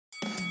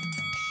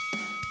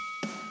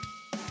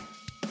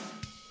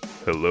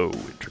Hello,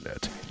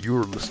 Internet.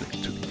 You're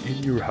listening to the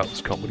In Your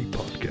House Comedy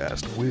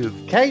Podcast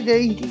with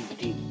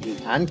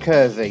KD and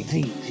Kersey.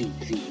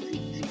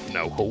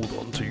 Now hold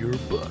on to your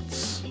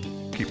butts.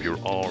 Keep your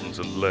arms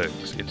and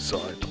legs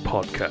inside the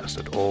podcast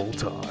at all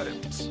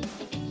times.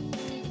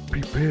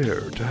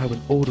 Prepare to have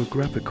an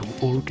autographical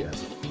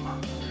orgasm.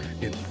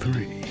 In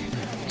 3,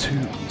 2,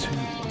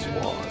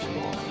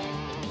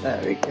 1.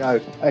 There we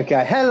go.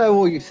 Okay, hello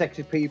all you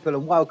sexy people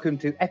and welcome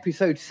to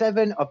episode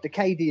 7 of the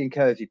KD and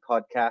Kersey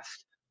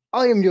podcast.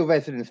 I am your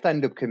resident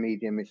stand-up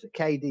comedian, Mr.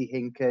 KD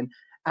Hinken,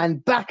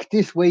 and back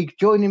this week,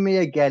 joining me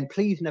again,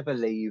 please never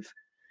leave,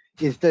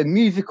 is the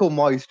musical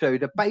maestro,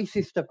 the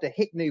bassist of the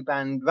hit new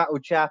band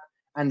Rattletrap,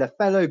 and the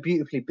fellow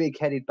beautifully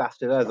big-headed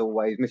bastard as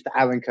always, Mr.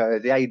 Aaron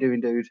Kersey. How you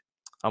doing, dude?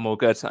 I'm all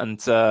good, and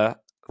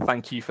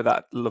thank you for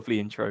that lovely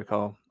intro,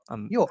 Carl.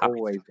 You're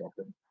always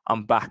welcome.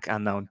 I'm back,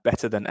 and now I'm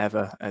better than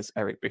ever, as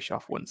Eric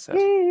Bischoff once said.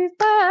 He's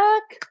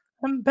back.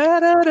 I'm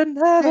better than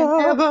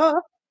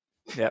ever.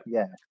 Yep.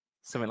 Yeah.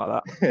 Something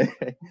like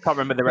that. Can't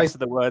remember the rest of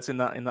the words in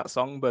that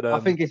song, but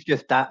I think it's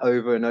just that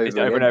over and over. It's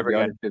over and over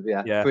again.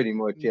 Yeah, pretty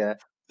much. Yeah.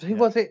 So who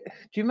was it? Do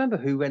you remember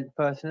who went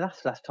first? And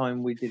that's last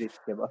time we did it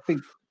together. I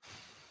think.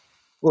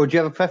 Or do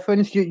you have a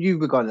preference? You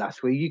were gone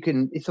last week. You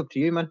can. It's up to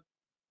you, man.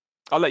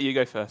 I'll let you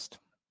go first.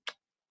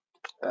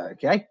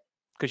 Okay.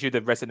 Because you're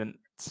the resident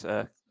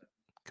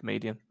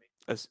comedian,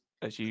 as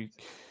you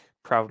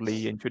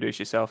proudly introduce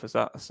yourself as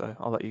that. So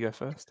I'll let you go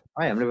first.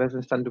 I am the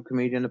resident stand-up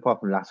comedian, apart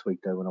from last week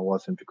though when I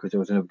wasn't, because there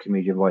was another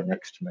comedian right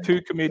next to me.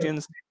 Two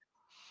comedians.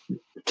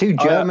 Two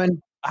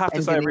German. I have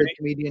to say, really,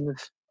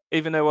 comedians.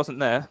 Even though I wasn't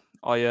there,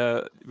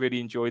 I really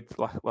enjoyed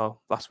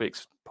last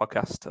week's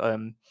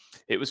podcast.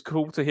 It was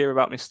cool to hear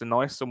about Mr.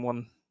 Nice.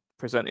 Someone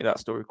presented that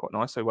story quite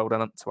nice. So well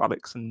done to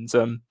Alex and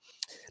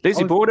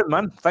Lizzie Borden,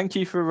 man. Thank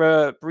you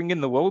for bringing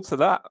the world to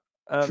that.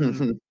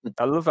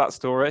 I love that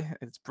story.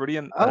 It's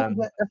brilliant.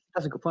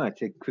 That's a good point.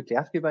 Actually, quickly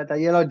ask you about that.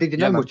 Yeah, did you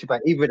know much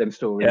about either of them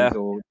stories? Yeah,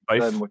 or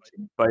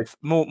both.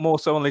 More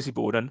so on Lizzie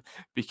Borden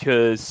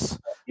because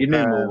you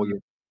knew more.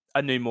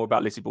 I knew more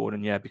about Lizzie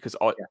Borden, because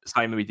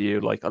same with you.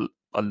 Like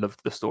I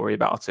loved the story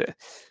about it.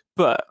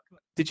 But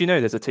did you know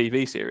there's a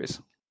TV series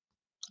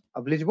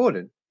of Lizzie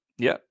Borden?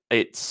 Yeah,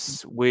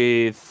 it's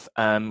with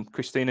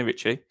Christina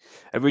Ricci.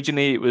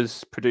 Originally, it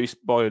was produced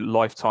by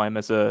Lifetime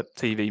as a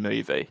TV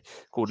movie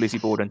called Lizzie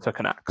Borden Took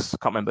an Axe.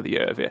 Can't remember the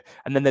year of it.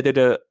 And then they did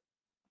a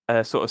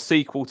sort of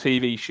sequel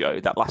TV show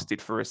that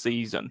lasted for a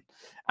season,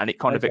 and it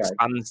kind of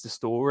expands the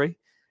story.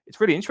 It's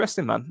really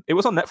interesting, man. It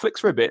was on Netflix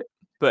for a bit,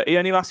 but it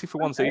only lasted for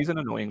one season,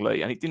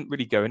 annoyingly, and it didn't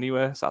really go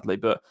anywhere, sadly.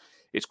 But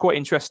it's quite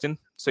interesting.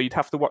 So you'd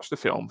have to watch the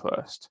film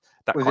first.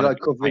 That was it like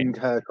covering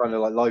her kind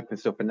of like life and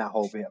stuff and that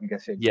whole bit, I'm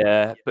guessing?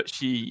 Yeah, but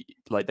she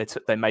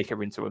they make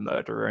her into a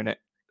murderer in it.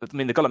 I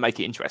mean, they've got to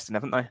make it interesting,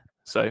 haven't they?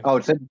 So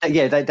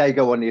they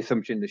go on the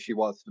assumption that she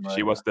was the murderer.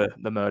 She was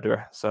the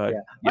murderer. So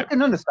I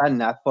can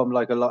understand that from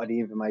like a lot of the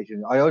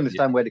information. I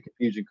understand where the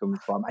confusion comes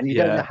from, and you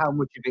don't know how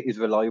much of it is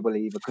reliable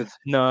either, because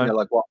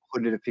like what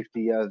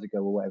 150 years ago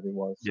or whatever it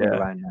was,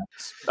 around that.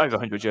 Over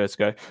 100 years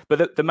ago.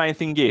 But the main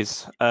thing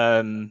is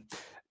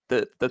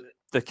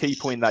the key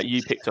point that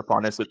you picked up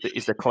on is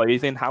the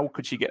clothing. How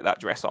could she get that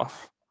dress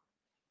off?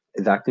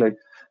 Exactly.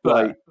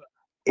 But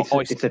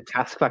it's a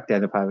task back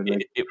then,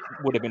 apparently. It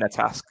would have been a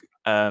task.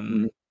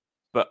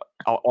 But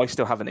I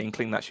still have an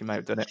inkling that she may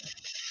have done it.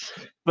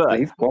 But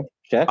I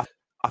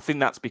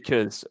think that's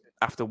because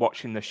after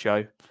watching the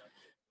show.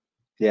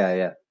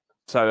 Yeah.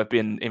 So I've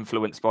been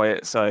influenced by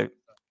it. So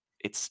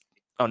it's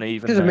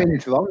uneven. Doesn't mean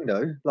it's wrong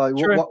though. Like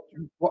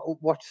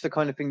what's the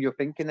kind of thing you're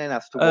thinking then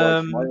as to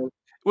why?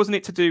 Wasn't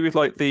it to do with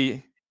like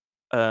the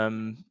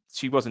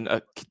she wasn't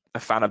a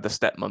fan of the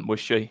stepmom, was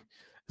she?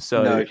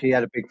 So no, she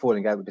had a big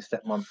falling out with the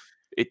stepmom.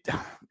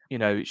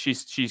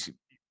 She's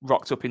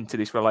rocked up into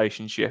this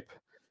relationship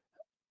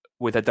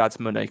with her dad's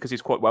money because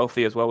he's quite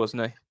wealthy as well,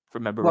 wasn't he? If I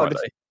remember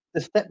rightly.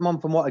 The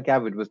stepmom, from what I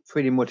gathered, was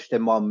pretty much their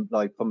mom,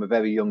 like from a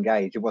very young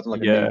age. It wasn't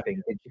like a new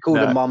thing. She called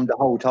her mom the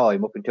whole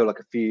time up until like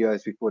a few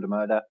years before the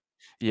murder.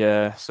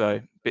 Yeah, so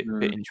bit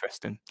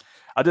interesting.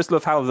 I just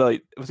love how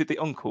was it the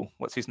uncle?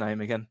 What's his name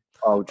again?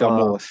 Oh, John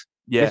Morse.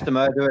 Yeah, Mr.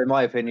 Murderer, in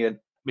my opinion.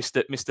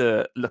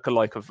 Mr.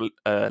 Lookalike of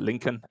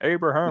Lincoln,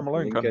 Abraham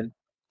Lincoln.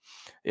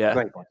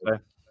 Yeah.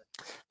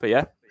 But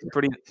yeah,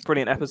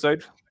 brilliant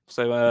episode.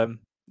 So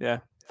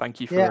thank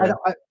you for.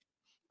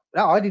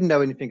 I didn't know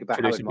anything about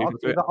Howard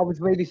Marks. I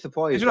was really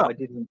surprised that I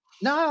didn't.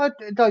 No,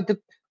 the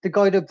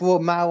guy that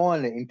brought Mao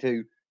on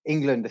into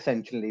England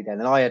essentially then,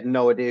 and I had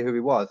no idea who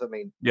he was. I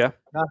mean, not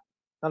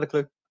a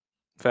clue.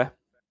 Fair.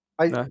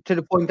 To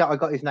the point that I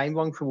got his name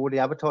wrong from all the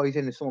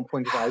advertising, and someone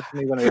pointed it out to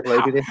me when I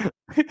uploaded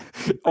it.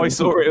 I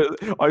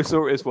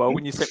saw it as well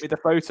when you sent me the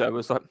photo. I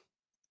was like,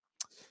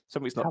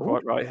 something's not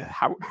quite right.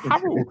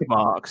 Harold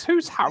Marks.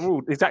 Who's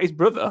Harold? Is that his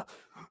brother?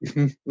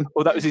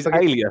 Or that was his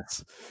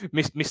alias,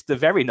 Mr.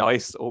 Very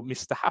Nice or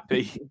Mr.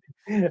 Happy.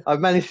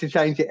 I've managed to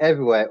change it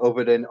everywhere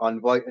other than on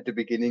right at the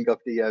beginning of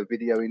the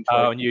video intro.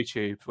 Oh, on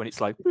YouTube when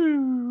it's like,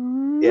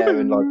 and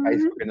like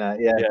Facebook and that.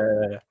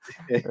 Yeah.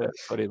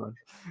 It's funny, man.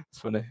 It's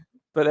funny.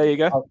 But there you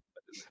go.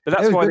 But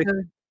that's It was why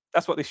good,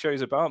 that's what this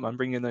show's about, man.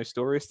 Bringing those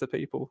stories to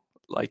people,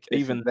 like This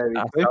is even very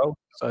true. ourselves.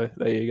 So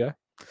there you go.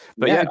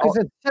 But yeah, yeah, because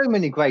there's so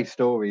many great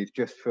stories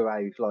just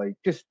throughout, like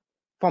just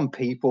from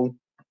people,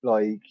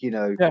 like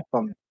Yeah.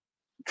 from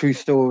true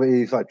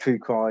stories, like true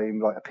crime,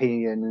 like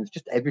opinions,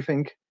 just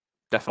everything.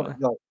 definitely.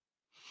 Like,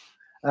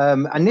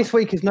 and this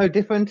week is no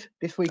different.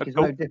 This week is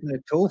Cool. no different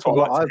at all That's from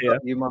what I what like I've to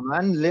got you, my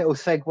man. Little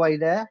segue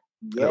there.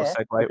 Little Yeah,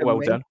 segue. look at Well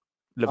me. done.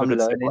 Love a I'm good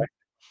learning. segue.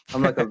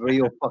 I'm like a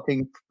real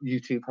fucking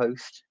YouTube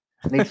host.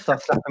 I need to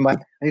start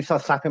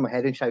slapping my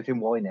head and shouting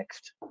why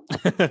next.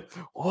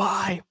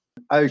 Why?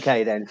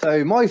 Okay, then.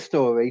 So my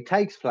story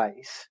takes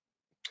place.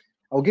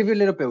 I'll give you a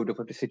little build-up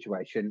of the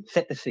situation,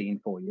 set the scene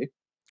for you.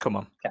 Come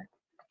on.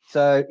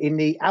 So in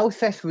the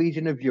Alsace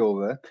region of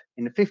Europe,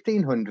 in the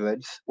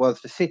 1500s, was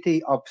the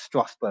city of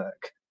Strasbourg,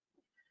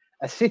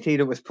 a city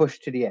that was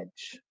pushed to the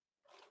edge.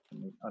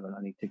 I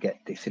need to get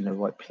this in the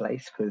right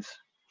place because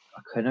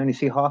I can only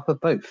see half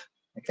of both.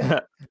 Okay.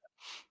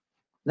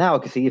 Now I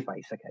can see your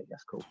face. Okay,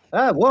 that's cool.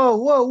 Whoa!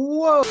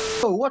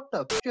 What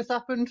the f- just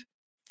happened?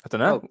 I don't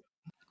know.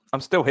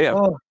 I'm still here.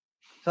 Oh,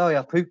 sorry,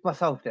 I pooped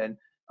myself then.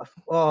 I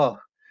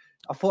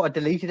thought I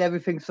deleted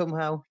everything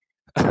somehow.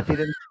 I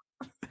didn't.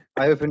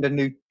 I opened a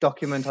new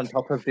document on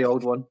top of the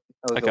old one.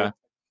 That was Okay. all.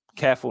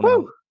 Careful now.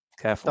 Woo!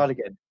 Careful. Start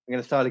again. I'm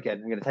going to start again.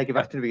 I'm going to take it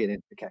back to the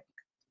beginning. Okay.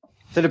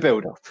 So the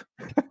build-up.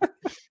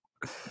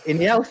 In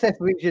the Alsace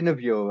region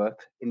of Europe,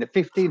 in the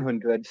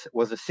 1500s,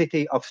 was a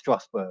city of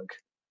Strasbourg,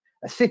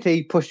 a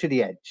city pushed to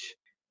the edge.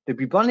 The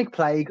bubonic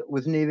plague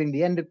was nearing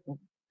the end of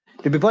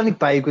the bubonic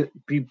plague.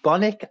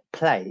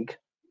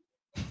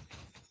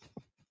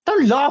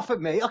 Don't laugh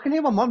at me. I can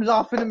hear my mum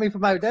laughing at me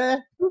from out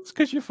there. It's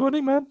because you're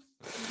funny, man.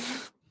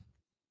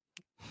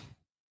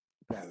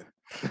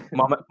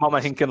 Mama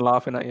Hinken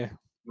laughing at you.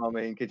 Mama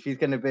Hinken. She's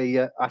going to be.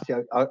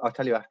 Actually, I'll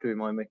tell you after.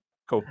 Remind me.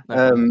 Cool.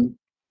 No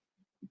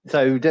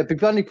So the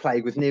bubonic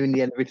plague was nearing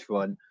the end of its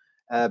run,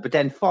 but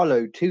then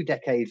followed 2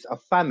 decades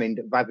of famine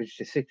that ravaged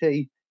the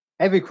city.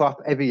 Every crop,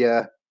 every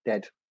year,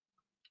 dead.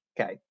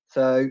 Okay,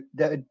 so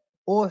they'd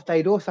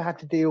also had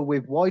to deal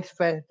with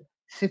widespread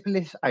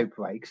syphilis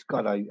outbreaks.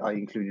 God, I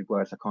included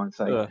words I can't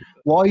say.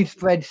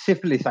 Widespread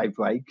syphilis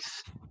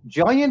outbreaks,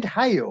 giant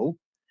hail,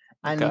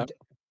 and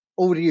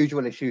all the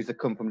usual issues that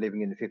come from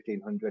living in the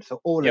 1500s.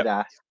 So all of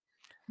that,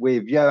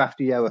 with year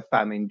after year of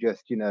famine,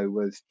 just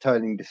was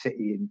turning the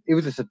city in. It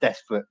was just a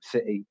desperate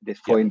city at this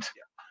point.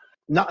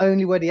 Not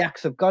only were the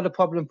acts of God a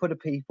problem for the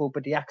people,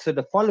 but the acts of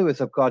the followers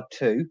of God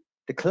too.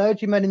 The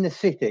clergymen in the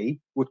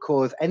city would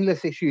cause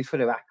endless issues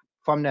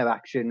from their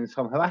actions,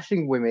 from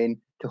harassing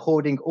women to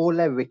hoarding all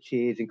their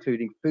riches,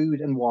 including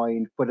food and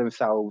wine, for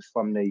themselves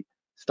from the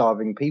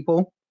starving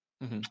people.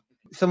 Mm-hmm.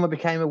 Someone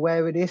became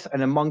aware of this,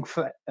 and a monk.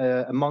 I feel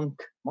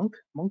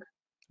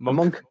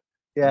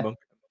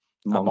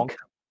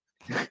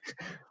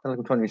like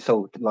I'm trying to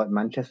insult like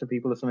Manchester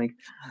people or something.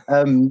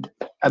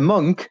 A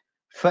monk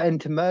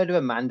threatened to murder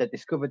a man that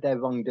discovered their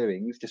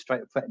wrongdoings, just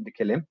straight up threatened to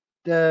kill him.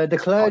 The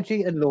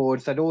clergy and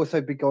lords had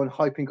also begun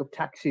hyping up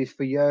taxes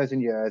for years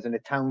and years, and the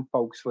town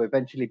folks were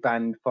eventually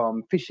banned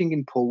from fishing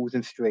in pools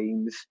and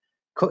streams,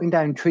 cutting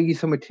down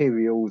trees for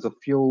materials or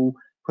fuel,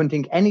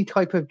 hunting any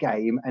type of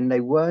game, and they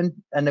were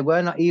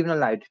not even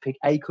allowed to pick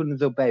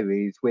acorns or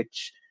berries,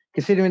 which,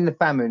 considering the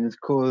famines,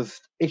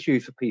 caused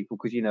issues for people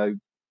because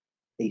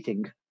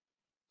eating.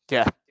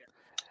 Yeah.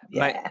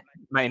 Mate,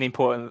 an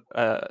important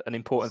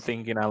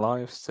thing in our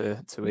lives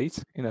to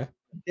eat,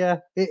 Yeah,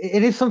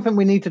 it is something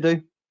we need to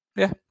do.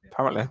 Yeah,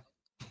 apparently.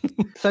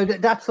 So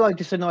that's like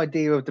just an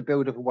idea of the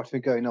build-up of what's been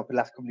going on for the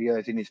last couple of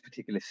years in this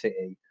particular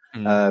city.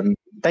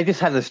 They just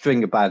had a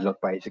string of bad luck,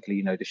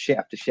 basically, the shit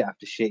after shit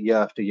after shit, year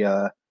after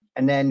year.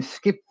 And then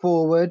skip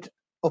forward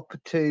up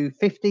to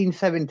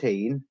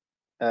 1517,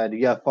 the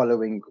year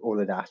following all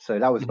of that. So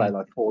that was about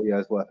like 4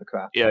 years worth of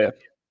crap. Yeah.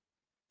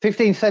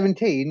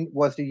 1517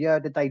 was the year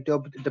that they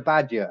dubbed the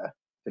bad year.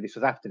 So this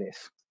was after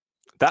this.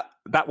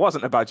 That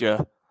wasn't a bad year.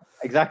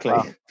 Exactly.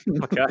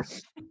 Okay.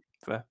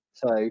 Fair.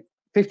 So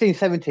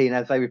 1517,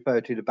 as they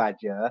refer to the bad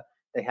year,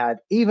 they had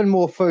even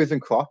more frozen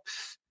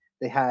crops.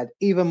 They had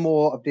even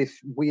more of this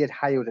weird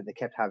hail that they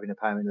kept having,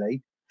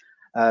 apparently.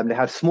 They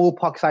had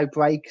smallpox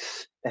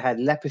outbreaks. They had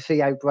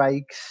leprosy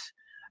outbreaks.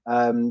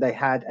 They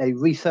had a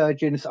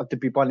resurgence of the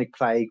bubonic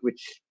plague,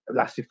 which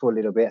lasted for a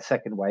little bit, a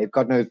second wave.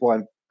 God knows why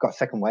I've got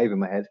second wave in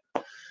my head.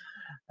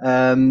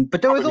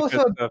 But there was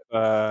also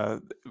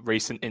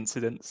recent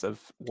incidents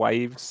of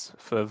waves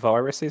for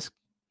viruses,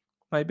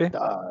 maybe.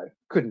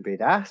 Couldn't be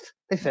that.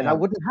 They said that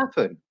wouldn't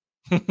happen.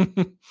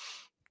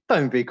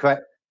 Don't be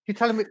correct. You're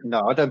telling me?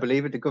 No, I don't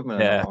believe it. The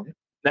government are wrong.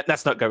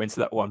 Let's not go into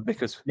that one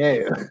because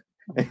no.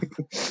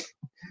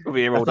 We'll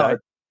be here all day.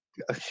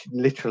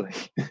 Literally.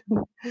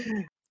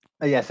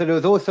 Yeah, so there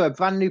was also a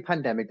brand new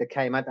pandemic that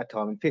came at that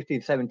time in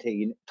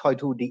 1517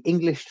 titled the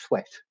English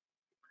Sweat.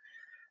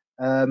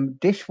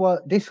 This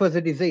was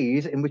a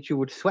disease in which you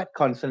would sweat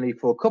constantly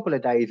for a couple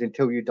of days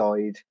until you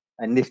died,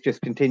 and this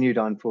just continued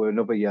on for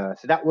another year.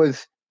 So that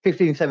was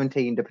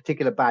 1517, the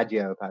particular bad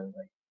year,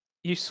 apparently.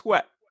 You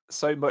sweat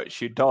so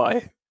much you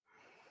die.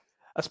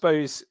 I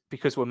suppose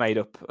because we're made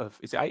up of,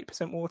 is it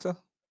 8% water?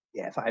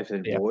 Yeah,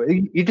 5% Yeah. water.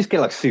 You just get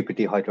like super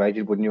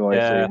dehydrated, wouldn't you? I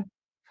Yeah. assume.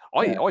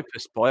 Yeah. I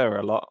perspire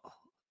a lot.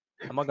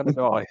 Am I going to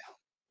die?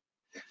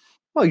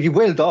 Well, you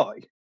will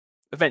die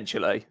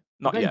Eventually.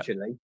 Not yet.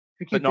 eventually.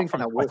 If you But keep not drinking from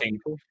that water, sweating.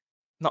 you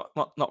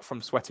will. Not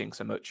from sweating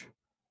so much.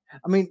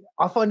 I mean,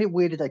 I find it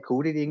weird that they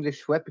called it the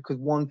English sweat because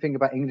one thing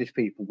about English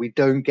people, we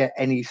don't get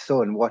any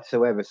sun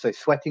whatsoever. So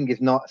sweating is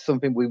not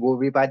something we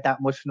worry about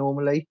that much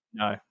normally.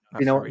 No,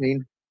 You know what I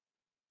mean?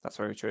 That's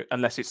very true.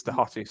 Unless it's the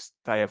hottest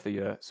day of the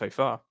year so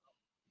far.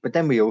 But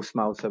then we all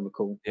smell, so we're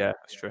cool. Yeah,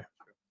 that's true.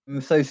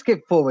 So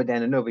skip forward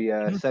then another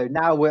year. Mhm. So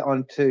now we're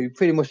on to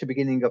pretty much the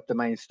beginning of the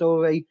main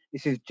story.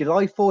 This is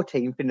July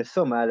 14th in the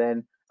summer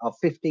then of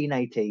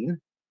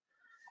 1518.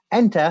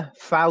 Enter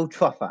Frau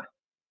Troffer.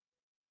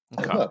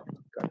 Okay. Oh,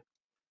 God.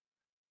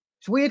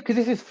 It's weird because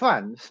this is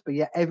France, but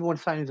yet everyone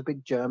sounds a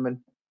bit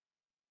German.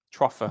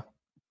 Troffer.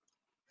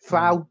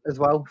 Frau as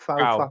well. Frau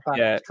Troffer.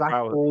 Yeah,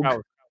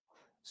 Strasbourg.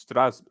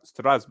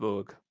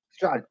 Strasbourg.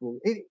 Strasbourg.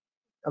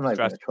 I'm not even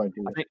going to try and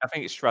do it. I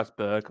think it's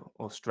Strasbourg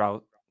or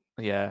Strau.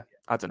 Yeah,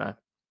 I don't know.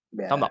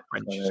 Yeah, I'm not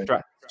French.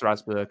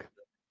 Strasbourg.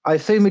 I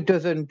assume it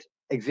doesn't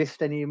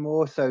exist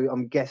anymore, so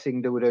I'm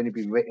guessing there would only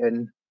be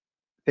written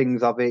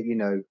things of it. You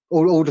know,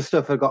 all the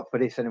stuff I got for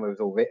this anyway was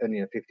all written,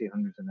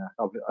 1500s and that.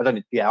 I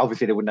don't. Yeah,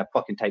 obviously they wouldn't have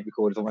fucking tape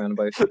recorders on the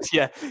boat.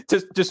 Yeah,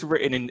 just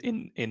written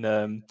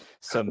in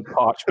some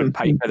parchment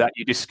paper that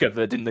you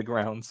discovered in the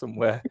ground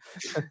somewhere.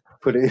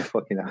 Put it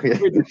fucking out. Yeah.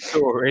 With the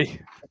story.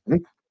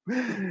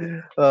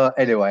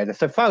 Anyway,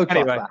 so Frau Troffer,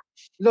 Anyway.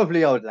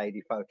 lovely old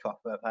lady, Frau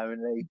Troffer,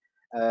 apparently.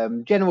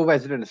 General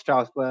resident of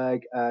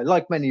Strasbourg.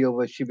 Like many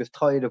others, she was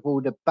tired of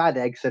all the bad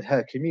eggs that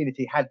her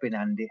community had been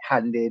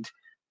handed.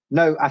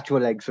 No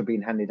actual eggs were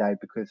being handed out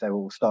because they were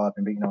all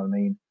starving, but you know what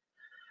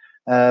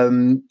I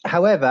mean.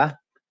 However,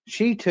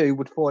 she too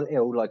would fall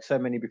ill, like so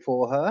many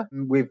before her,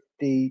 with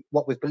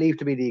what was believed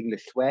to be the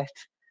English sweat.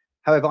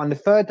 However, on the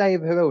third day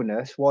of her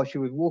illness, while she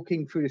was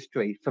walking through the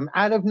street, from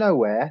out of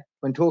nowhere,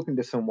 when talking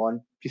to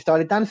someone, she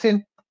started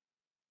dancing.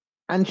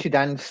 And she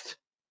danced,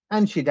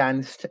 and she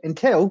danced,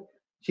 until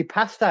she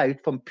passed out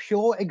from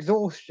pure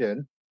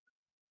exhaustion,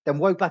 then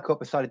woke back up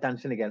and started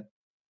dancing again.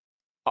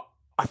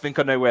 I think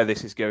I know where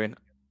this is going.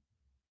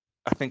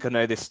 I think I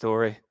know this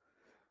story.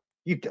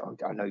 You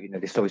don't. I know you know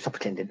this story. Stop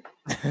pretending.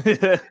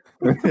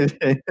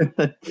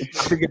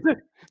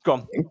 Go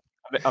on.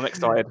 I'm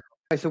excited.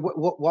 So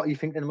what are you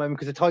thinking at the moment?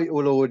 Because the title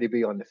will already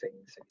be on the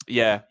things.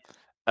 Yeah.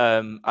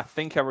 I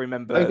think I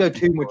remember. Don't go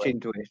too much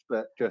into it,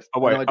 but just I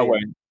won't.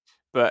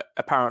 But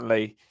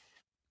apparently,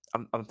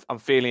 I'm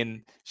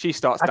feeling she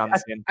starts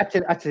dancing.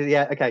 Actually,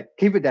 yeah. Okay,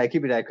 keep it there,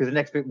 because the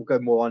next bit will go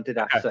more onto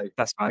that. Okay, so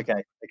that's fine.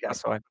 Okay,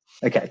 That's fine.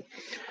 Okay.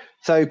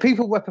 So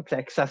people were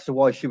perplexed as to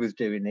why she was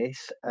doing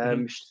this.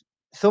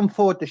 Some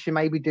thought that she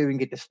may be doing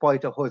it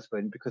despite her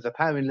husband, because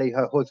apparently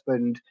her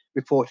husband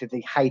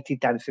reportedly hated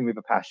dancing with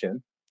a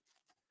passion.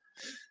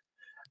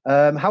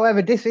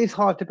 However, this is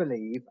hard to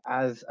believe,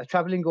 as a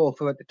travelling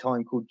author at the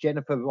time called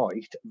Jennifer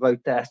Wright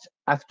wrote that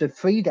after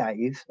 3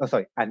 days,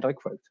 and I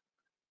quote,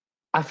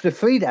 after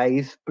 3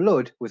 days,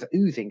 blood was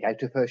oozing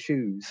out of her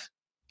shoes.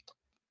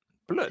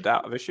 Blood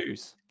out of her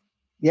shoes?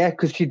 Yeah,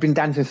 because she'd been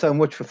dancing so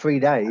much for 3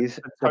 days,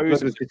 the blood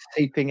was just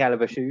seeping out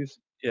of her shoes.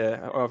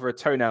 Yeah, either her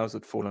toenails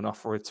had fallen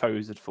off or her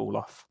toes had fallen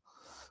off.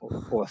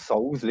 Or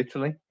soles,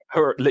 literally.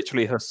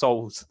 Literally her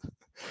soles.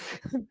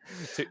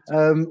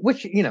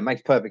 Which,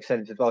 makes perfect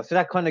sense as well. So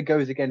that kind of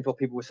goes against what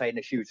people were saying,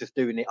 that she was just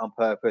doing it on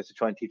purpose to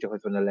try and teach her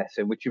husband a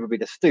lesson, which would be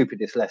the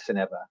stupidest lesson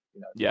ever.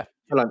 Yeah.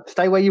 Hold on,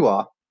 stay where you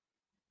are.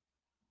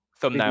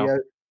 Thumbnail. Video.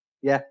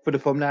 Yeah, put a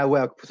thumbnail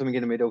where I put something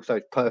in the middle, so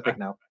it's perfect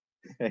now.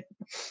 Okay.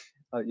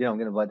 I'm going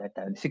to write that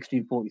down.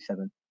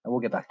 1647, and we'll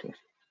get back to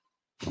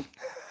it.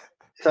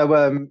 So,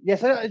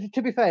 so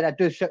to be fair, that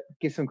does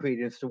give some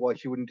credence to why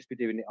she wouldn't just be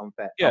doing it on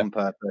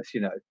purpose,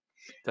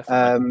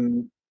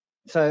 Definitely.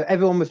 So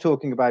everyone was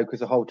talking about,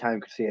 because the whole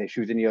town could see her, she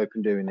was in the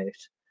open doing it.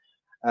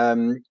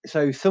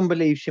 So some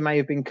believe she may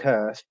have been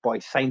cursed by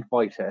Saint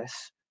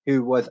Vitus,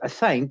 who was a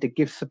saint that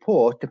gives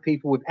support to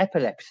people with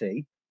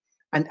epilepsy,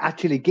 and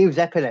actually gives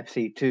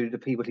epilepsy to the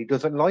people he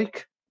doesn't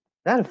like.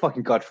 They had a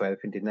fucking god for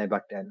everything, didn't they,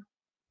 back then?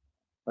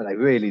 Well, they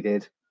really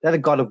did. They had a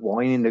god of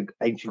wine in the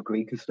ancient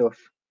Greek and stuff.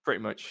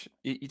 Pretty much.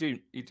 You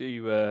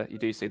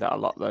do see that a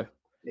lot, though.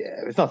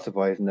 Yeah, it's not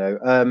surprising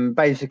though.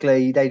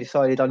 Basically, they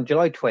decided on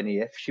July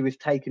 20th she was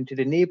taken to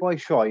the nearby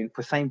shrine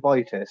for Saint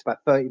Vitus, about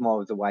 30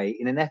 miles away,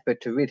 in an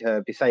effort to rid her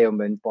of this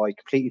ailment by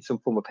completing some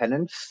form of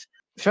penance.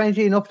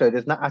 Strangely enough, though,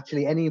 there's not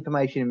actually any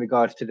information in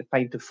regards to the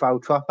fate of Frau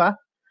Troffer.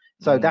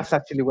 So that's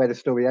actually where the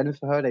story ends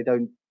for her.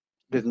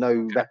 There's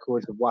no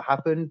records of what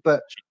happened.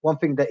 But one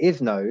thing that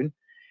is known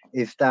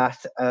is that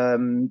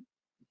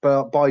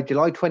by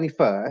July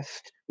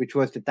 21st, which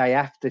was the day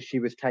after she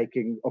was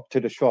taken up to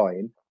the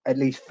shrine, at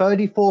least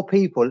 34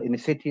 people in the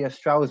city of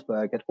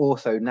Strasbourg had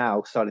also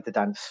now started to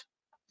dance.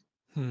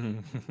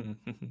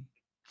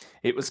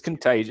 It was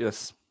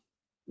contagious.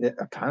 Yeah,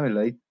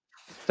 apparently.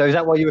 So is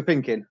that what you were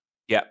thinking?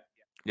 Yeah.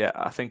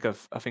 I think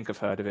I've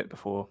heard of it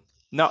before.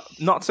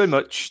 Not so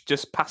much,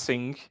 just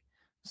passing.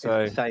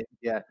 So It's the same.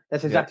 Yeah,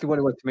 that's exactly what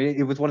it was to me.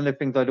 It was one of the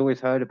things I'd always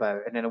heard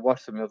about, and then I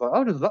watched them and I was like,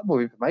 oh, there's a lot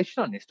more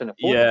information on this than I thought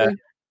yeah, there'd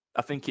be.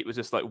 I think it was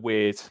just like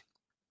weird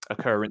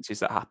occurrences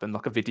that happen,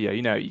 like a video.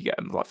 You get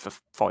them like for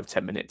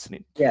 5-10 minutes,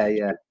 and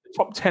Yeah,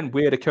 top 10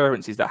 weird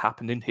occurrences that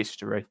happened in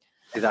history,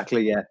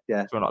 exactly. Yeah.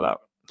 something like that.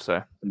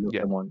 So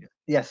yeah.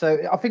 Yeah, so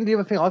I think the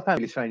other thing I found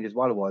really strange as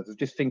well was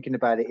just thinking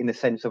about it in the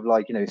sense of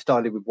like, it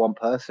started with one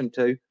person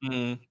too.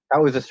 That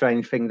was a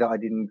strange thing that I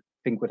didn't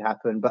think would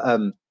happen.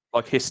 But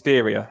like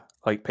hysteria,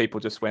 like people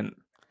just went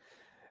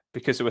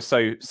because they were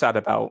so sad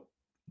about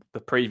the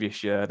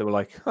previous year. They were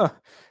like,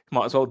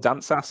 might as well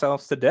dance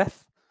ourselves to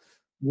death.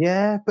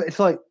 Yeah, but it's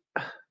like,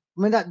 I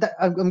mean, that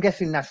I'm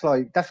guessing that's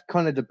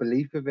kind of the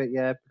belief of it.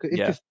 Yeah, because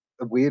it's just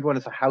a weird one.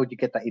 So how would you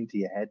get that into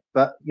your head?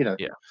 But yeah,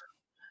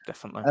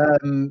 definitely.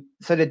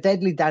 So the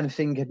deadly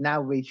dancing had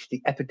now reached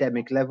the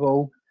epidemic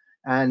level,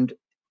 and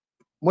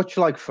much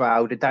like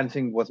Frau, the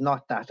dancing was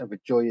not that of a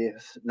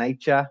joyous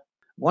nature.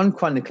 One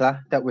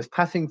chronicler that was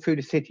passing through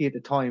the city at the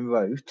time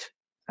wrote,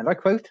 and I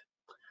quote,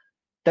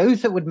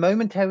 "Those that would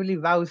momentarily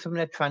rouse from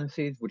their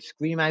trances would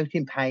scream out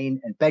in pain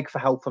and beg for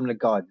help from the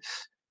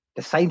gods.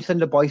 The saints and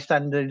the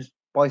bystanders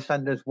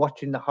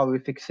watching the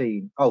horrific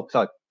scene." Oh,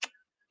 sorry.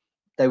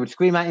 They would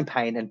scream out in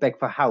pain and beg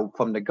for help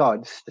from the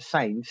gods, the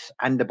saints,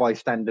 and the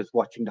bystanders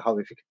watching the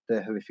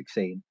horrific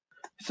scene.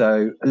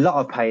 So a lot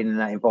of pain and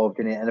that involved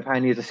in it. And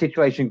apparently, as the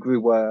situation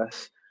grew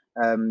worse,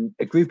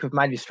 a group of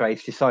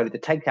magistrates decided to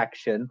take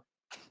action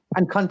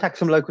and contact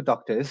some local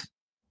doctors.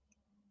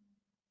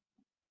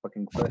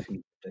 Fucking first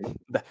thing to do.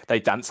 They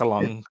dance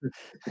along.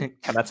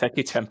 Can I take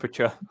your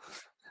temperature?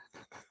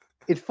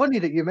 It's funny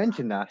that you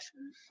mentioned that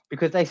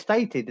because they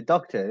stated, the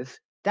doctors,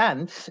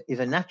 dance is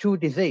a natural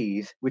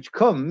disease which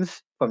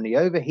comes from the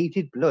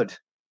overheated blood.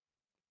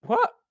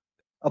 What?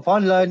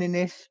 Upon learning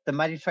this, the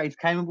magistrates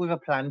came up with a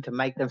plan to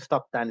make them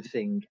stop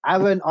dancing.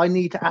 Aaron, I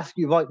need to ask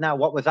you right now,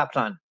 what was that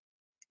plan?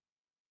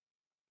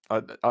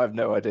 I have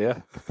no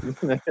idea.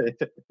 No,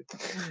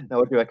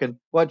 what do you reckon?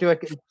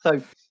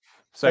 So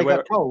they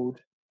got told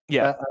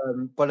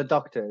by the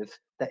doctors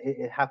that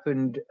it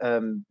happened,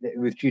 that it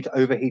was due to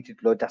overheated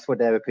blood. That's what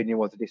their opinion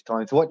was at this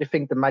time. So what do you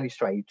think the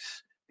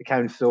magistrates, the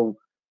council,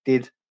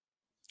 did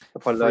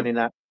upon learning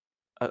that?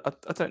 I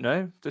don't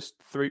know. Just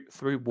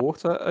threw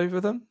water over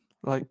them,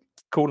 like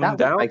cool them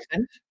down.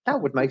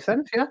 That would make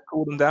sense. Yeah,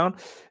 cool them down.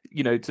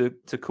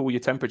 To cool your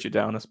temperature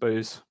down, I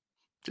suppose.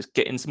 Just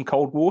get in some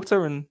cold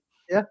water and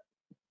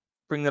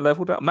bring the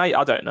level down. Mate,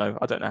 I don't know.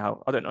 I don't know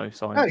how. I don't know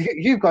science. No,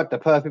 you've got the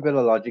perfect bit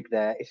of logic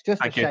there. It's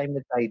just a shame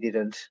that they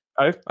didn't.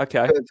 Oh,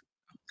 okay. Because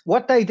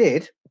what they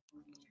did,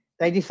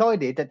 they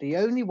decided that the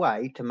only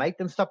way to make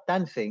them stop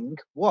dancing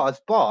was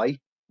by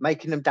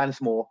making them dance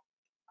more.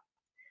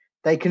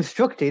 They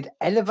constructed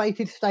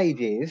elevated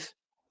stages,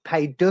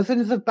 paid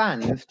dozens of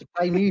bands to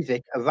play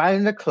music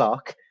around the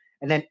clock,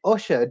 and then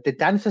ushered the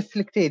dance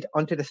afflicted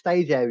onto the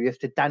stage areas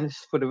to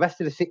dance for the rest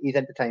of the city's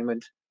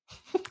entertainment.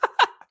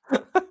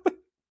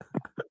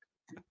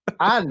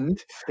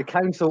 And the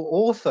council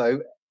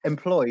also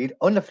employed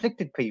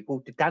unafflicted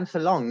people to dance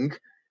along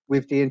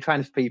with the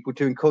entranced people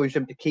to encourage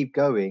them to keep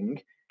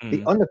going.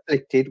 The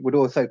unafflicted would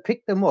also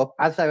pick them up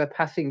as they were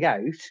passing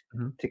out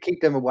to keep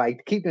them awake,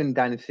 to keep them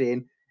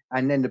dancing,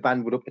 and then the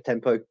band would up the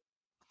tempo.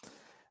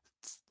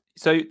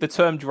 So the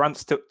term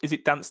is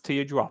it dance till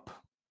you drop?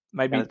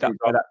 Maybe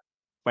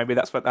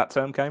that's where that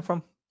term came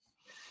from.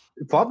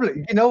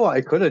 Probably. You know what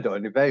I could have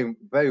done? It very,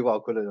 very well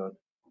could have done.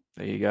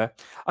 There you go.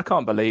 I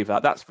can't believe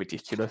that. That's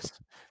ridiculous.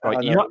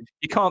 Right,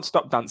 you can't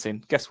stop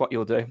dancing. Guess what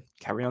you'll do?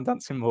 Carry on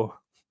dancing more.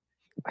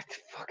 That's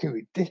fucking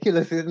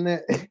ridiculous, isn't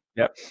it?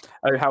 Yep.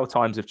 Oh, how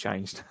times have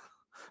changed.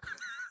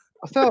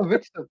 I saw a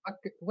bit of,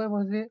 where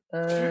was it?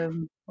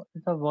 What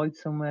did I write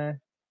somewhere?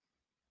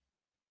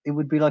 It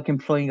would be like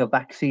employing a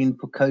vaccine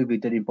for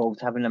COVID that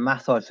involves having a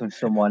massage from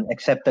someone,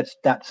 except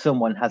that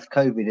someone has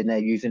COVID and they're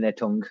using their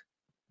tongue.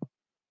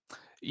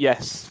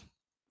 Yes.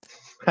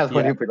 That's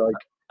what it'd be like.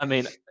 I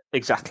mean,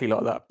 exactly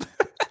like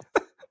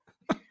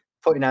that.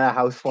 Putting out a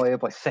house fire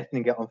by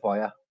setting it on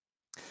fire.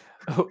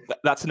 Oh,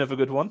 that's another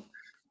good one.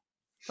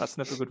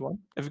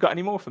 Have you got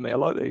any more for me? I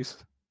like these.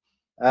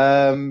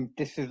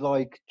 This is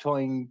like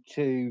trying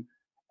to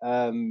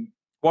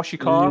wash your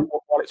car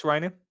while it's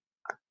raining.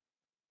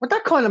 Well,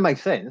 that kind of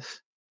makes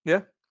sense.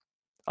 Yeah.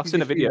 I've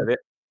seen a video of it.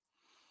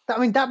 I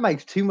mean, that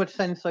makes too much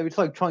sense. So it's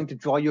like trying to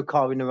dry your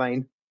car in the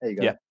rain. There you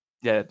go.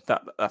 Yeah,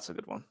 that's a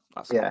good one.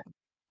 I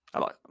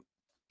like that.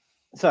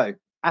 So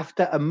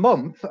after a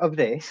month of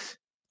this,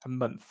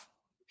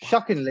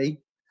 shockingly,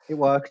 it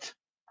worked.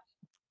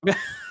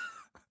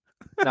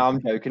 No,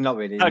 I'm joking. Not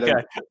really. Okay.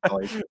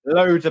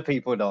 Loads of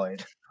people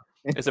died.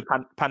 It's a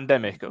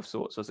pandemic of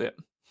sorts, was it?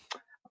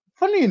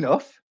 Funny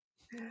enough,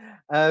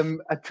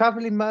 a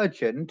traveling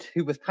merchant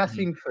who was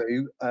passing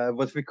through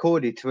was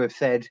recorded to have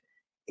said,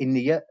 in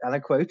the year, and I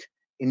quote,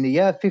 "In the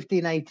year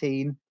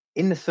 1518,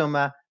 in the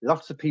summer,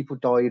 lots of people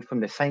died from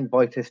the St.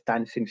 Vitus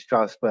dance in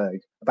Strasbourg.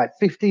 About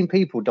 15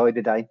 people died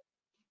a day."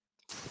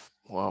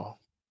 Wow.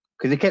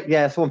 Because he kept,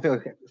 that's one thing I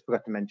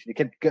forgot to mention. He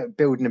kept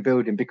building and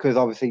building because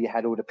obviously you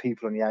had all the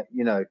people on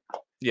the,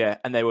 Yeah,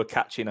 and they were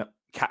catching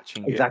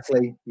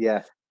exactly.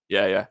 it.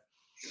 Yeah.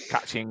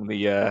 Catching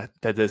the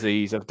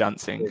disease of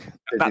dancing.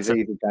 The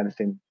disease of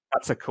dancing.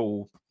 That's a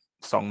cool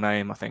song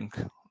name, I think.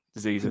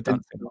 Disease of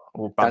dancing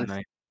or band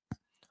name.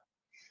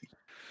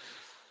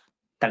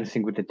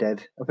 Dancing with the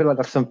Dead. I feel like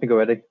that's something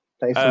already.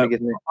 That is something,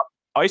 isn't it?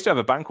 I used to have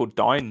a band called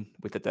Dine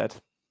with the Dead.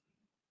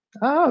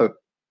 Oh,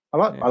 I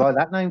like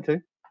that name too.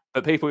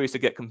 But people used to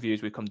get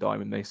confused with Come Dine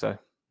With Me, so.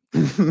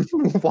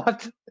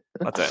 What?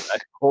 I don't know.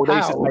 Or they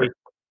used to say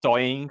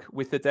dying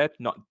with the dead,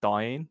 not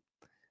dying.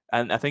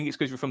 And I think it's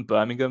because you're from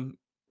Birmingham.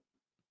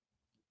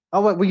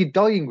 Oh, wait, were you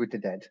dying with the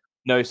dead?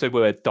 No, so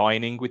we're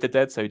dining with the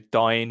dead, so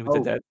dying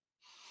with the dead.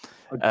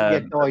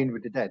 Dying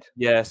with the dead.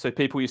 Yeah, so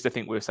people used to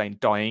think we were saying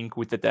dying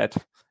with the dead.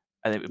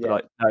 And it would be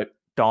like, no,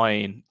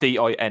 dying,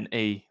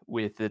 D-I-N-E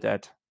with the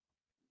dead.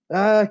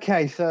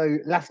 Okay, so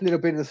last little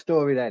bit of the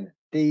story then.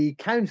 The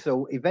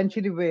council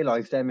eventually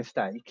realised their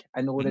mistake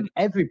and ordered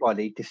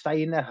everybody to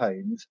stay in their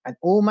homes, and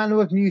all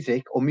manner of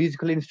music or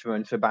musical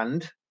instruments were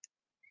banned.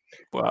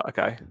 Well,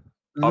 okay.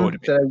 I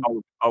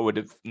would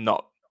have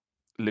not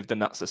lived in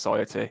that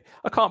society.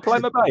 I can't play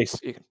my bass.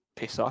 You can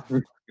piss off.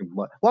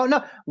 Well,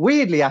 no,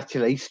 weirdly,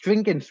 actually,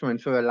 string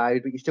instruments were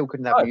allowed, but you still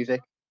couldn't have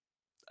music.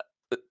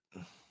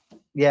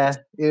 Yeah,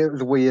 it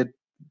was weird.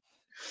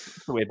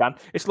 It's a weird ban.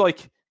 It's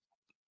like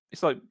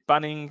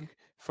banning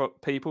for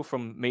people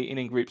from meeting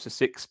in groups of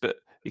 6, but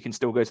you can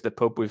still go to the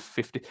pub with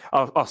 50.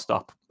 I'll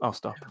stop.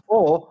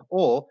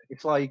 Or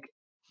it's like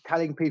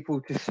telling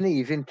people to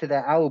sneeze into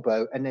their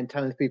elbow and then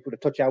telling people to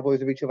touch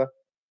elbows of each other.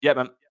 Yeah,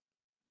 man.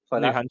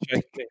 Like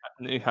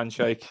New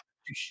handshake.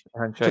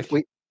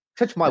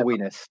 Touch my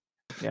weenus.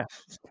 Yeah.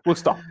 We'll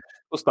stop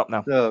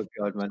now. Oh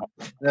God, man.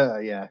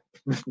 Yeah.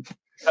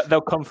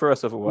 They'll come for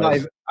us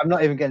otherwise. I'm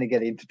not even going to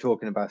get into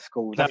talking about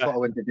schools. That's what I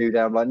went to do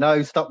there. I'm like,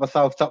 no, stop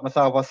myself.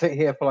 I'll sit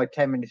here for like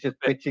 10 minutes just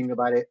bitching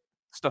about it.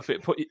 Stop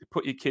it.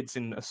 Put your kids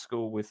in a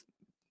school with.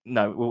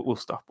 No, we'll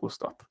stop.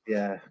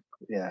 Yeah.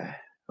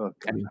 Oh,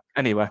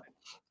 anyway.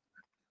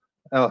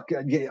 Oh,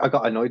 yeah, I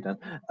got annoyed then.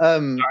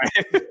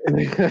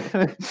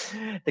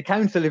 The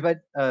council event.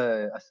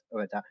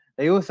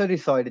 They also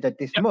decided that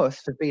this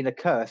must have been a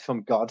curse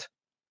from God,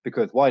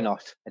 because why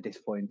not at this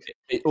point?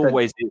 It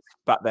always is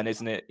back then,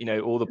 isn't it? You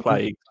know, all the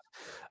plagues.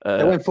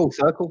 They went full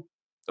circle.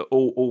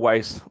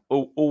 Always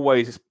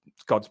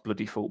God's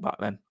bloody fault back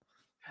then.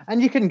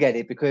 And you can get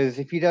it, because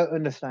if you don't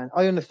understand,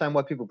 I understand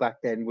why people back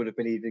then would have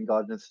believed in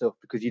God and stuff,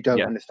 because you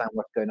don't understand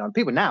what's going on.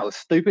 People now are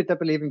stupid that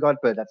believe in God,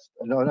 but that's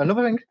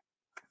another thing.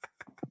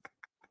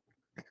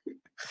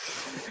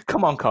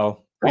 Come on,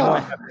 Carl.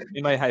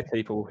 We may have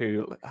people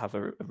who have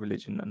a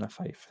religion and a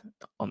faith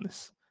on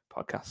this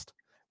podcast,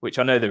 which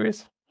I know there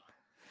is.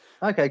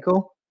 Okay,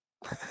 cool.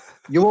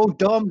 You're all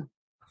dumb.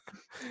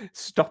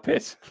 Stop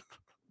it.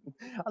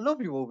 I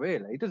love you all,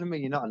 really. It doesn't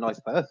mean you're not a nice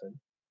person.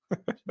 It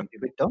means you're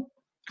a bit dumb.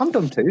 I'm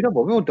dumb too, don't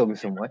worry. We're all dumb in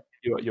some way.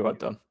 You are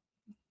dumb.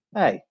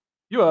 Hey.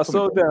 You are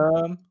so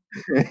dumb.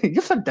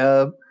 You're so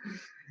dumb.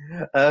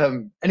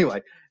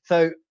 Anyway,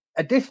 so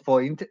at this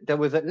point, there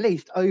was at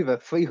least over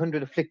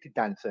 300 afflicted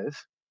dancers.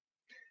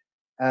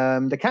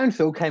 The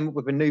council came up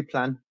with a new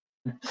plan.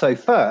 So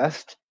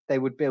first, they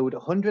would build a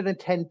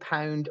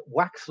 £110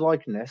 wax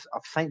likeness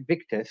of St.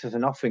 Victus as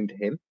an offering to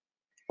him.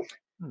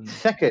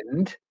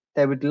 Second,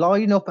 they would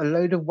line up a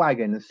load of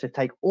wagons to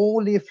take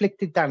all the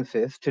afflicted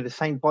dancers to the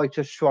St.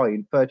 Vitus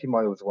shrine 30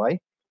 miles away.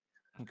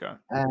 Okay.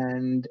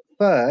 And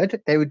third,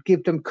 they would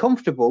give them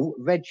comfortable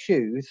red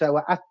shoes that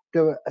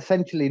were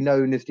essentially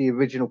known as the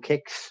original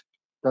kicks.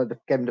 Like they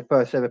gave them the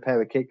first ever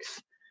pair of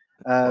kicks.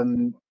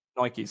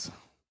 Nikes.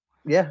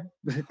 Yeah,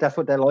 that's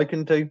what they're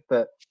likened to.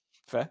 But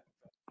fair.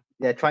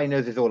 Yeah,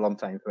 trainers is all I'm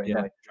saying for it. Yeah,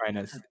 anyway.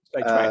 Trainers.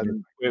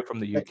 Trainers. We're from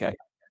the UK.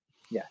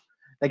 Yeah,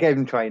 they gave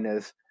them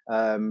trainers,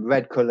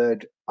 red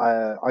coloured.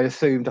 I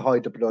assume to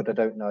hide the blood. I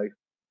don't know,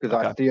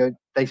 because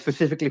they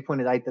specifically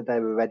pointed out that they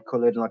were red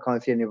coloured, and I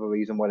can't see any other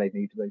reason why they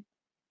need to be.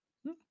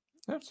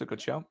 That's a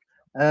good shout.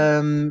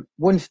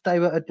 Once they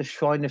were at the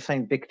shrine of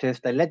St. Victus,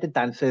 they led the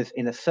dancers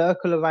in a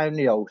circle around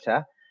the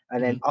altar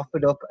and then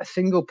offered up a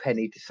single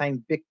penny to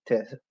St.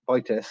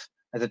 Vitus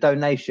as a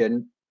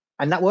donation,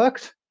 and that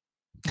worked.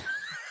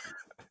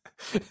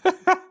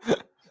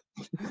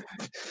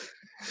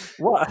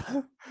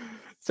 What?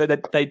 So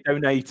they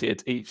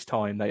donated each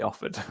time they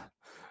offered.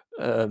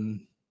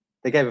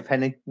 They gave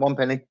one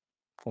penny,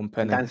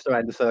 danced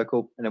around the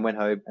circle, and then went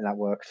home, and that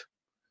worked.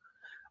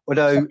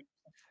 Although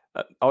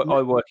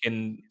I work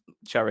in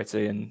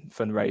charity and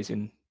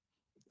fundraising,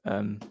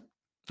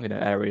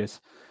 areas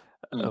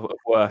of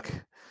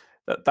work.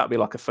 That'd be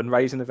like a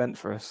fundraising event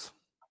for us.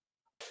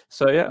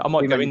 So yeah, I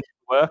might go into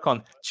work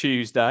on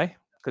Tuesday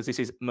because this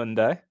is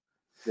Monday.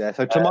 Yeah.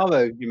 So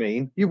tomorrow, you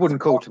mean? You wouldn't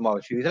call tomorrow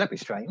Tuesday? That'd be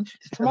strange.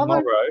 Tomorrow, I'm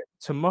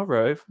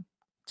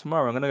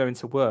going to go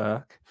into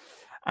work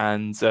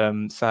and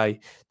say,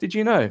 "Did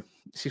you know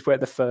this is where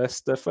the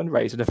first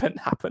fundraising event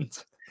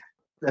happened?"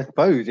 I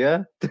suppose,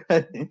 yeah.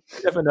 You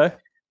never know.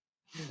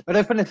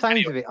 But from the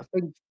sounds of it, I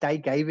think they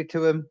gave it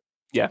to him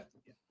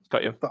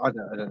Got you. But I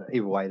don't know.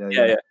 Either way, though.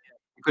 Yeah.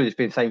 It could have just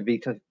been saying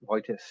Vita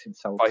Vitus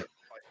himself. Fight.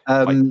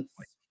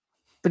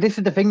 But this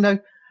is the thing, though.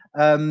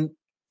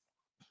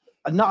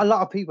 Not a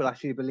lot of people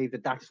actually believe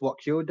that that's what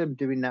killed them,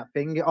 doing that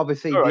thing.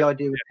 Obviously, the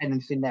idea of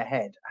penance in their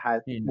head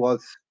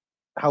was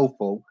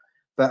helpful,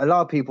 but a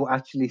lot of people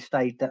actually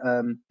state that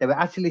they were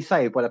actually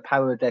saved by the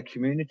power of their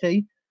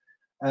community.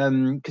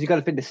 Because you got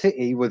to think the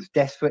city was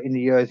desperate in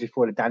the years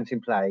before the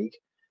dancing plague.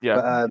 Yeah.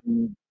 But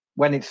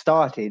when it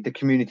started, the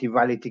community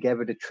rallied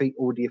together to treat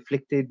all the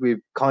afflicted with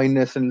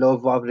kindness and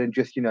love, rather than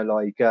just, they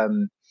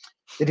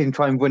didn't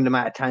try and run them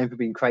out of town for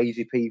being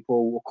crazy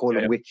people or call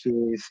them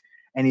witches,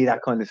 any of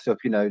that kind of stuff.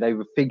 They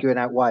were figuring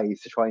out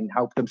ways to try and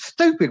help them.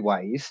 Stupid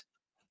ways,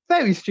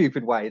 very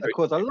stupid ways, that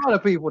caused a lot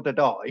of people to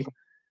die.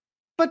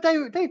 But they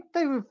were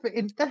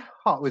their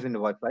heart was in the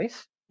right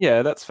place.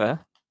 Yeah, that's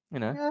fair.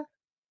 Yeah.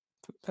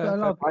 Fair, a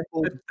lot of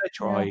people, they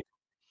tried. Yeah.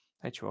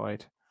 They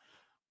tried.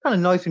 Kind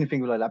of nice when you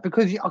think like that,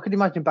 because I could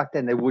imagine back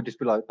then they would just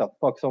be like, "The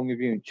fuck's wrong with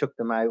you?" and chuck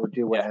them out or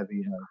do whatever,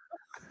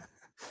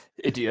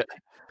 Idiot.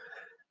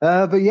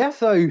 But yeah,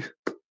 so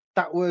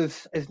that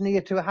was as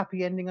near to a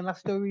happy ending on that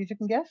story as you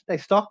can get. They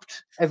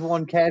stopped.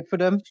 Everyone cared for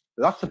them.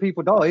 Lots of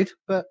people died,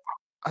 but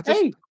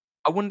I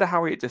wonder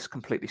how it just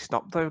completely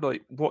stopped though.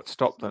 Like, what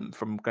stopped them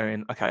from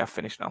going? Okay, I've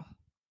finished now.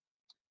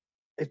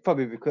 It's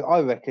probably because I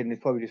reckon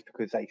it's probably just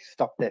because they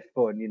stopped their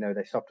fun.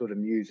 They stopped all the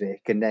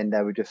music, and then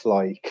they were just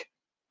like,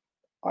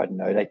 I don't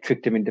know. They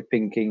tricked them into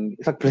thinking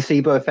it's like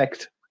placebo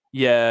effect.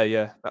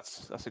 Yeah,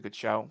 that's a good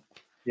shout.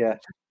 Yeah,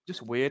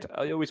 just weird.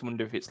 I always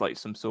wonder if it's like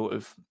some sort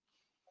of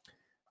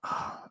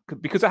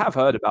because I have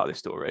heard about this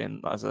story,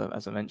 and as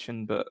I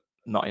mentioned, but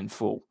not in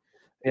full.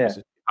 Yeah,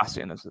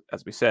 passing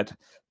as we said.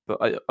 But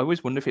I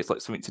always wonder if it's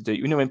like something to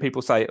do. When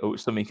people say, "Oh,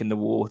 it's something in the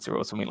water"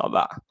 or something like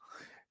that.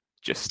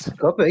 Just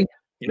could be.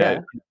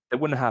 They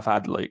wouldn't have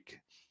had like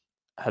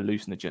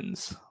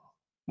hallucinogens,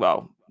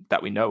 well,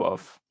 that we know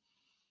of.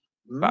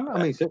 They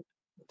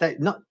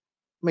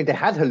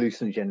had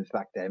hallucinogens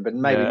back then, but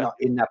maybe not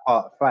in that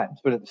part of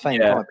France. But at the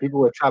same time, people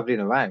were traveling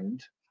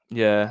around.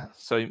 Yeah,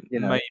 so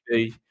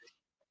maybe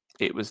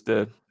it was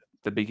the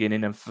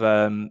beginning of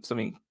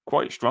something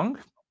quite strong.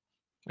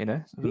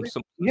 Some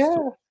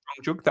strong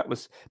drug that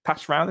was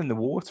passed around in the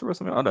water or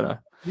something. I don't know.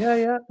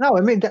 Yeah. No,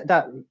 I mean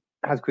that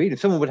has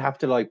credence. Someone would have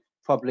to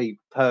probably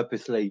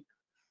purposely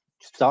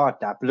start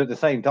that, but at the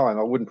same time,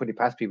 I wouldn't put it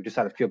past people just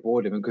out of pure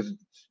boredom, because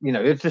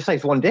it just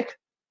saves one dick.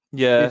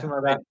 Yeah,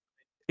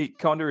 it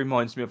kind of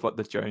reminds me of like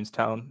the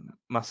Jonestown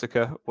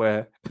massacre,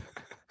 where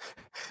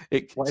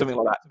something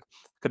like that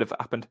could have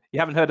happened.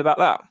 You haven't heard about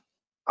that?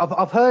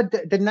 I've heard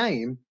the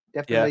name,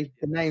 definitely.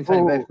 The name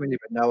sounded very familiar,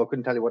 but no, I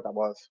couldn't tell you what that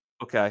was.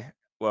 Okay,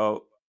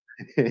 well,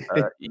 you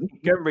can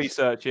go and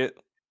research it,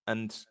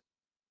 and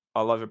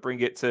I'll either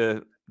bring it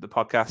to the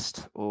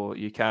podcast or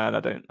you can. I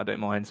don't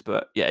mind,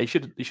 but yeah, you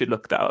should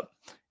look that up.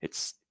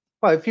 It's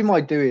if you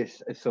might do it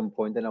at some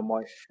point, then I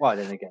might. Well,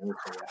 then again,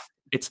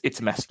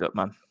 it's messed up,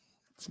 man.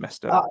 It's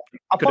messed up.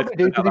 I probably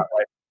do.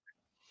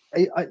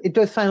 It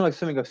does sound like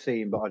something I've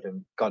seen, but I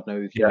don't. God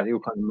knows. Yeah, they all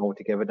kind of mold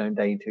together, don't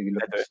they? Until you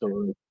look at the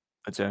story.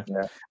 I do.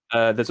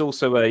 Yeah. There's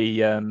also a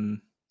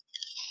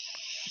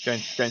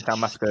Jonestown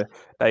Massacre.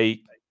 I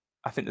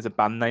think there's a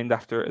band named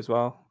after it as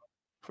well.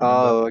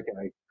 Oh,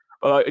 okay.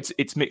 Well,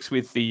 it's mixed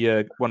with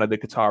the one of the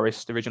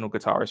original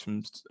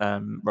guitarists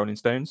from Rolling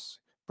Stones,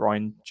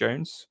 Brian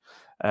Jones.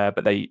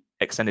 But they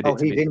extended it.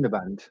 He's in the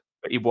band.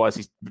 But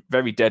he's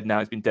very dead now.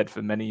 He's been dead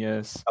for many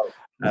years.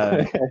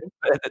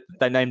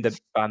 They named the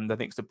band, I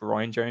think it's the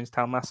Brian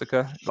Jonestown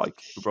Massacre,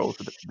 like rolled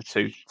the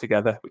two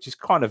together, which is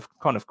kind of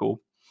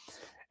cool.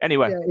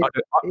 Anyway,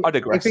 I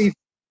digress. If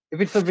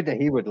it's something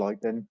that he would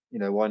like, then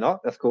why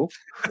not? That's cool.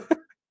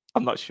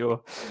 I'm not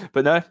sure,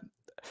 but no,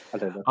 I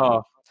don't know.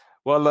 Oh,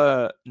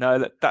 well,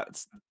 no,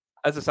 that's,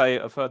 as I say,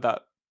 I've heard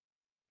that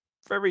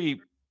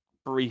very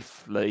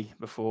briefly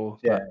before.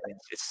 Yeah,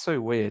 it's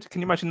so weird.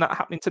 Can you imagine that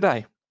happening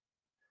today?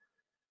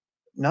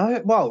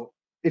 No, well,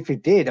 if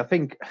it did, I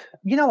think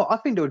I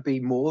think there would be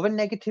more of a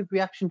negative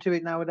reaction to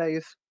it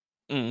nowadays.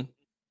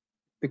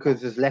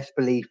 Because there's less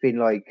belief in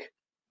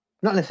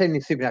not necessarily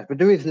in supernatural, but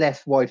there is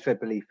less widespread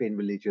belief in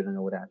religion and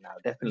all that now.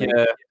 Definitely.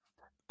 Yeah,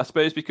 I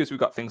suppose because we've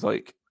got things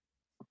like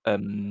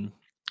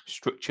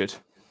structured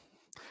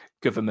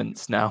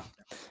governments now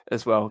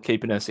as well,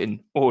 keeping us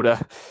in order.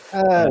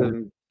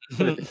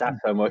 That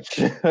so much.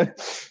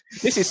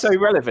 This is so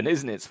relevant,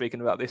 isn't it? Speaking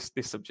about this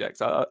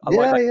subject, I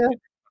like that. Yeah.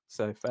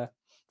 So fair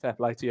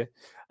play to you.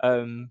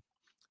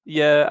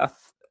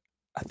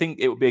 I think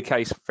it would be a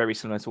case very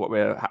similar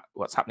to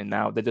what's happening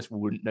now. They just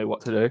wouldn't know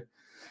what to do.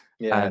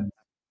 Yeah, and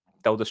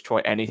they'll just try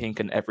anything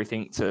and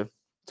everything to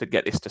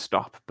get this to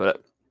stop.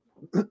 But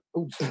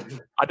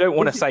I don't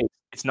want to say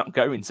it's not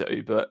going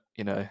to, but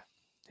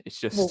it's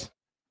just. Well,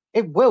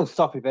 it will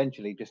stop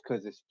eventually, just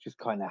because it's just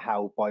kind of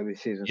how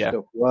viruses and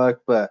stuff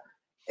work. But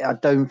I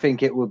don't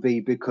think it will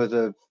be because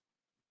of.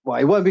 Well,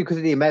 it won't be because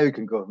of the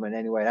American government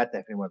anyway. That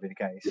definitely won't be the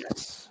case.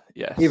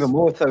 Yes. Even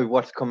more so,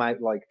 what's come out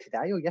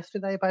today or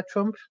yesterday about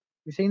Trump?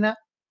 You seen that?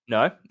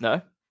 No.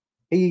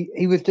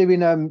 he was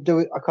doing I can't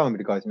remember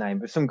the guy's name,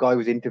 but some guy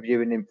was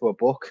interviewing him for a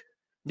book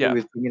that he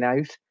was bringing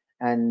out,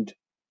 and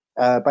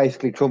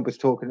basically Trump was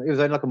talking. It was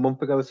only like a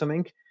month ago or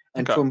something,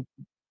 and Trump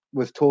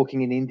was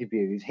talking in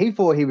interviews. He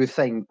thought he was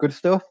saying good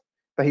stuff,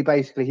 but he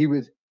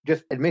was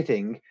just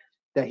admitting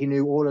that he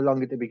knew all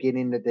along at the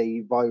beginning that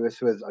the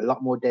virus was a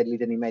lot more deadly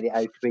than he made it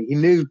out to be. He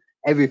knew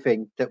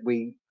everything that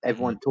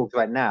everyone talks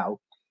about now.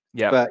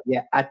 Yeah. But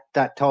yeah, at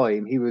that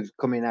time he was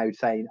coming out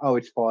saying, "Oh,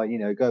 it's fine,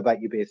 go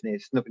about your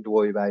business, nothing to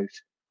worry about."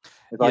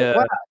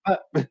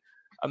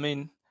 I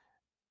mean,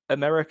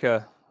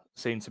 America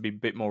seem to be a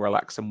bit more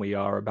relaxed than we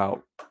are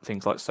about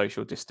things like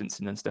social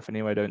distancing and stuff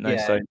anyway, don't they?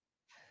 Yeah. So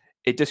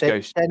it just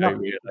goes they're not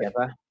really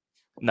together.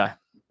 No,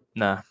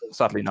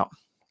 sadly not.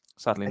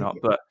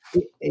 But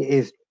it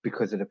is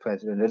because of the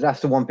president.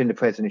 That's the one thing the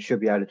president should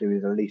be able to do,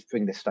 is at least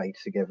bring the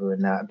states together.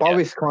 And that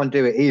Boris can't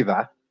do it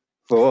either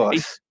for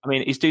us.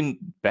 He's doing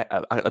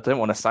better. I don't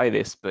want to say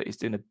this, but he's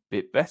doing a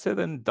bit better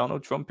than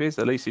Donald Trump is.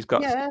 At least he's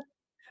got. Yeah.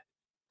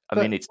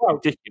 It's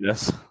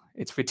ridiculous.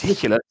 It's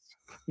ridiculous.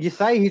 You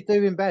say he's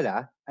doing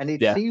better, and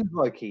it seems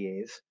like he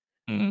is,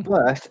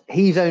 but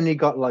he's only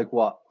got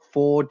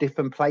 4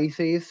 different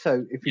places.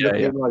 So if you look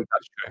at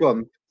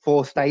from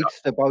 4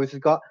 states that Boris has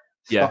got,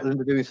 Scotland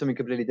are doing something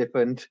completely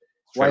different.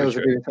 Wales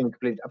are doing something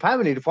completely.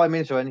 Apparently, the Prime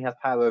Minister only has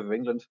power over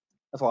England.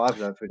 That's what I've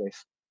learned through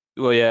this.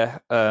 Well,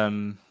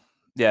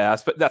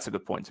 that's a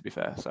good point. To be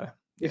fair, so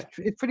it's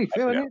pretty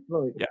true, isn't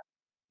it?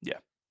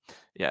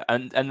 Yeah.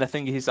 And the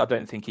thing is, I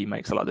don't think he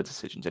makes a lot of the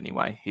decisions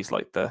anyway. He's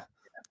like the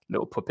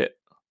little puppet.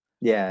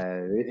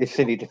 Yeah, it's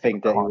silly to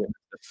think that.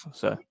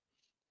 So,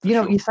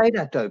 you say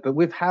that though, but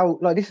with how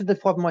this is the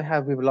problem I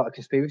have with a lot of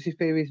conspiracy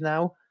theories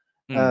now,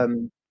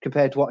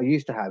 compared to what I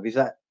used to have, is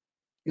that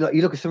you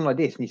look at something like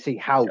this and you see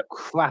how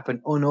crap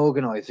and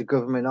unorganized the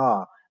government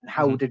are, and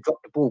how they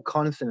drop the ball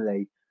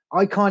constantly.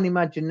 I can't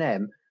imagine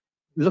them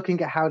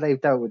looking at how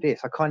they've dealt with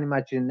this. I can't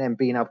imagine them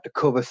being able to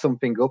cover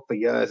something up for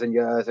years and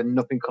years and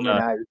nothing coming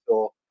out.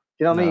 Or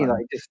you know what I mean?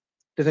 It just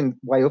doesn't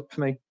weigh up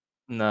to me.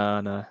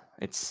 No,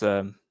 it's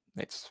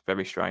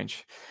very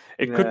strange.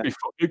 It could be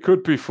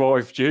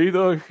 5G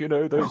though.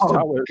 Those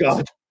towers.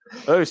 God.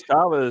 Those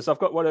towers. I've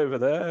got one over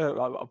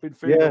there. I've been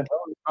feeling it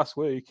last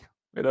week.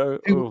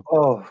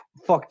 Oh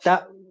fuck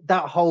that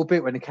whole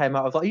bit when it came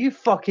out. I was like, "Are you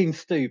fucking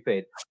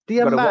stupid?"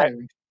 You got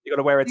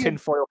to wear a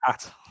tinfoil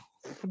hat.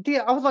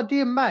 I was like,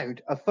 the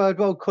amount of third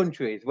world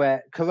countries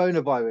where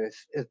coronavirus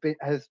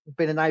has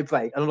been an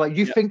outbreak, and I'm like,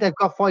 you think they've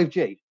got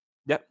 5G?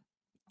 Yep.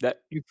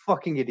 You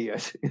fucking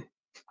idiot.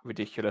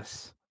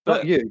 Ridiculous.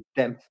 Not you,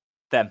 them.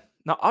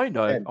 No, I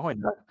know,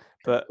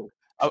 but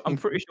I'm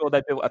pretty sure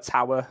they built a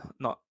tower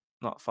not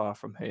far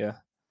from here.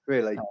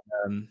 Really?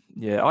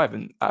 I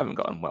haven't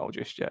gotten well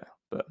just yet,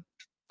 but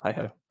hey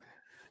ho.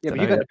 Yeah, but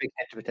you got a big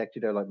head to protect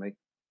you, though, like me.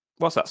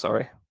 What's that?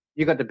 Sorry.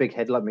 You got the big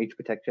head like me to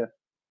protect you.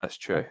 That's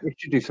true. You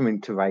should do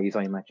something to raise,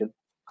 I imagine.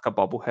 Like a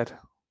bobblehead.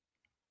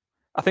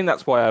 I think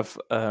that's why I have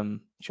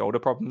shoulder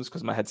problems,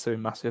 because my head's so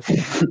massive.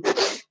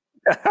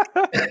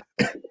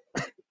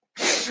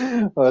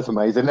 Oh, that's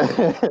amazing.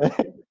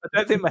 I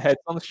don't think my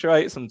head's on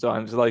straight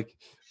sometimes. I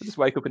just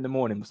wake up in the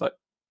morning, it's like,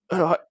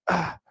 your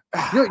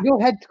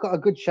head's got a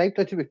good shape,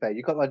 though, to be fair.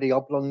 You've got the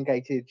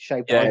oblongated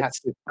shape that I have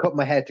to cut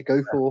my hair to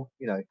go for,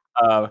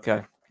 Oh,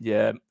 okay.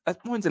 Yeah.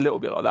 Mine's a little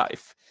bit like that.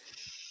 If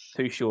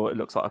too short, it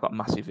looks like I've got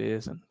massive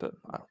ears.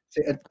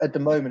 See, at the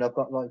moment, I've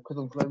got because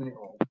I'm growing it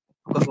all,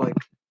 I've got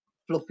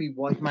fluffy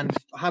white man.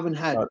 I haven't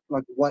had a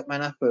white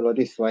man afro like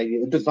this way.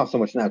 It does not so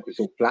much now because it's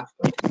all flat.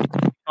 But...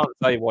 You can't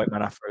say white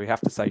man afro. You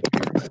have to say.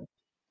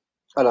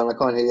 Hold on, I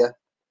can't hear you.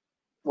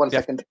 One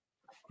second.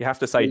 You have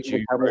to say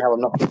Jew. Tell me how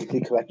I'm not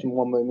politically correct in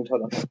one moment.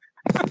 Hold on.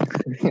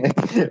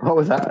 What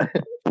was that?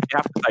 You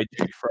have to say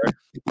Jewfro.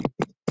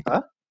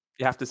 Huh?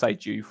 You have to say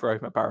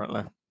Jewfro,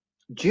 apparently.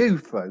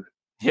 Jewfro?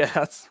 Yeah,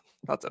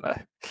 I don't know.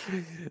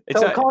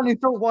 So I can't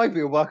insult white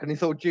people work and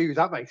insult Jews.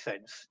 That makes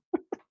sense.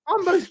 Are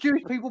most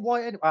Jewish people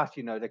white? Anyway?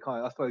 Actually, no, they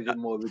can't. I suppose it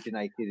more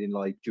originated in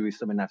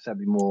Jewism, and that's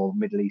probably more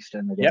Middle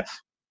Eastern, I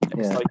guess. Yep.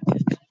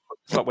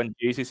 It's like when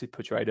Jesus is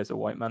portrayed as a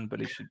white man, but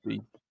he should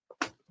be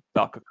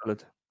darker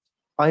coloured.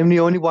 I am the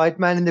only white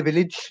man in the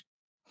village.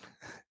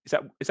 Is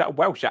that a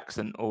Welsh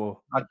accent or?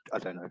 I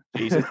don't know.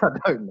 Jesus? I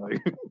don't know.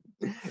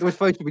 It was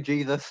supposed to be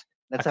Jesus.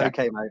 That's how it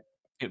came out.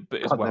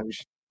 But it's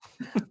Welsh.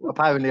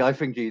 Apparently, I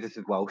think Jesus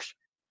is Welsh.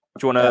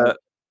 Do you want to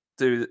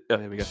do? Oh,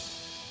 here we go.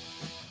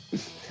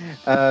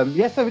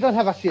 So we don't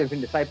have actually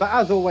anything to say, but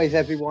as always,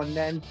 everyone,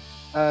 then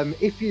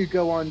if you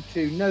go on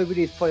to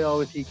Nobody's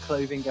Priority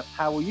Clothing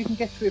Apparel, you can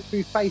get to it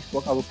through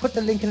Facebook. I will put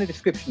the link in the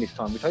description this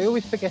time, which I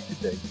always forget to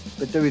do,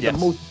 but there is a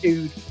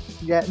multitude.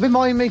 Yeah,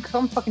 remind me, because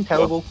I'm fucking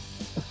terrible.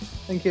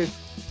 Thank you.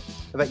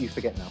 I bet you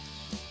forget now.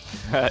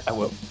 I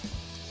will.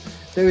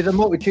 There is a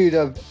multitude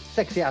of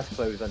sexy ass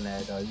clothes on there,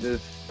 though.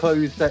 There's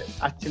clothes that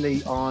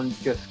actually aren't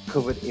just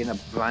covered in a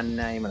brand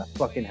name, and I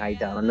fucking hate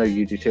that. I know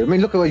you do too. I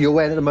mean, look at what you're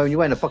wearing at the moment. You're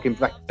wearing a fucking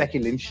Becky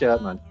Lynch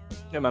shirt, man.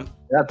 Yeah, man.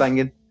 That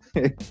banging.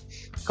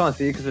 Can't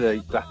see you because of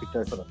the graphic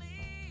though. For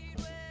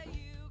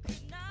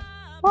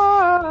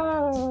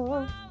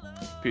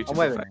Beautiful. I'm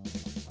wearing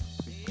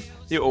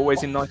You're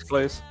always in nice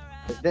clothes.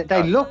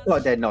 They look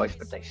like they're nice,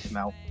 but they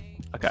smell.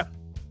 Okay.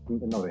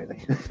 Not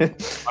really. I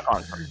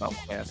can't smell.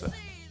 Yeah, so.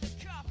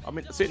 I'm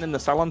sitting in the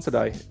salon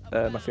today,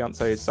 my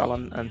fiance's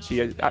salon, and she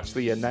is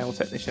actually a nail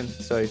technician.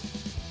 So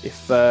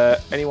if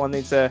anyone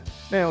needs their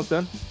nails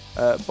done,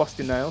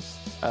 Boston Nails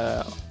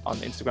on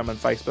Instagram and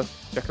Facebook,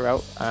 check her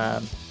out.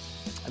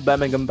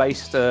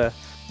 Birmingham-based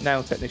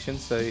nail technician.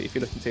 So if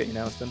you're looking to get your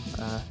nails done,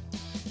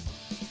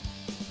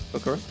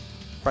 look her up.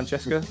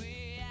 Francesca.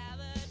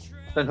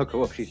 Don't hook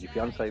her up, she's your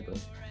fiance, but...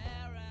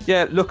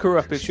 Yeah, look her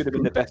up. It should have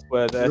been the best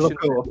word there.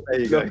 Look her up. There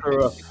you go. Look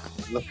her up.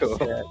 Look her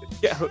up. Yeah,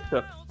 get hooked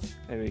up.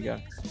 There we go.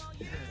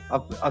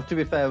 I've to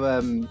be fair,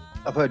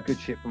 I've heard good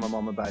shit from my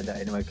mum about that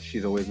anyway, because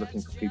she's always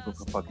looking for people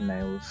for fucking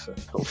nails. So.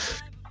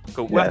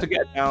 Cool. We'll have to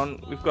get it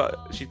down.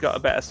 She's got a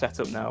better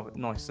setup now.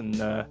 Nice and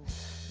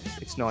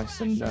it's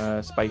nice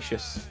and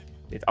spacious.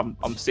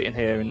 I'm sitting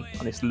here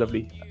on this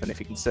lovely. I don't know if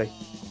you can see.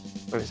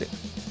 Where is it?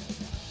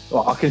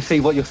 Well, I can see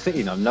what you're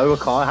sitting on. No, I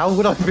can't. How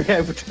would I be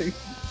able to?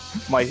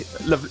 My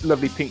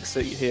lovely pink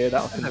seat here.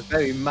 That's a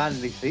very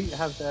manly seat.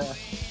 Have there.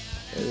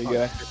 There we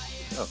go.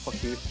 Oh,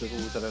 fuck you,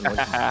 swivels. I don't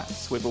know.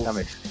 Swivels. Damn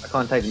it. I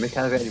can't take the mick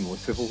out of it anymore.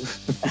 Swivels.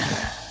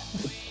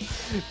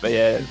 But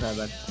yeah, no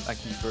man.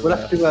 Thank you for. We'll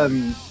have to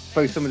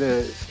throw some of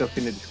the stuff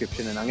in the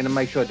description, and I'm going to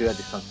make sure I do that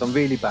this time. So I'm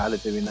really bad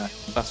at doing that.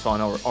 That's fine.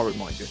 I'll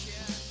remind you.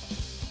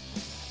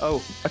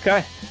 Oh,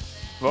 okay.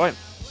 Right.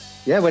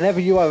 Yeah, whenever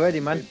you are ready,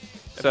 man.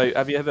 So,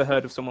 have you ever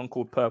heard of someone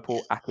called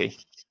Purple Aki?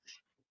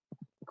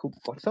 Called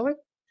what? Sorry.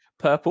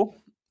 Purple,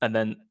 and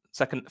then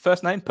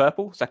first name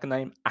Purple, second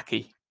name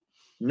Aki.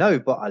 No,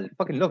 but I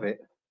fucking love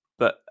it.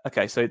 But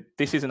okay, so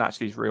this isn't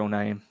actually his real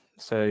name.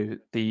 So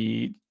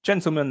the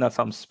gentleman that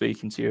I'm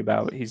speaking to you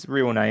about, his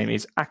real name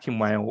is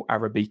Akinwale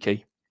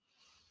Arabiki.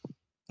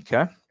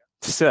 Okay,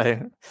 so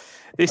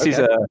this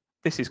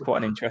is quite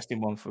an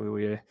interesting one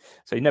for you.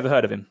 So you never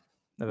heard of him?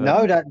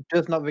 No, that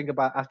does not ring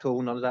about at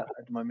all. None of that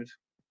at the moment.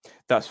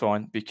 That's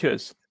fine,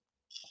 because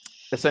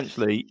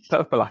essentially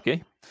Purple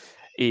Aki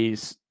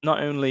is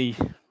not only,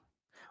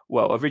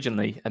 well,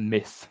 originally a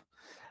myth,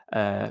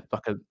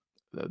 like a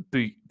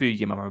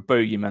boogeyman or a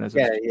bogeyman, as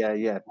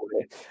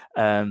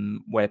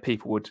where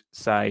people would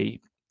say,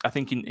 I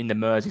think in the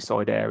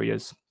Merseyside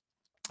areas,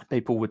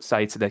 people would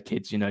say to their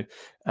kids, England.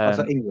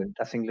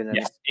 That's England.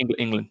 Yes,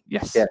 England.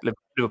 Yes, yeah.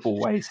 Liverpool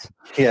ways.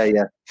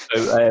 Yeah.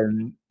 So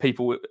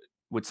people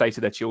would say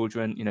to their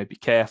children, be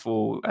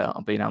careful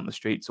on being out in the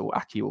streets, or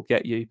Aki will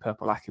get you.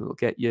 Purple Aki will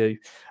get you.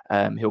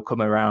 He'll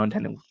come around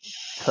and he'll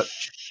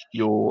touch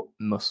your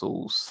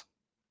muscles.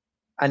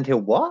 And he'll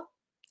what?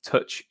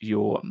 Touch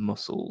your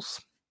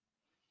muscles.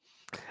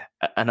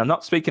 And I'm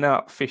not speaking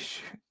about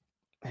fish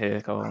here,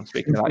 Carl. I'm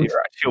speaking about your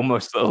actual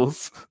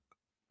muscles.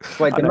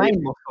 Wait, the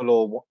main muscle,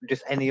 or what?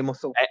 Just any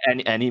muscle?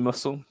 Any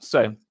muscle.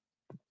 So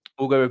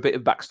we'll go a bit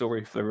of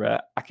backstory for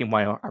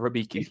Akinwale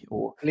Arabiki,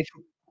 or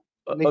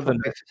other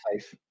than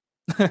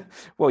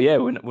well, yeah,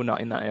 we're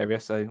not in that area,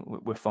 so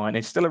we're fine.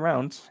 It's still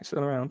around.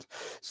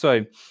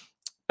 So,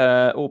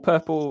 or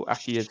Purple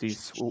Aki, as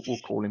we'll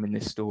call him in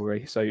this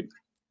story. So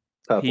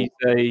Purple.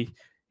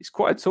 He's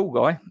quite a tall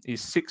guy.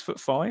 He's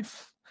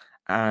 6'5",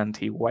 and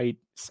he weighs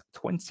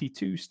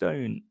 22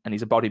 stone, and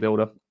he's a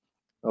bodybuilder.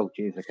 Oh,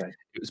 geez, okay.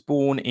 He was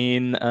born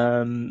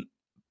on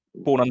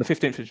the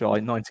 15th of July,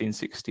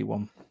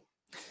 1961,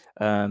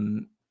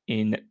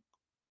 in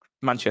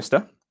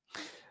Manchester.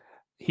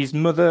 His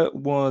mother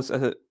was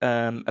a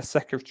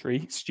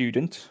secretary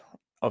student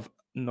of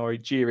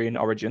Nigerian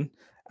origin,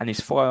 and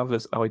his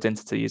father's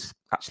identity is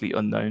actually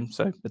unknown,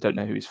 so I don't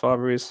know who his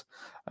father is.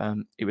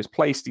 He was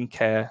placed in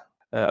care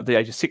at the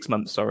age of 6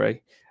 months,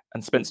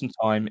 and spent some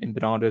time in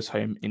Bernardo's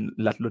home in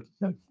London.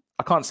 No,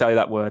 I can't say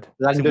that word.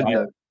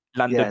 London.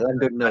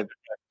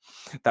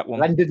 That one.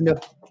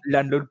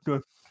 London.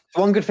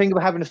 One good thing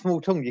about having a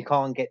small tongue, you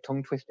can't get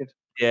tongue twisted.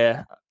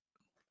 Yeah,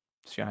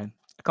 shame.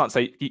 I can't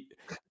say.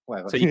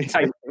 So you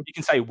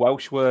can say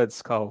Welsh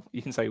words, Carl.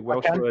 You can say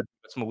Welsh words with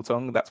a small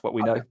tongue. That's what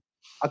we know.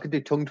 I could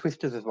do tongue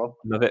twisters as well.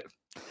 Love it.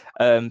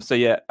 So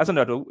yeah, as an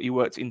adult, he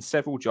worked in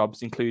several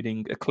jobs,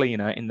 including a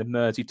cleaner in the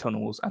Mersey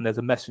tunnels, and there's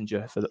a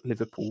messenger for the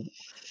Liverpool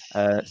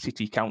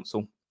City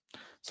Council.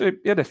 So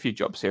he had a few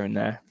jobs here and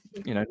there.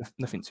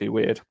 Nothing too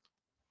weird.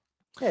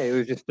 Yeah, it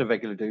was just a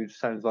regular dude.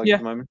 Sounds like at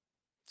the moment.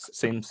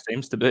 Seems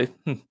to be.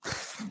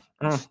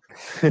 So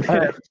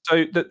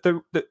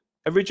the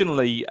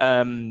originally,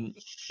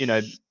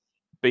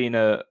 being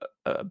a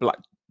black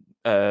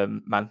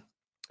man,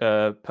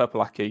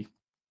 Purple Aki.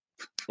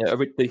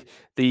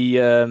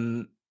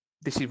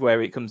 This is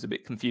where it becomes a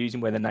bit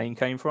confusing where the name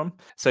came from.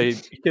 So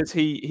because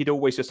he'd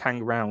always just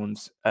hang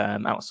around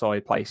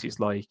outside places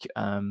like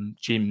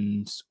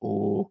gyms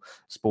or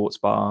sports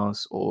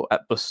bars or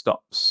at bus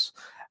stops,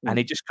 and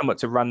he'd just come up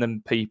to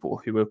random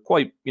people who were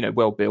quite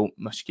well built,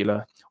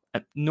 muscular,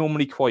 and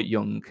normally quite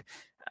young,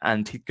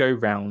 and he'd go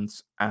round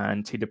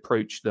and he'd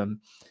approach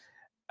them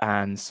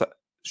and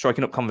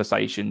striking up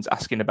conversations,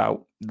 asking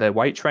about their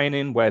weight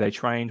training, where they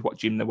trained, what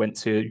gym they went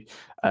to,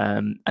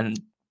 and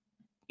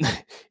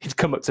he'd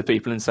come up to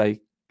people and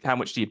say, "How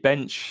much do you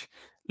bench?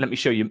 let me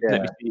show you.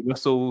 Let me Yeah. see your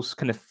muscles.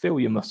 Can I feel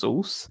your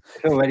muscles?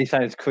 It already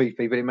sounds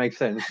creepy, but it makes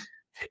sense.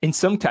 In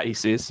some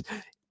cases,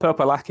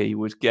 Purple Aki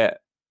would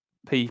get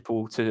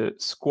people to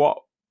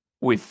squat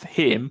with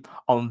him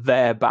on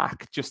their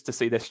back just to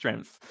see their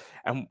strength.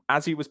 And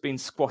as he was being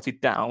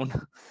squatted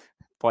down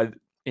by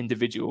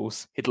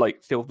individuals, he'd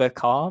like feel their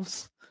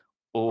calves.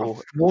 Or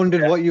I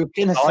wondered what you were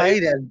going to say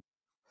thighs. then.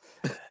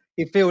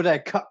 You feel their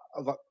cut. I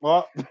was like,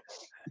 what?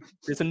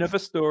 There's another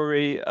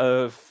story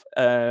of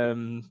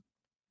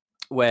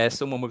where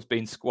someone was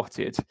being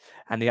squatted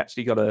and he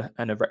actually got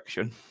an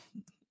erection.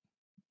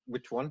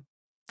 Which one?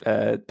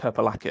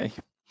 Purple Aki.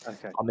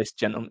 Okay. On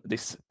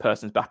this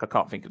person's back. I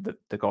can't think of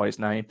the guy's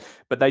name,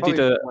 but they Probably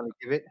did don't want to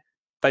give it.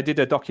 they did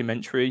a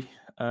documentary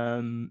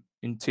in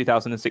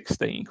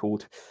 2016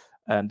 called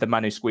 "The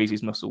Man Who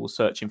Squeezes Muscles: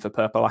 Searching for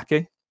Purple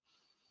Aki."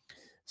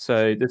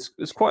 So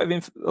there's quite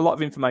a lot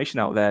of information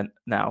out there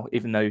now,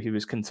 even though he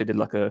was considered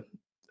like a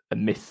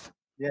myth.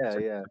 Yeah,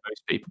 to yeah.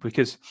 most people,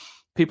 because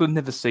people had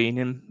never seen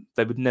him.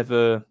 They would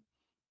never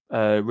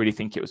really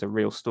think it was a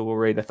real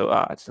story. They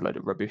thought, it's a load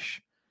of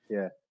rubbish.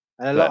 Yeah.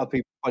 And a lot of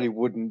people probably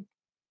wouldn't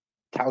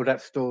tell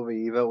that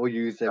story either or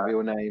use their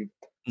real name.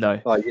 No.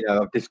 Like,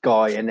 of this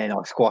guy and then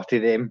I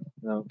squatted him.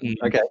 No.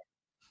 Okay.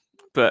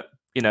 But,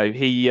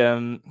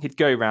 he'd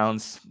go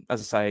around,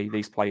 as I say,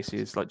 these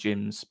places like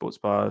gyms, sports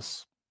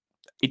bars.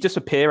 He'd just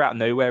appear out of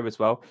nowhere as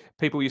well.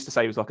 People used to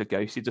say he was like a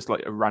ghost. He'd just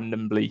like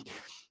randomly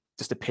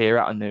just appear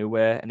out of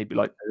nowhere and he'd be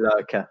like,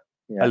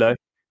 hello,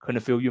 can I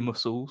feel your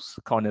muscles?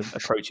 Kind of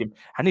approach him.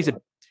 And he's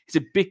a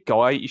big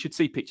guy. You should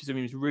see pictures of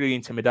him. He's really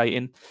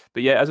intimidating.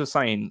 But yeah, as I was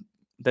saying,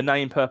 the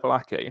name Purple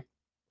Aki,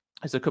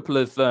 there's a couple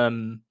of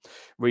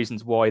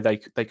reasons why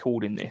they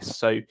called him this.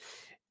 So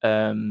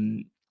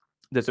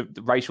there's a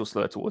racial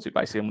slur towards it,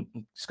 basically.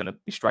 I'm just going to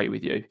be straight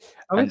with you.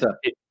 Oh, is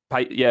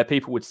that?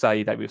 People would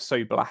say they were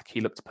so black, he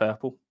looked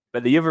purple.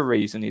 But the other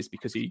reason is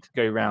because he'd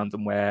go around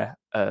and wear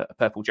a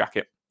purple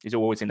jacket. He's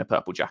always in a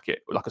purple jacket,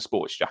 like a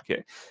sports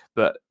jacket.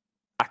 But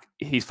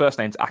his first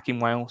name's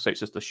Akinwale, so it's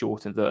just a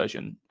shortened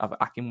version of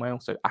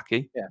Akinwale, so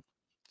Aki. Yeah.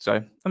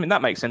 So, I mean,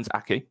 that makes sense,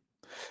 Aki.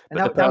 And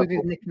that was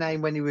his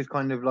nickname when he was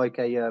kind of like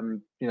a,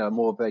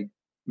 more of a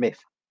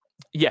myth.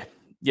 Yeah.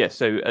 Yeah.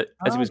 So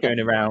as he was going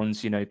around,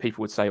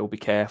 people would say, be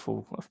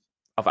careful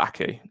of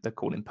Aki. They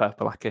call him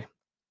Purple Aki.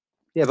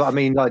 Yeah, but I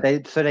mean, like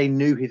they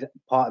knew his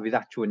part of his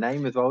actual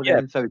name as well.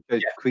 Then, so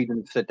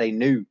credence that they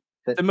knew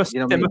that. There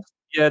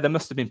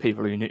must have been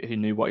people who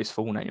knew what his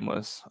full name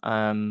was.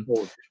 I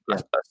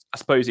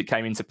suppose it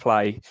came into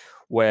play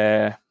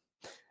where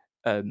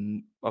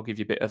I'll give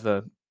you a bit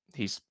of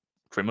his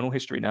criminal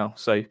history now.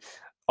 So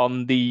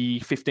on the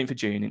 15th of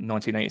June in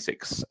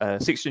 1986, a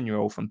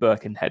 16-year-old from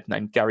Birkenhead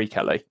named Gary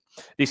Kelly.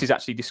 This is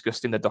actually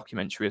discussed in the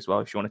documentary as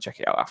well. If you want to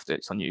check it out after,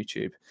 it's on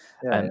YouTube.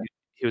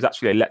 He was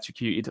actually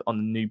electrocuted on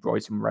the New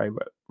Brighton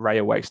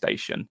railway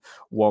station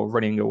while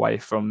running away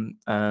from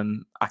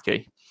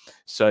Aki.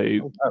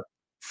 So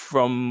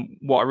from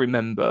what I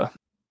remember,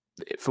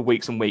 for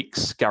weeks and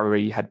weeks,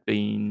 Gary had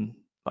been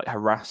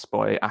harassed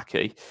by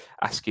Aki,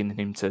 asking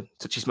him to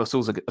touch his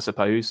muscles, I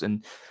suppose,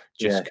 and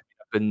just coming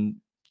up and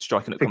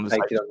striking up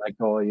conversation.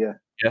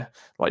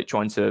 Like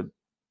trying to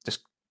just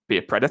be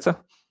a predator.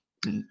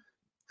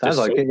 Sounds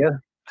like it, yeah.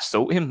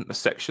 Assault him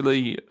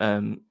sexually,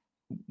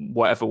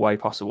 whatever way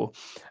possible.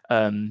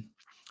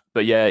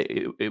 But yeah,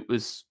 it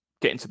was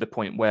getting to the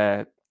point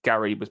where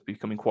Gary was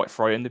becoming quite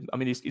frightened. I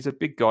mean, he's a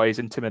big guy. He's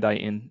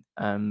intimidating.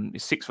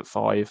 He's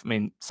 6'5". I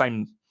mean,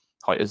 same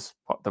height as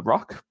The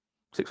Rock,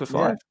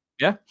 6'5".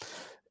 Yeah.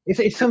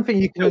 It's something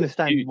you can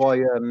understand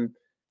why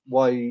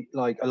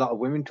like a lot of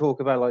women talk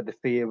about like the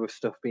fear of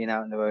stuff being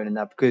out on their own and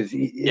that, because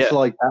it's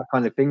like that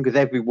kind of thing. Because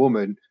every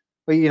woman,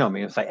 well, you know what I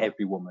mean. I say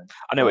every woman.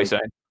 I know what you're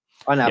saying.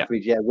 On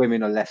average,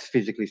 women are less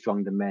physically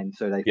strong than men,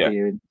 so they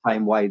fear in the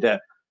same way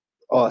that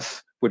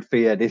us would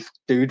fear this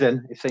dude.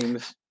 And it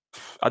seems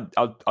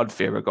I'd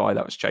fear a guy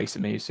that was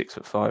chasing me who's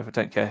 6'5". I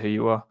don't care who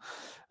you are.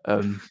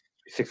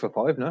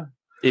 6'5", no.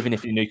 Even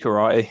if you knew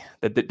karate,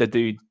 the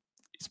dude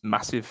is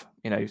massive.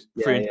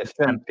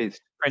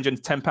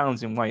 310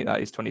 pounds in weight.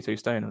 That is 22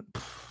 stone.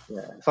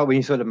 Yeah, it's like when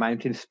you saw the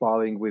mountain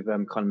sparring with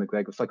Conor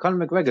McGregor. It's like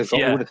Conor McGregor's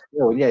got all the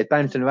skill, he's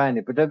bouncing around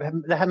it, but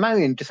the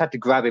mountain just had to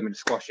grab him and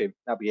squash him.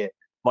 That'd be it.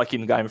 Like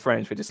in Game of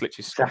Thrones, we just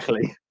literally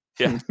exactly.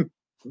 Yeah.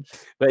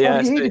 But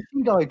yeah, did you hear the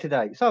she died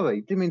today? Sorry,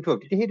 didn't mean to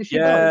interrupt. Did you hear the she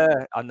died?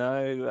 Yeah, I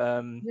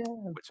know.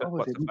 What's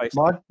the face?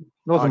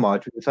 Northern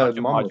Marjorie. It's her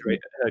mom.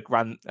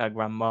 Her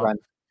grandma.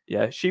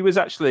 Yeah, she was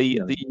actually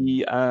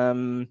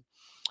the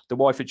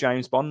wife of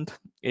James Bond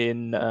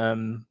in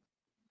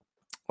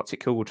what's it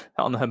called?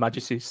 On Her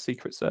Majesty's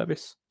Secret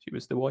Service. She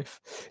was the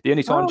wife. The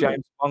only time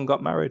James Bond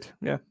got married.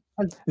 Yeah.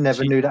 I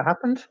never knew that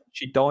happened.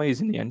 She dies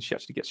in the end. She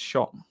actually gets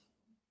shot.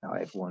 No,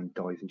 everyone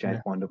dies in James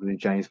Bond other than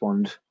James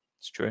Bond.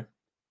 It's true.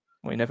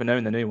 Well, you never know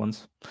in the new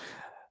ones.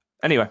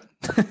 Anyway,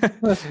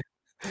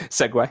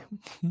 segue.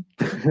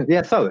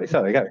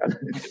 Sorry, go on.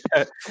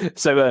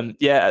 So,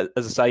 as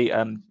I say,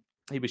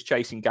 he was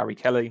chasing Gary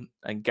Kelly,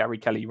 and Gary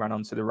Kelly ran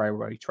onto the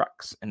railway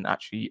tracks and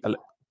actually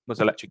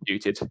was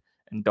electrocuted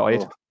and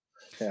died.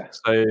 Yeah.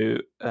 So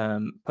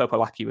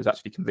Purple-Aki was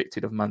actually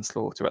convicted of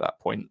manslaughter at that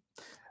point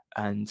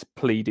and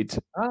pleaded,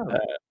 Oh.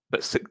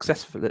 but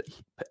successfully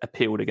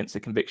appealed against the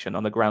conviction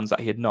on the grounds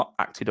that he had not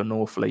acted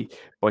unlawfully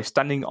by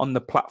standing on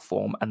the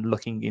platform and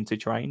looking into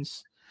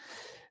trains.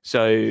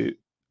 So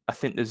I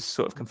think there's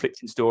sort of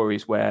conflicting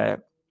stories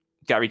where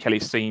Gary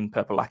Kelly's seen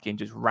Purple-Aki and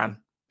just ran.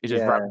 He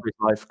just ran for his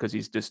life because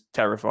he's just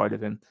terrified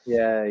of him.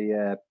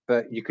 Yeah.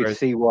 But you could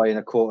see why in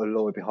a court of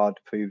law it'd be hard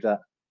to prove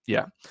that.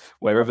 Yeah.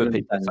 Wherever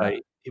people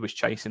say he was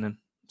chasing him.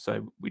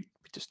 So we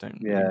just don't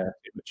really know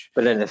too much.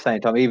 But then at the same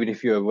time, even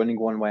if you're running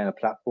one way on a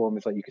platform,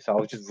 it's like you could say, I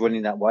was just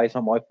running that way. It's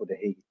not my fault that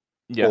he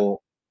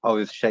thought I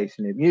was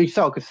chasing him. You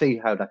sort of could see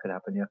how that could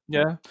happen,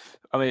 Yeah.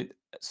 I mean,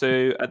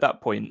 so at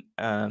that point,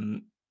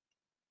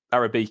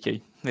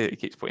 Arabiki, he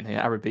keeps putting here,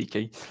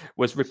 Arabiki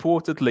was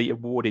reportedly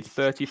awarded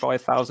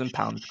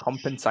 £35,000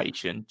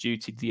 compensation due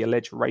to the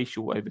alleged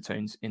racial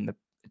overtones in the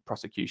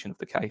prosecution of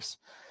the case.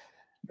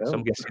 So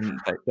I'm guessing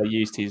that they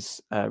used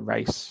his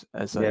race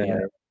as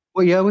a...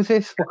 What year was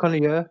this? What kind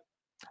of year?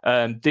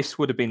 This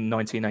would have been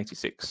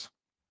 1986.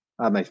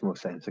 That makes more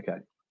sense. Okay.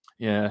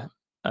 Yeah.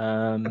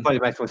 It probably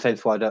makes more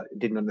sense why I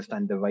didn't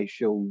understand the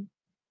racial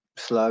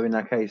slur in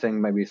that case.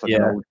 And maybe it's like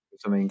an old or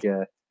something.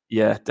 Yeah.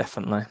 Yeah,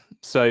 definitely.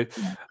 So,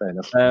 fair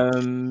enough. I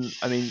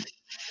mean,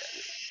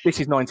 this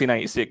is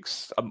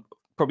 1986. I'm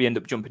probably end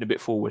up jumping a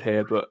bit forward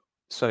here, but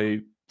so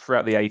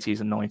throughout the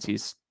 80s and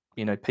 90s,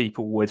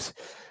 people would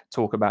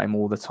talk about him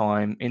all the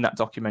time. In that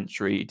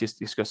documentary, he just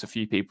discussed a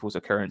few people's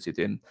occurrence with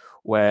him,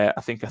 where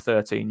I think a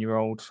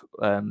 13-year-old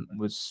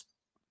was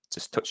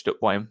just touched up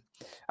by him,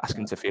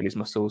 asking to feel his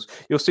muscles.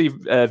 You'll see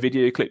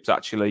video clips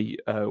actually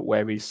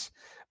where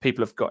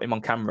people have got him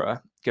on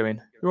camera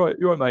going,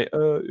 you're right, mate.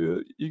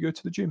 You go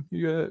to the gym.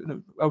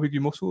 How big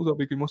your muscles? How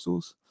big your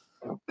muscles?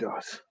 Oh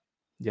God.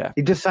 Yeah.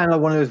 He just sounds like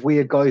one of those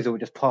weird guys that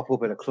would just pop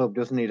up at a club,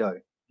 doesn't he? Though.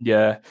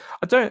 Yeah.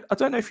 I don't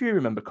know if you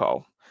remember, Carl.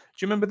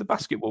 Do you remember the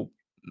basketball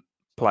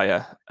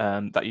player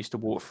that used to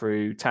walk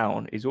through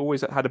town? He's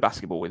always had a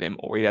basketball with him,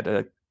 or he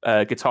had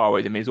a guitar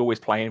with him. He's always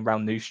playing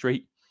around New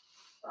Street.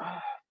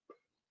 I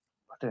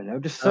don't know.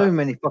 Just so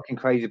many fucking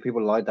crazy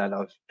people like that. It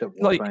was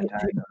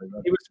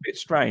a bit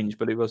strange,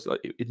 but it was like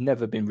it'd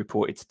never been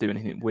reported to do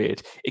anything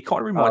weird. It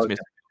kind of reminds me of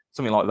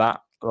something like that.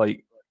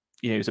 Like,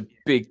 he's a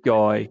big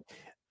guy.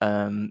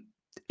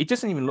 He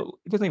doesn't even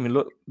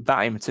look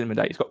that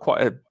intimidating. He's got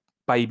quite a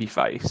baby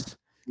face.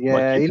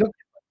 Yeah, he looks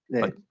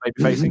like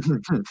baby facing.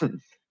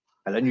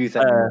 I don't use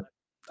that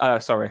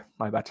anymore. Sorry,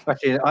 my bad.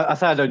 Actually, I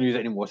say I don't use it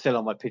anymore. Still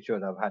on my picture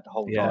that I've had the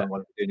whole time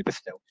while I'm doing it, but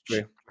still.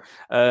 True.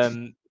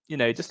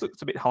 It just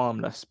looks a bit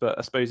harmless, but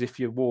I suppose if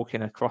you're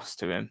walking across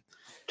to him.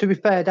 To be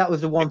fair, that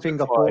was the one thing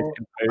I thought.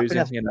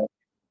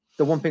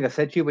 The one thing I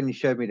said to you when you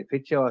showed me the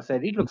picture, I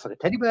said, he looks like a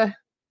teddy bear.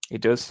 He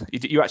does.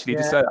 You actually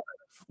did say that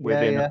with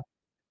him.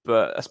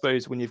 But I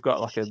suppose when you've got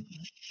like a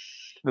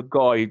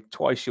guy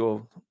twice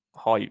your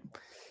height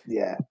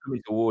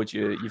coming towards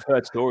you, you've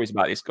heard stories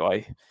about this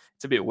guy.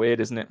 It's a bit weird,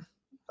 isn't it?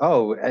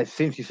 Oh, as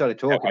soon as you started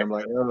talking, I'm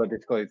like, oh,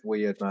 this guy's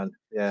weird, man.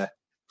 Yeah.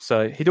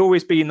 So he'd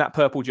always be in that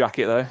purple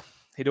jacket, though.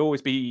 He'd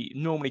always be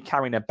normally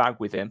carrying a bag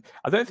with him.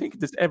 I don't think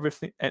there's ever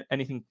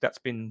anything that's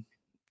been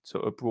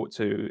sort of brought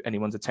to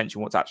anyone's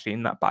attention what's actually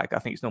in that bag. I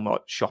think it's normally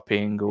like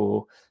shopping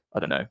or,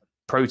 I don't know,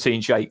 protein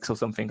shakes or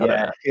something. I don't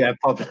know. Yeah,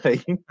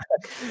 probably.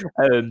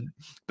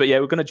 But yeah,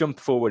 we're going to jump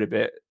forward a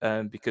bit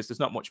because there's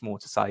not much more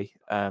to say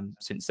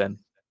since then.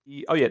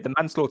 The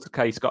manslaughter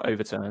case got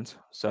overturned,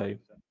 so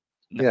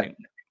nothing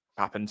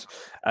happened.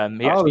 Did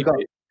get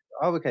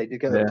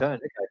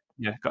overturned. Okay.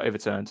 Yeah, got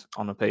overturned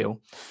on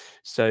appeal.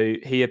 So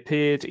he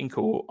appeared in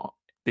court.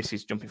 This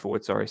is jumping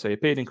forward, sorry. So he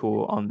appeared in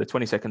court on the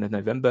 22nd of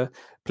November,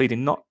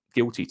 pleading not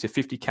guilty to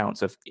 50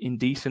 counts of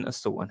indecent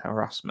assault and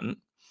harassment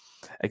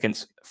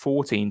against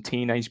 14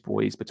 teenage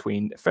boys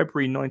between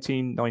February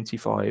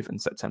 1995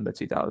 and September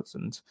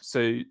 2000.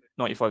 So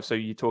 95, so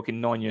you're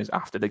talking 9 years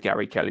after the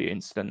Gary Kelly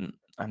incident,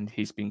 and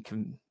he's been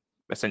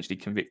essentially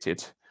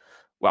convicted.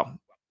 Well,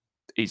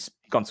 he's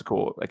gone to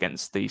court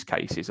against these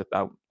cases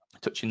about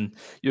touching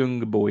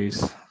younger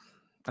boys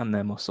and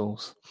their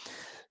muscles.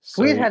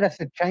 So, weird how that's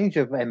a change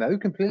of MO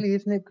completely,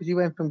 isn't it? Because you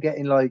went from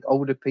getting like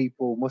older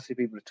people, muscly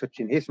people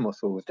touching his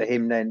muscles to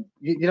him then,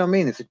 you know what I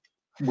mean? It's a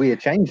weird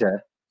change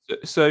there.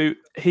 So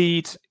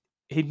he'd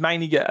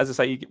mainly get, as I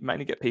say, he'd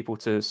mainly get people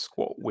to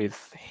squat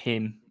with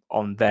him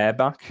on their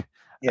back.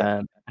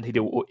 Yeah. And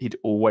he'd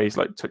always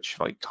like touch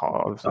like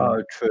calves.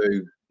 Oh,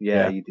 true.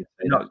 Yeah, you did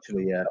say that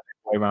actually, way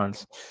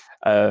around.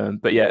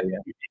 But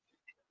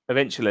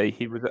eventually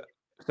he was.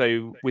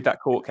 So with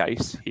that court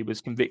case, he was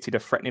convicted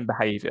of threatening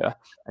behaviour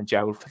and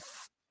jailed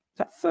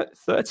for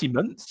 30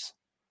 months.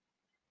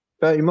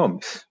 30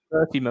 months?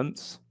 30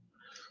 months.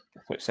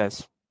 That's what it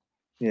says.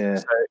 Yeah.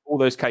 So all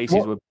those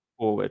cases were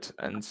forward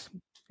and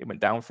it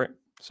went down for it.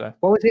 So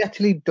what was he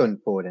actually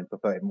done for then? For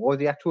 30? What was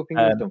the actual thing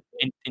he was done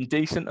for?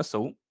 Indecent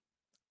assault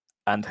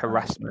and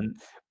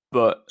harassment.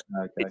 But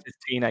it's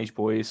teenage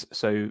boys,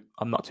 so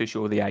I'm not too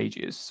sure the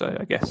ages. So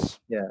I guess.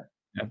 Yeah.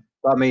 Yeah.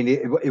 But I mean,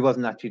 it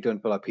wasn't actually done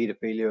for like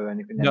paedophilia or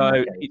anything. then, in No,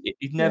 that case.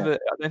 he's never.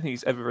 I don't think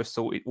he's ever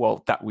assaulted.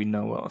 Well, that we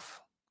know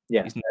of.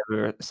 Yeah. He's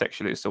never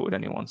sexually assaulted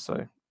anyone,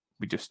 so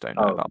we just don't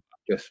know about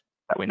just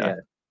that. We know. yeah.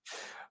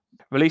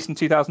 Released in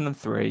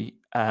 2003,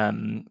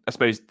 I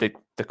suppose the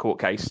court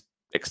case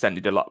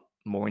extended a lot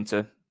more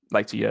into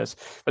later years.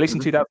 Released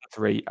in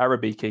 2003,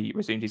 Arabiki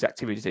resumed his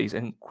activities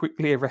and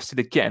quickly arrested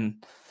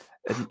again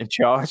and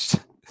charged.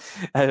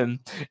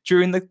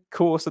 During the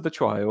course of the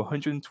trial,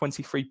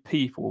 123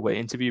 people were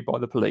interviewed by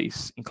the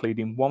police,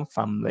 including one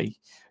family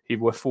who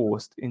were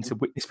forced into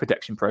witness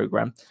protection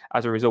program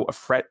as a result of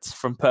threats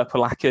from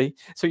Perpolaki.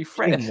 So he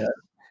threatened them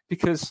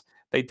because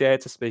they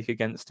dared to speak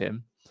against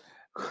him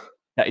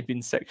that he'd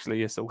been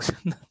sexually assaulted.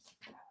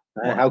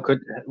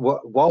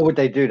 Why would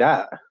they do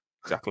that?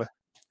 Exactly.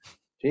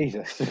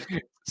 Jesus.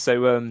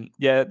 So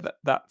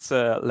that's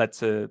led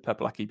to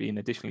Perpolaki being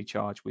additionally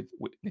charged with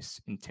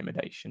witness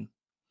intimidation.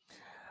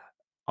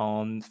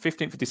 On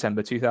 15th of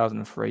December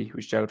 2003, he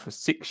was jailed for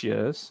 6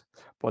 years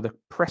by the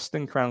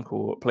Preston Crown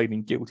Court,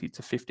 pleading guilty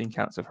to 15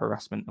 counts of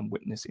harassment and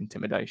witness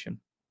intimidation.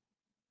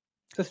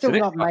 So still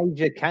not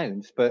major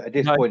counts, but at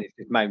this point it's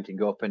just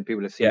mounting up and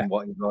people are seeing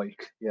what he's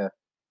like. Yeah.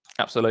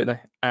 Absolutely.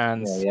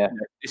 And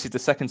this is the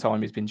second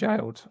time he's been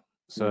jailed.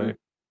 So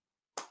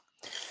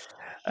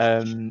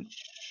a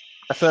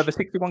further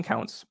 61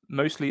 counts,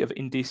 mostly of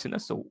indecent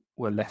assault,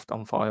 were left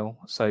on file.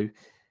 So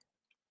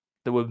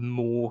there were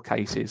more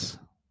cases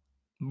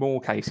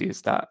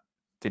that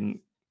didn't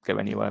go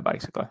anywhere,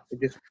 basically.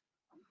 It's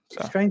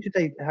strange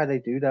how they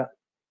do that.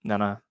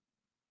 No.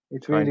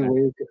 It's really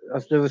weird.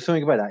 There was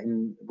something about that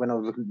when I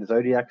was looking at the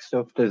Zodiac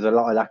stuff. There's a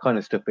lot of that kind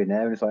of stuff in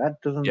there, and it's like,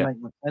 that doesn't make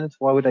much sense.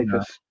 Why would they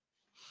just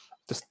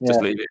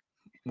leave it?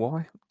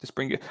 Why? Just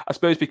bring it. I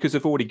suppose because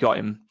they've already got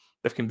him.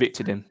 They've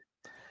convicted him.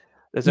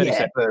 There's only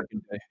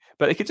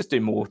but they could just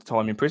do more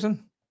time in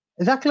prison.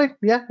 Exactly.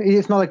 Yeah.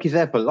 It's not like he's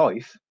there for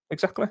life.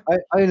 Exactly.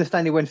 I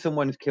understand it when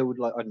someone's killed,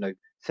 like, I don't know,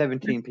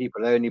 17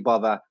 people, they only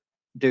bother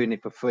doing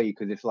it for free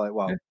because it's like,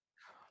 well,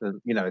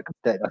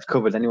 that's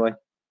covered anyway.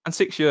 And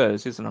 6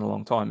 years isn't a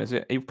long time, is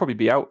it? He'll probably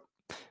be out,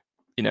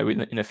 in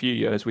a few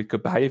years with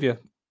good behaviour.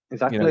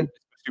 Exactly.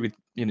 Especially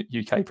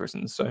with UK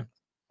prisons. So. And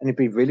it'd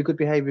be really good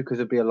behaviour because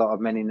there'd be a lot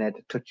of men in there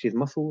to touch his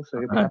muscles, so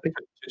he'd be happy.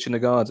 Touching the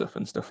guards up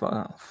and stuff like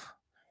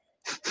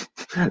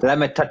that. Let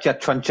me touch your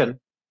truncheon.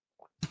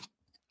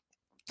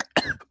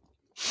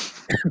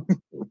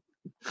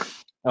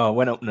 Oh,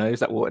 went up nose.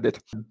 That water did.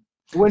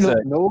 Went up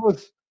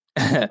nose.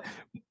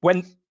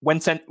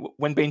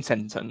 when being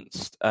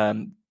sentenced,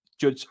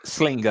 Judge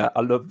Slinger.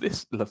 I love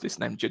this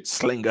name, Judge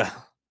Slinger.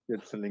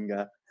 Judge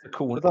Slinger.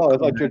 Cool. I thought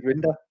it was like Judge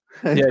Rinder.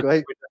 Yeah,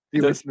 great.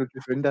 Judge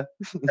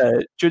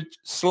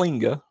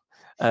Slinger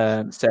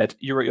said,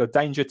 "You're at your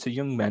danger to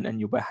young men, and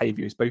your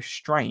behaviour is both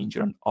strange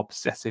and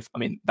obsessive." I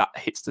mean, that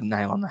hits the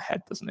nail on the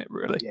head, doesn't it?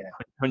 Really,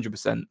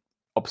 100%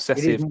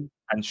 obsessive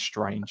and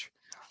strange.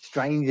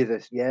 Strange is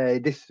this? Yeah,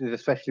 this is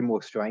especially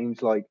more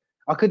strange. Like,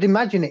 I could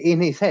imagine it in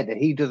his head that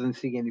he doesn't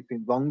see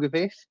anything wrong with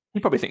this.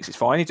 He probably thinks it's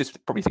fine. He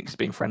just probably thinks he's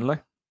being friendly.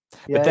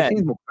 Yeah, but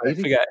then, don't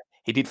forget,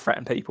 he did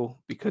threaten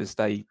people because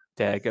they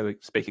dare go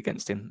speak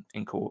against him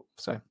in court.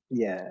 So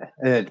yeah,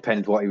 it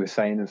depends what he was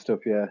saying and stuff.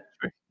 Yeah,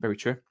 very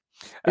true.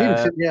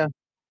 Yeah.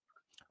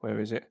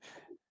 Where is it?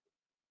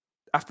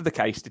 After the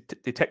case,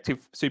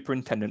 Detective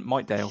Superintendent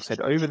Mike Dale said,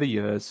 over the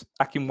years,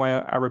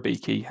 Akinwumi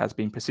Arabiki has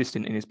been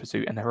persistent in his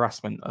pursuit and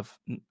harassment of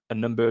a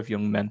number of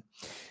young men,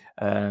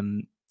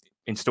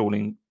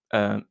 instilling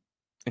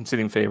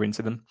fear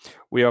into them.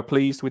 We are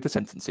pleased with the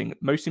sentencing.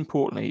 Most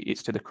importantly,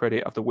 it's to the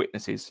credit of the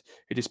witnesses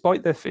who,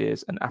 despite their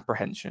fears and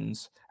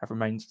apprehensions, have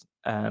remained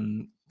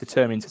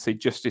determined to see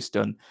justice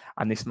done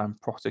and this man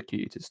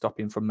prosecuted to stop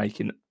him from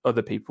making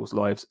other people's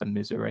lives a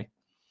misery.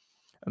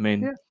 I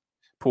mean,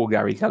 poor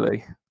Gary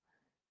Kelly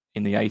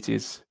in the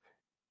 80s,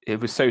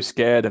 it was so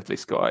scared of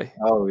this guy.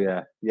 Oh,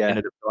 yeah.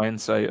 Ended up dying.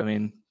 So, I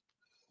mean,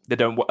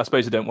 I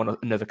suppose they don't want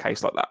another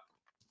case like that.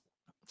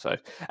 So,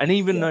 and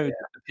even though the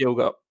appeal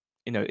got,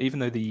 even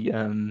though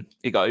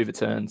it got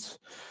overturned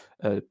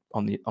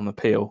on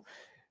appeal,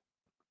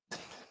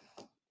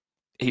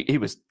 he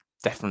was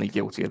definitely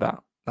guilty of that.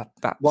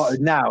 Well,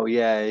 now,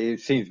 it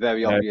seems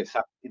very obvious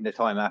in the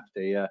time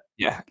after.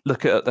 Yeah.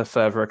 Look at the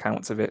further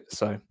accounts of it.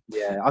 So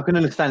I can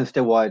understand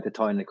still why at the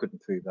time they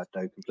couldn't prove that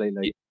though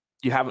completely.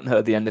 You haven't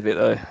heard the end of it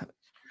though.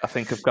 I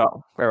think I've got.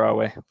 Where are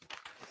we?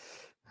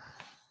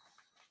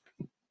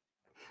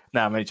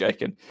 No, I'm only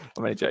joking.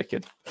 It's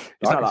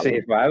I can see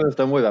it for hours.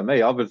 Don't worry about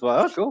me. I was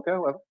like, oh, cool,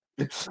 go well.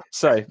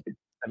 So let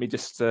me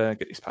just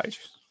get this page.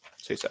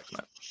 2 seconds,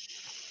 mate.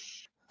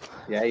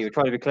 Yeah, you were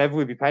trying to be clever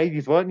with your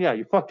pages, weren't you?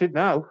 You fucked it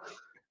now.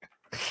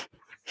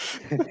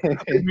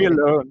 Leave me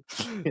alone.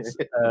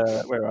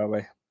 Where are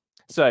we?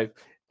 So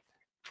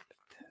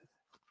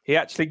he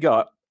actually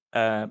got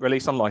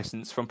released on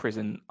license from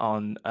prison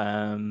on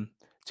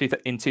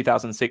in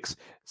 2006.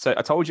 So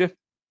I told you.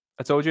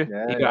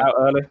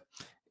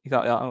 He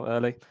got out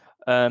early.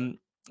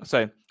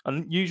 So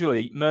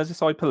Unusually,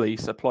 Merseyside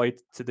police applied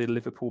to the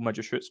Liverpool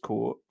Magistrates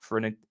Court for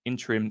an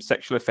interim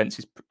sexual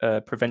offences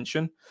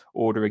prevention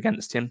order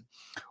against him.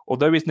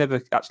 Although he's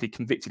never actually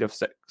convicted of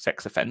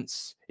sex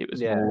offence, it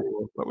was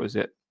more, what was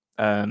it?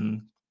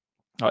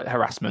 Like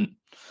harassment.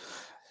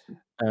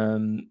 He's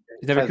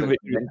never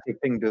convicted. Like a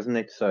thing, doesn't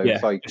it? So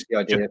it's like the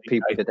idea of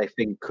people that they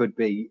think could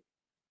be,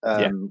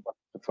 what's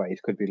the phrase?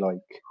 Could be like,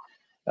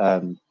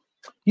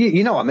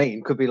 you know what I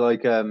mean? Could be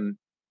like,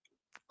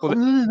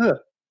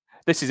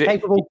 this is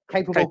it.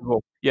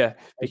 Capable. Yeah,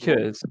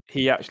 because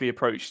he actually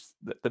approached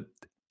the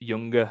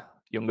younger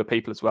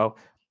people as well.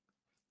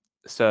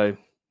 So,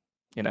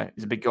 you know,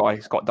 he's a big guy.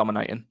 He's quite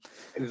dominating.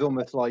 It was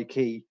almost like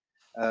he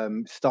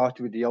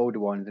started with the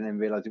older ones and then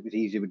realised it was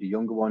easier with the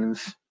younger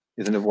ones.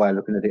 Is another way of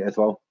looking at it as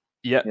well.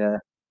 Yeah.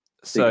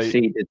 So you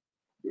see the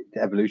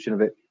evolution of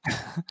it.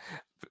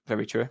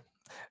 Very true.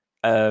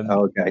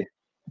 Okay.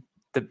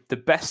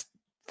 The best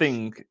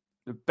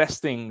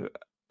thing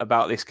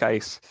about this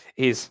case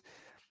is,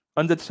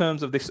 under the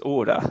terms of this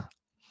order,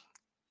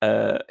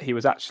 he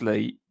was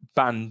actually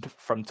banned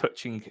from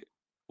touching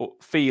or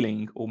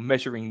feeling or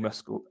measuring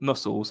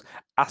muscles,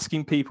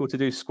 asking people to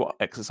do squat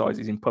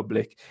exercises in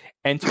public,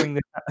 entering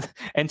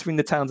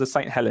the towns of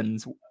St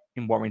Helens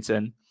in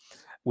Warrington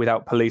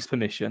without police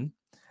permission,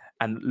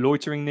 and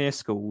loitering near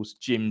schools,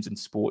 gyms, and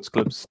sports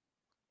clubs.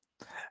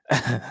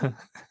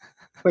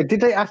 Wait, did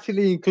they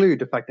actually include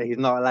the fact that he's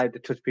not allowed to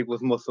touch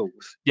people's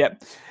muscles?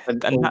 Yep,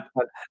 and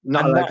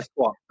not allowed to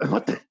squat.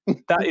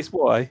 That is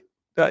why.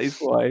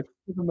 It's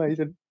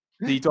amazing.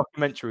 The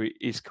documentary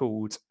is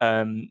called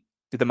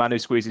 "The Man Who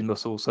Squeezes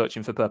Muscles: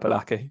 Searching for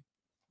Purple-Aki."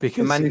 Because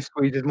the man who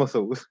squeezes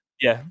muscles.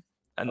 Yeah,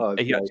 and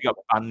he actually got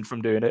banned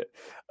from doing it.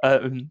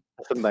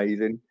 That's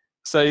amazing.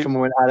 So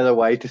someone went out of the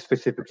way to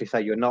specifically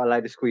say you're not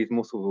allowed to squeeze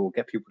muscles or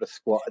get people to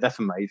squat. That's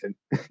amazing.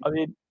 I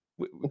mean,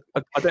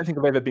 I don't think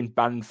I've ever been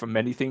banned from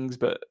many things,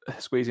 but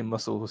squeezing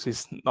muscles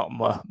is not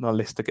on my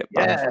list to get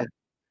banned from.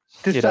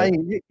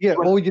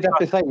 All you'd have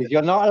to say is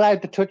you're not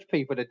allowed to touch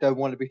people that don't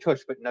want to be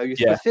touched, but no, you're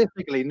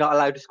specifically not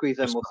allowed to squeeze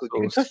their muscles.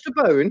 You can touch the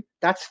bone,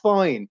 that's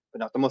fine, but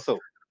not the muscle.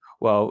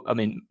 Well, I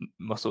mean,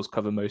 muscles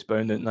cover most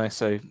bone, don't they?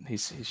 So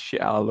he's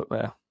shit out of luck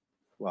there.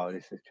 Well,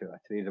 this is true,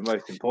 actually. The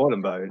most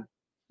important bone.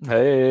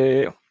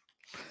 Hey.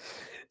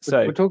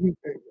 So we're talking.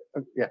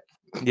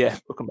 Yeah,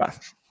 we'll come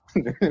back.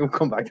 We'll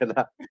come back to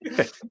that.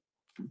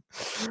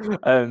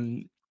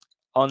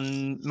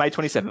 On May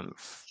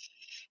 27th,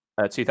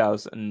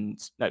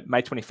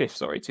 May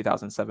 25th,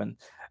 2007,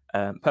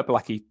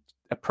 Purple-Aki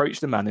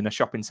approached a man in a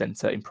shopping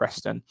centre in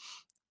Preston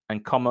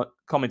and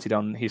commented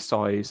on his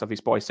size of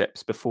his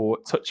biceps before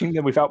touching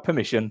them without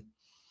permission.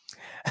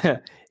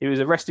 He was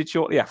arrested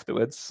shortly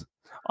afterwards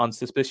on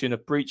suspicion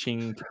of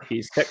breaching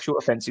his sexual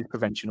offences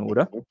prevention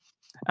order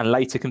and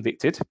later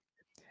convicted,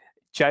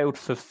 jailed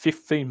for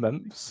 15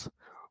 months,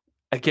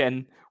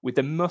 again with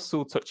the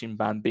muscle touching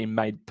ban being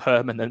made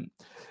permanent.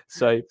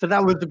 So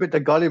that was the bit that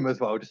got him as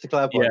well, just to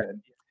clarify.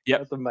 Yeah,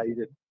 that's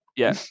amazing.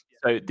 Yeah,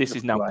 so this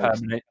is now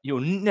permanent.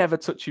 You'll never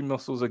touch your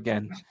muscles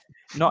again,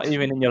 not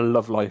even in your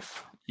love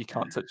life. You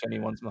can't touch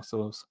anyone's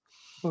muscles.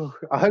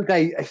 I hope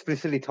they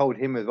explicitly told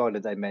him as well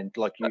that they meant,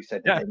 like you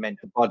said, that they meant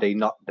the body,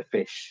 not the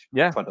fish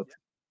product.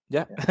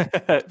 Yeah.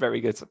 Very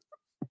good.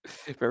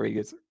 Very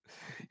good.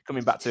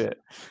 Coming back to it,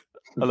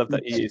 I love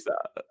that you used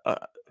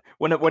that.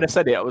 When I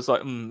said it, I was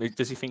like,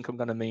 does he think I'm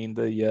going to mean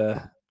the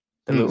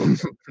little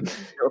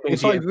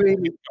things?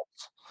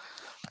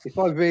 If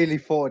I really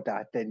thought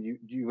that, then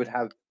you would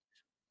have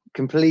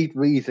complete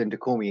reason to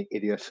call me an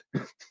idiot.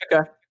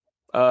 Okay.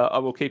 I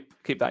will keep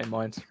that in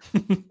mind.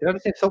 Did I ever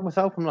say so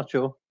myself? I'm not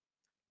sure.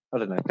 I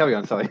don't know. Carry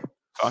on, sorry.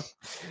 Fine.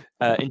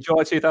 In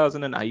July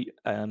 2008,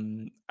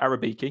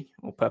 Arabiki,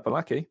 or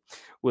Purple-Aki,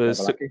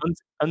 was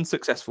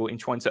unsuccessful in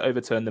trying to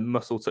overturn the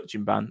muscle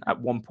touching ban at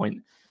one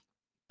point,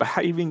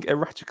 behaving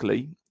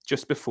erratically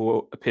just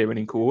before appearing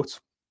in court.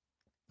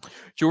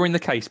 During the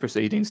case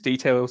proceedings,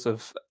 details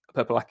of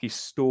Purple-Aki's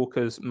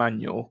stalker's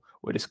manual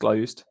were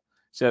disclosed.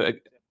 So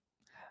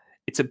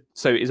it's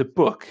a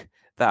book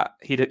that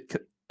he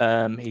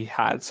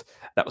had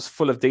that was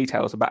full of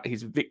details about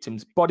his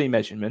victims' body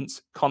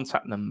measurements,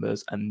 contact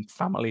numbers, and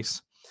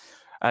families.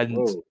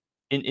 And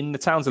in the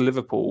towns of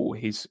Liverpool,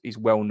 he's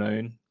well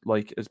known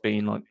as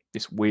being like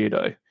this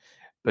weirdo,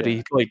 but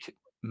he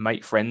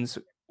make friends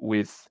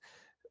with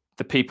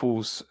the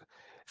people's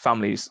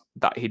families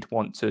that he'd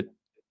want to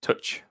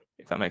touch,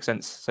 if that makes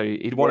sense. So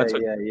he'd want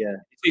to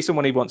see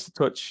someone he wants to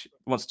touch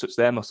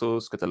their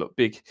muscles because they look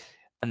big,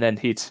 and then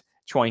he'd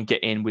try and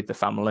get in with the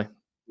family.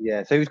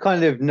 Yeah, so he was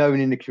kind of known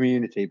in the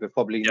community, but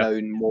probably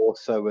known more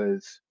so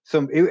as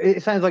some.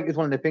 It sounds like it's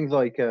one of the things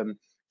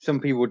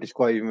some people would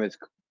describe him as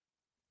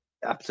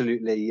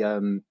absolutely,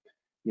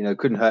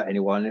 couldn't hurt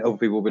anyone. And other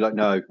people would be like,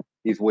 no,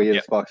 he's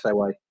weird, spark, stay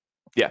away.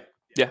 Yeah,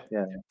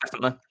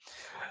 definitely.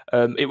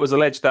 It was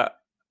alleged that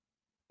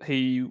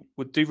he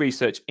would do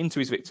research into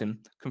his victim,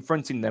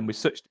 confronting them with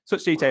such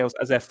details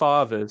as their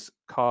father's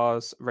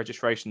car's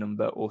registration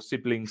number or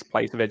siblings'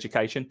 place of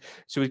education.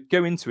 So he'd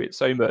go into it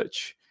so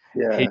much.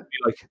 Yeah. He'd be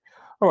like,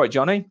 all right,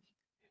 Johnny,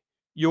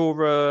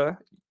 your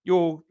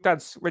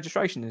dad's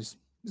registration is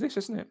this,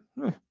 isn't it?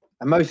 Yeah.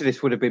 And most of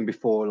this would have been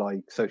before like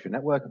social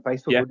network and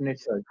Facebook, wouldn't it?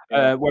 So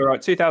we're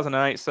at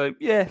 2008. So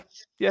yeah.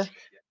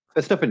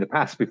 There's stuff in the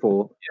past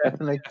before,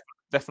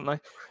 definitely.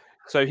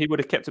 So he would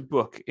have kept a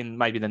book in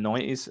maybe the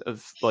 90s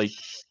of like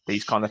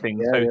these kind of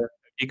things. Yeah, so yeah.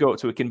 you go up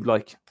to a kid and be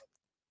like,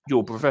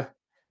 your brother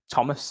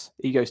Thomas,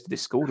 he goes to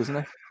this school, doesn't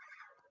he?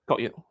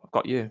 Got you. I've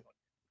got you.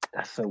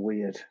 That's so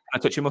weird. Can I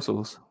touch your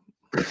muscles?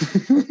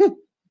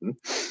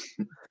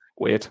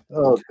 Weird.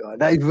 Oh god,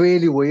 that is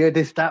really weird.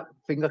 It's that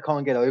thing I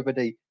can't get over.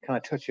 The can I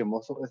touch your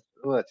muscle?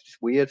 It's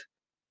just weird.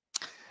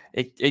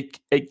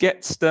 It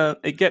gets worse.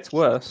 It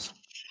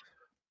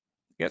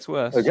gets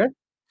worse. Okay.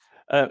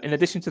 In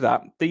addition to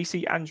that,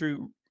 DC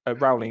Andrew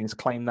Rowling has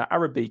claimed that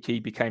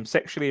Arabiki became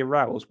sexually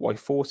aroused while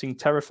forcing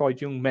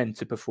terrified young men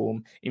to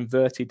perform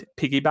inverted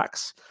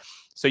piggybacks.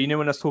 So when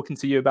I was talking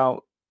to you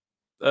about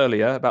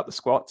earlier about the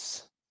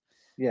squats.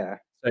 Yeah.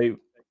 So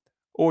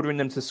ordering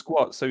them to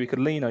squat so he could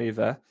lean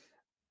over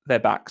their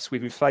backs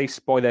with his face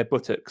by their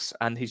buttocks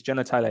and his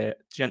genitalia.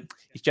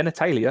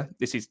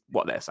 This is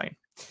what they're saying.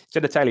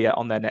 Genitalia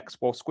on their necks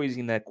while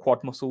squeezing their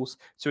quad muscles.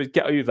 So he'd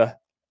get over,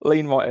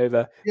 lean right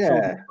over.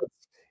 Yeah.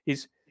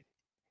 His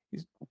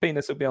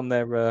penis will be on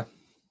their.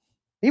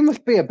 He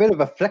must be a bit of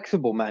a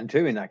flexible man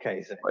too. In that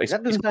case,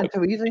 that doesn't sound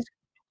too easy.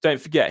 Don't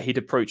forget, he'd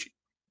approach.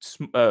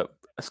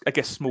 I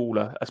guess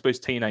smaller. I suppose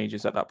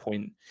teenagers at that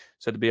point,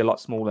 so they'd be a lot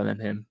smaller than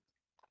him.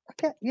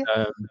 Okay.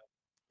 Yeah.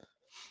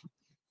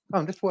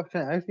 I'm just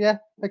working it out. Yeah.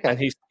 Okay. And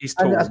he's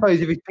tall. And I suppose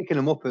if he's picking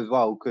them up as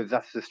well, because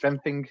that's the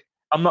strength thing.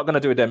 I'm not going to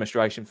do a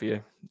demonstration for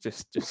you,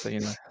 just so you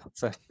know.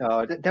 So.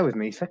 Oh, that was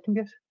me second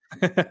guess.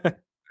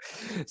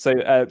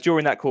 So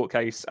during that court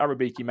case,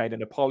 Arabiki made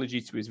an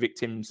apology to his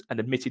victims and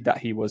admitted that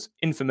he was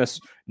infamous,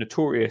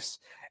 notorious,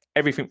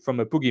 everything from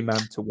a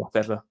boogeyman to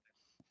whatever.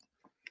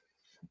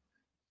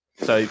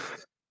 So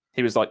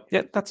he was like,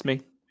 "Yeah, that's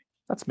me.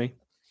 That's me."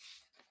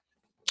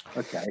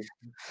 Okay.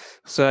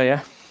 So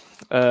yeah,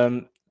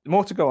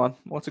 more to go on.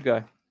 More to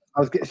go.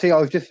 I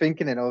was just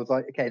thinking, and I was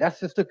like, okay, that's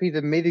the stuff he's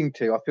admitting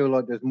to. I feel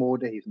like there's more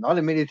that he's not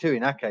admitted to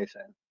in that case.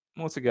 Then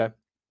more to go.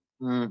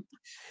 Mm.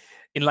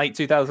 In late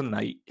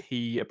 2008,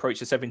 he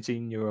approached a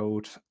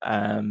 17-year-old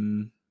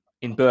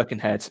in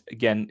Birkenhead,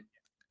 again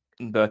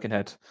in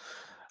Birkenhead,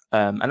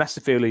 and asked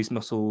to feel his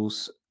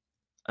muscles.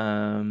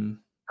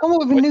 Come up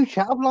with a new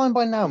chat line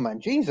by now, man.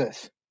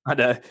 Jesus. I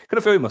know. Can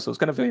I feel your muscles?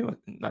 Can I feel your...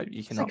 No,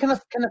 you cannot. So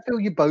can I feel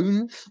your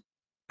bones?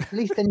 At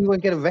least then you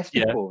won't get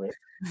arrested for it.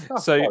 Oh,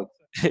 so God.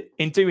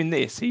 In doing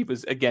this, he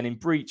was again in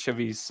breach of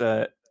his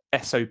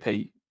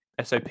SOPO,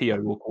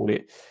 we'll call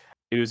it.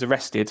 He was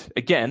arrested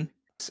again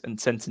and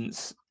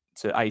sentenced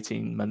to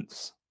 18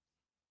 months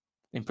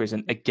in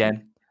prison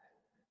again.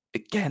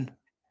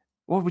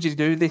 Why would you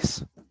do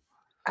this?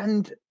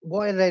 And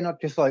why are they not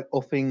just like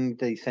upping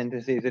the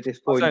sentences at this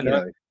point? I don't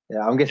know.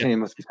 Yeah, I'm guessing it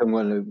must be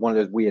one of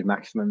those weird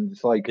maximums.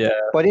 It's like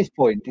by this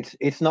point,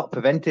 it's not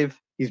preventive.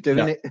 He's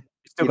doing it.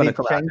 He's still going to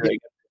come out doing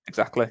it.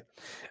 Exactly.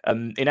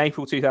 In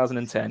April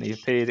 2010, he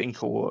appeared in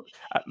court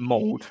at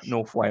Mold,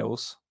 North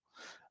Wales,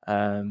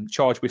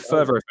 charged with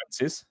further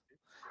offences.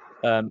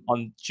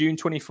 On June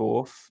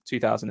 24th,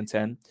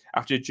 2010,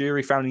 after a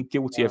jury found him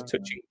guilty of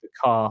touching the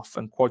calf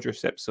and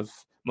quadriceps of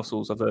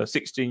muscles of a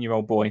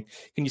 16-year-old boy.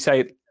 Can you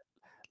say it?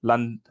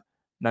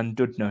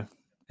 Llandudno?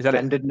 Is that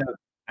it?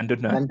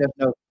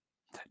 Llandudno.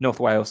 North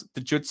Wales. The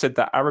judge said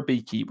that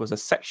Arabiki was a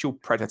sexual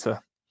predator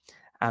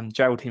and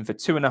jailed him for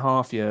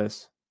 2.5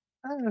 years.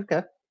 Oh,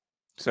 okay.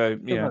 So,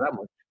 2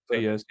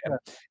 years. Yeah.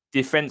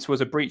 The offence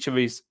was a breach of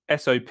his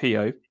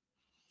SOPO,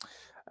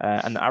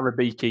 and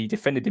Arabiki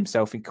defended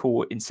himself in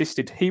court,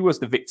 insisted he was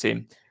the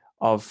victim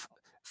of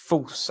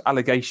false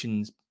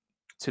allegations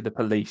to the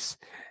police.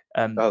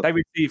 They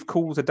receive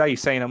calls a day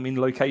saying I'm in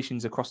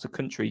locations across the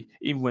country,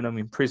 even when I'm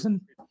in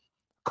prison.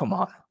 Come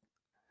on.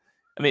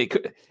 I mean, it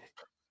could...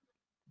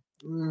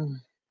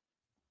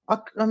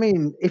 I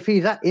mean, if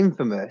he's that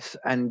infamous,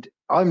 and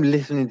I'm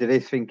listening to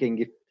this thinking,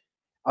 if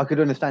I could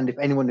understand if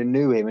anyone who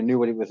knew him and knew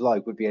what it was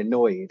like would be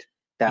annoyed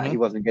that he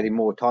wasn't getting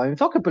more time.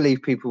 So I could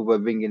believe people were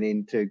ringing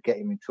in to get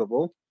him in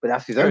trouble, but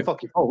that's his own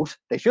fucking fault.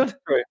 They should.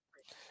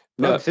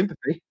 No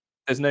sympathy.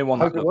 There's no one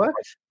that looks like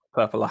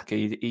Purple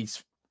Aki.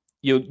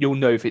 You'll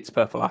know if it's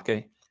Purple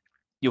Aki.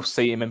 You'll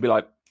see him and be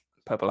like,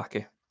 Purple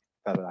Aki.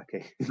 Purple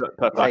Aki.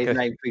 Say his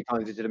name 3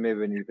 times into the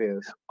mirror and he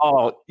appears.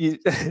 Oh,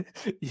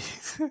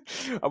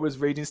 I was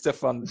reading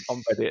stuff on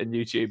Reddit and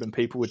YouTube, and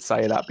people would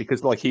say that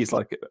because like he's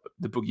like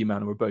the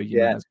boogeyman or a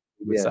bogeyman, as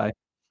people would say.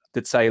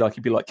 They'd say like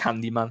he'd be like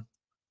Candyman.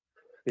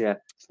 Yeah,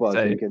 that's what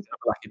I was thinking.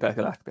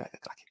 Purple Aki.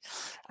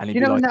 And he'd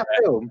be like, in that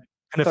film,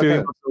 can I feel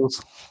your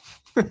muscles?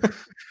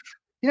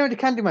 You know, the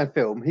Candyman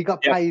film, he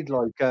got paid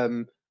like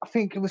I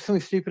think it was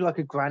something stupid like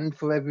 $1,000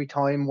 for every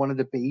time one of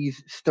the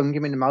bees stung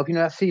him in the mouth. You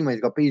know that scene where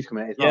he's got bees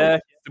coming out his mouth? Yeah,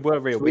 they were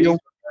real bees.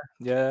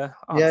 Yeah.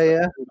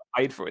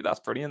 Paid for it. That's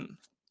brilliant.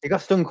 He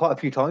got stung quite a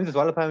few times as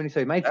well, apparently, so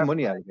he made some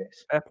money out of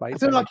this. Fair play. I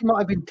feel like it might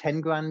have been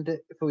 $10,000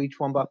 for each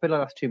one, but I feel like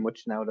that's too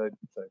much now, though.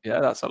 So. Yeah,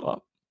 that's a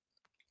lot.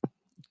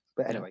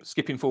 But anyway,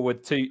 skipping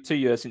forward 2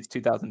 years since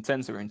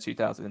 2010, so we're in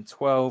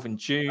 2012 in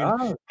June.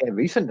 oh, okay,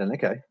 recent then.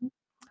 Okay.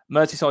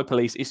 Merseyside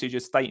Police issued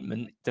a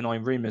statement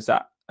denying rumours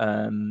that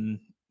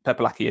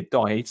Pepelaki had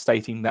died,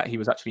 stating that he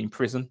was actually in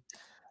prison.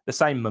 The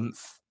same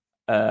month,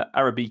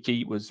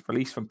 Arabiki was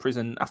released from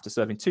prison after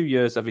serving 2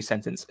 years of his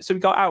sentence. So he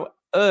got out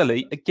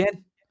early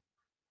again.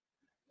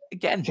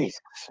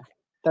 Jesus.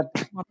 That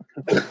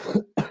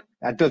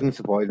doesn't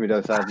surprise me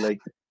though, sadly.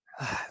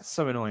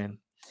 So annoying.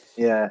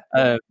 Yeah.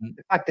 Um,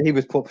 The fact that he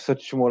was put for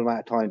such a small amount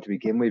of time to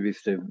begin with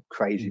is the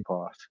crazy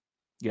part.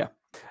 Yeah.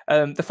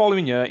 The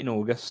following year, in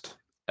August,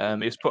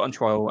 he was put on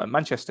trial at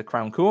Manchester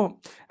Crown Court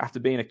after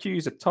being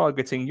accused of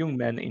targeting young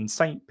men in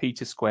St.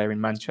 Peter's Square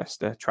in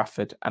Manchester,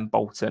 Trafford, and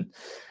Bolton.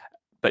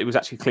 But he was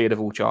actually cleared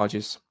of all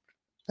charges.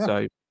 Yeah.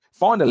 So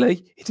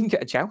finally, he didn't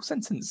get a jail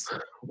sentence.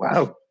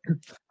 Wow.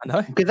 I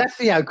know. Because that's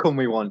the outcome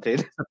we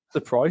wanted.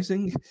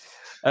 Surprising.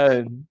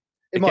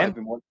 It might have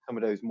been some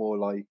of those more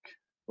like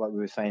we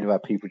were saying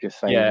about people just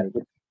saying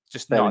it.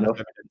 Just Fair not enough.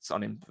 enough evidence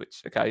on him,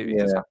 which, okay,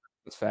 Yeah.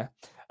 that's fair.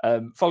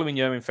 Following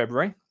year in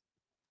February,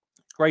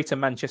 Greater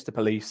Manchester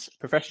Police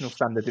Professional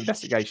Standard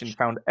Investigation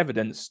found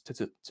evidence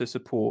to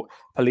support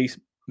police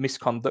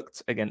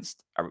misconduct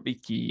against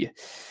Arabiki.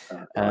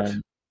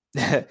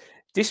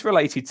 This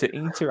related to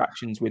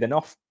interactions with an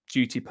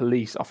off-duty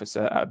police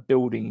officer at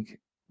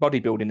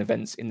bodybuilding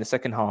events in the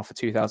second half of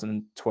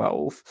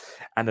 2012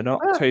 and an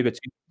October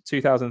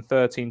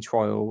 2013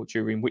 trial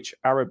during which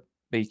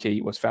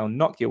Arabiki was found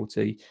not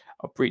guilty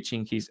of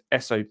breaching his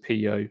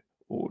SOPO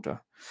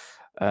order.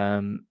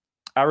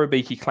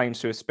 Arabiki claims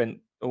to have spent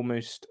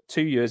almost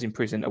 2 years in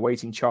prison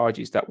awaiting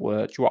charges that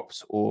were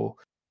dropped or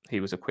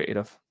he was acquitted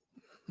of.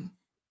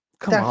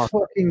 That's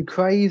fucking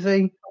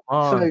crazy. Come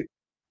on. So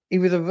he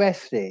was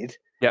arrested.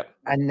 Yep.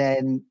 And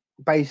then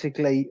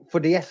basically for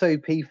the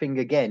SOP thing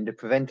again, the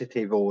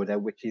preventative order,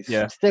 which is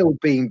still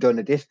being done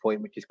at this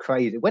point, which is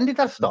crazy. When did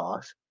that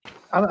start?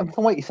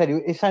 From what you said,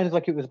 it sounds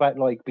like it was about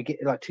like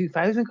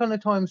 2000 kind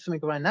of time, something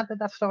around that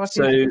started.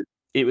 So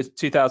it was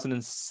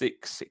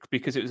 2006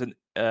 because it was an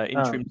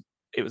interim.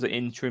 It was an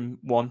interim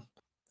one,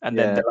 and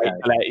then the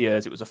later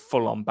years it was a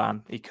full-on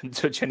ban. He couldn't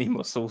touch any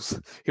muscles.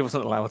 He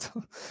wasn't allowed.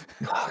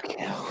 Fucking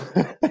hell.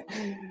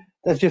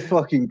 That's just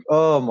fucking.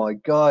 Oh my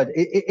god!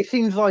 It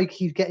seems like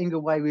he's getting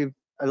away with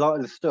a lot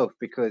of the stuff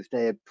because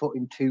they're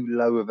putting too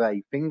low of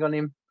a thing on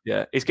him.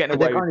 Yeah, he's getting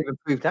But away. They can't even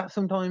prove that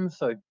sometimes.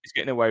 So he's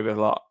getting away with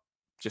a lot.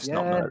 Just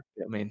not murder.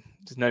 I mean,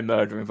 there's no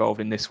murder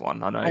involved in this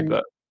one. I know,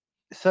 but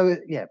so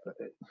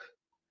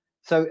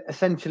so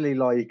essentially,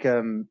 like,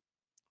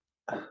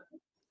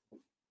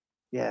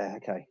 yeah,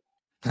 okay.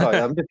 Sorry,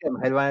 I'm just getting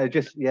my head around it.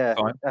 Just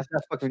that's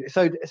fucking.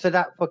 So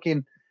that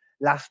fucking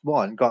last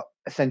one got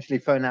essentially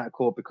thrown out of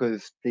court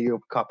because the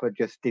copper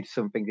just did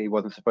something he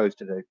wasn't supposed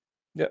to do.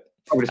 Yeah,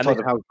 probably just told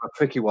him how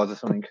tricky he was or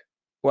something.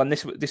 Well, and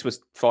this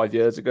was 5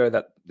 years ago.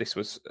 That this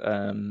was,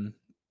 no,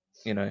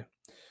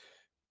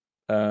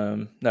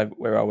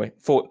 where are we?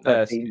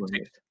 14.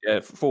 Yeah,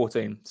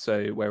 14.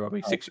 So where are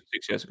we? 6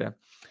 years ago.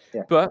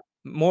 Yeah. But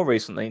more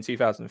recently, in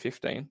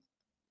 2015,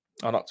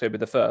 on October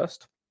the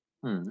 1st,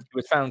 he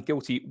was found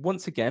guilty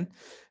once again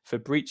for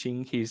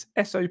breaching his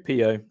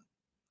SOPO. Of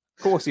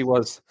course, he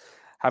was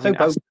having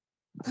asked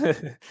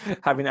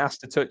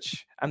to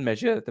touch and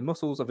measure the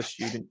muscles of a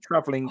student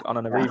travelling on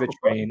an Arriva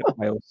train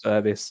rail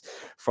service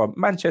from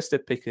Manchester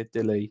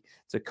Piccadilly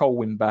to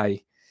Colwyn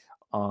Bay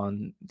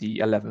on the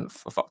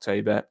 11th of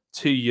October,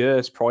 2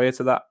 years prior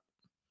to that.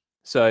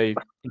 So in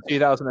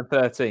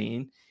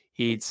 2013,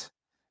 he'd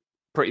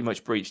pretty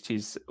much breached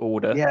his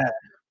order. Yeah.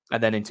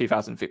 And then in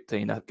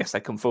 2015, I guess they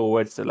come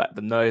forward to let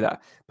them know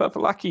that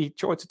Pepelaki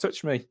tried to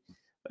touch me.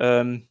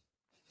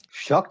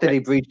 Shocked that he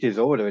breached his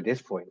order at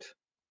this point.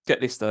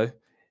 Get this, though.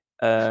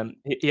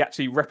 He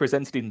actually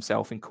represented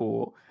himself in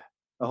court,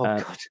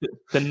 God.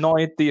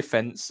 denied the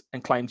offence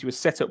and claimed he was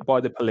set up by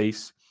the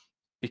police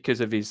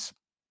because of his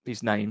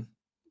name,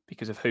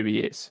 because of who he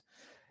is,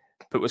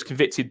 but was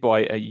convicted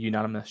by a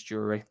unanimous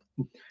jury.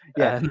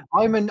 Yeah,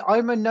 I'm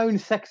a known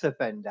sex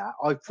offender.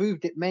 I've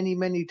proved it many,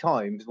 many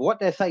times. What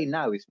they're saying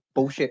now is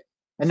bullshit.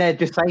 And they're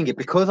just saying it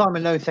because I'm a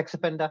known sex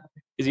offender.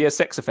 Is he a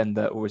sex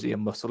offender or is he a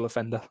muscle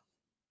offender?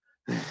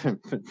 I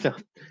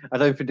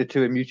don't think the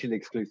two are mutually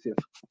exclusive.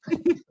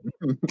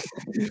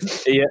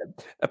 Yeah,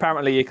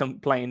 apparently he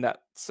complained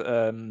that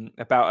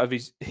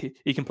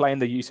he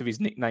complained the use of his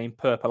nickname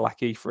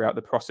Purpelaki throughout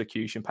the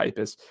prosecution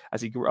papers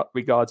as he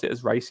regards it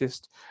as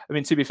racist. I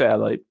mean, to be fair,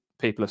 like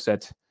people have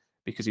said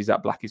because he's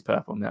that black, he's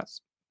purple, and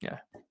that's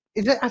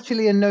Is it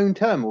actually a known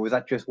term, or is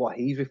that just what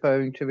he's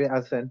referring to it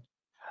as? Then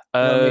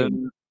I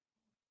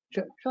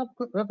can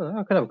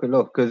have a good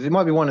look because it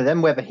might be one of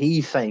them. Whether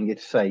he's saying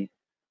it, say.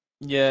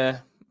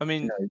 Yeah, I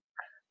mean. No.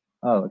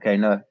 Oh, okay.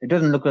 No, it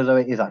doesn't look as though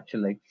it is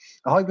actually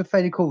a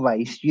hypothetical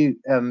race. They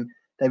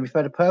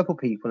refer to purple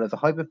people as a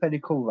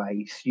hypothetical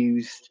race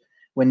used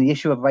when the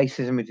issue of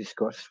racism is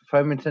discussed.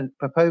 Proponents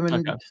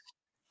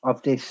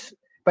of this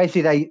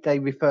basically they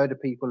refer to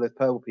people as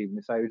purple people,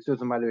 so it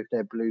doesn't matter if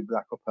they're blue,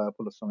 black, or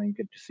purple or something.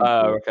 Good to see.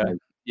 Oh, okay.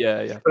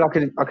 Yeah. But I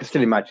can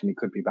still imagine it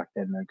could be back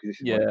then, though, because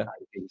this is when Yeah.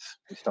 the 80s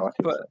it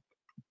started. But So.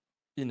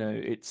 you know,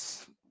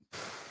 he's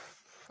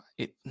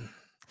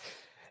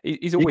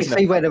You always can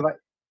see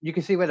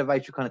where the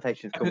racial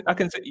connotations come I from. I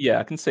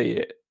can see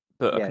it,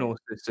 but I can also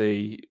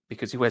see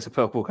because he wears a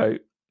purple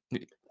coat.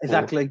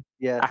 Exactly.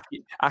 Yeah.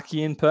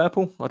 Aki in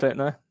purple. I don't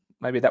know.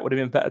 Maybe that would have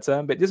been a better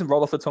term, but it doesn't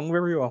roll off the tongue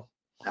very well.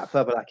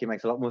 Purple Aki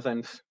makes a lot more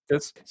sense.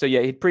 So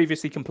yeah, he'd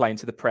previously complained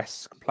to the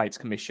Press Complaints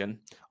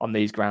Commission on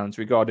these grounds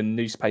regarding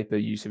newspaper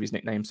use of his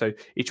nickname. So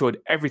he tried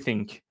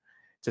everything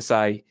to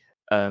say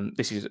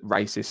this is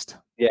racist.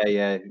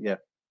 Yeah.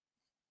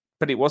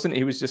 But it wasn't.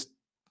 He was just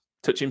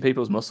touching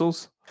people's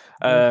muscles.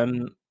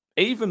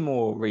 Even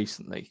more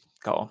recently,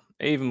 Carl.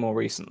 Even more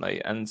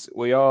recently, and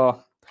we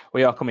are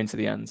coming to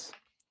the end.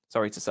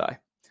 Sorry to say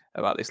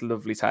about this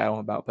lovely tale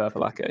about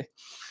Purple Aki.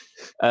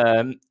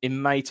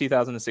 In May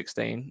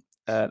 2016,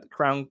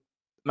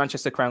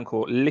 Manchester Crown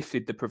Court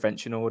lifted the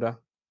prevention order.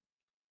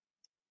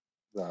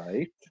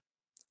 Right.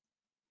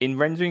 In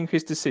rendering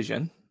his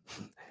decision,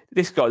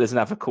 this guy doesn't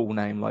have a cool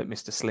name like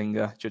Mr.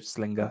 Slinger, Judge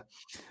Slinger.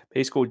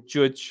 He's called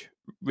Judge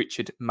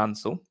Richard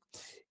Mansell.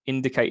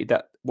 Indicated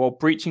that while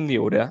breaching the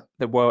order,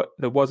 there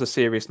was a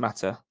serious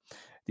matter.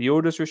 The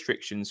order's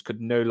restrictions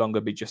could no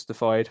longer be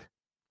justified.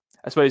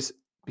 I suppose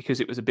because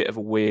it was a bit of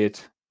a weird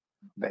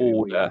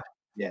order. Weird.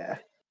 Yeah.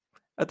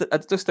 I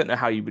just don't know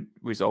how you would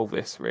resolve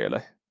this,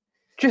 really.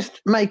 Just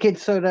make it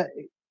so that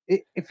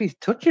if he's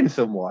touching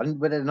someone,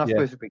 but they're not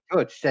supposed to be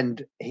touched,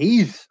 and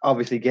he's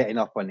obviously getting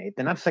up on it,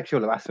 then that's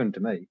sexual harassment to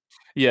me.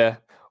 Yeah.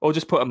 Or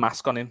just put a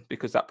mask on him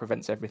because that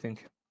prevents everything.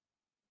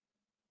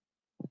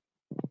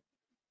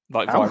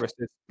 Like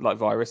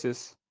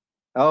viruses.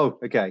 Oh,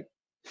 okay.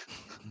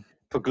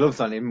 Put gloves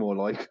on him more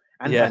like,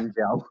 and hand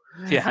gel.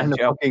 Yeah, hand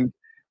gel.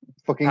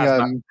 Fucking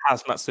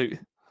hazmat suit.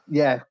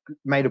 Yeah,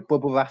 made of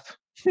bubble wrap.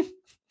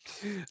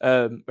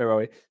 Where are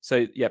we?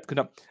 So yeah,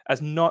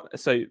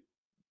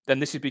 then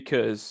this is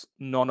because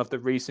none of the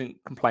recent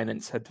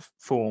complainants had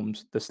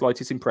formed the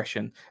slightest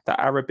impression that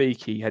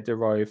Arabiki had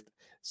derived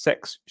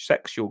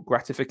sexual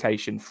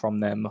gratification from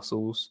their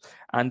muscles,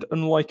 and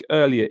unlike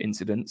earlier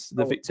incidents,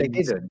 the victims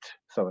they didn't.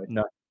 Sorry,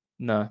 no.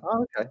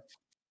 Oh, okay.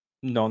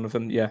 None of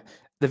them. Yeah,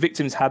 the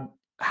victims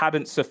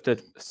hadn't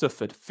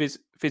suffered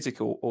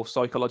physical or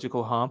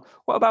psychological harm.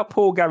 What about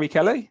poor Gary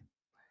Kelly?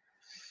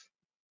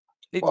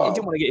 He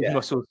didn't want to get his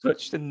muscles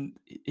touched, and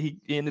he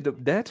ended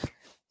up dead.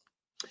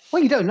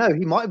 Well, you don't know.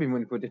 He might have been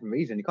running for a different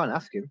reason. You can't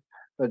ask him.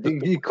 But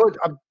he could.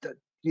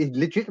 He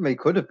legitimately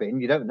could have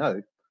been. You don't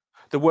know.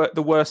 The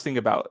worst thing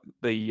about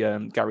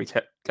the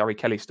Gary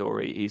Kelly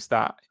story is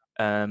that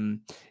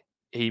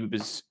he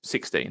was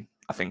 16,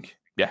 I think.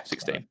 Yeah,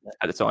 16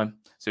 at the time.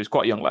 So he was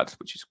quite a young lad,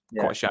 which is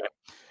quite a shame.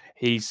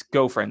 His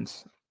girlfriend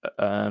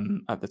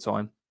at the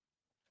time,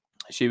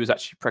 she was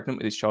actually pregnant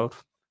with his child.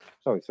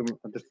 Sorry, I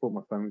just thought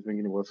my phone was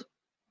ringing. It was.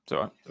 It's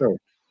all right. Sorry.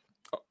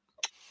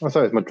 Oh,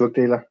 sorry, it's my drug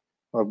dealer.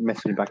 I'll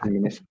message you back in a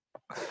minute.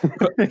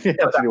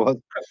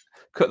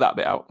 Cut that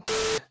bit out.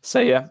 So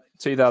yeah,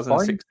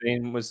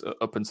 2016 was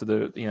up into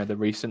the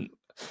recent.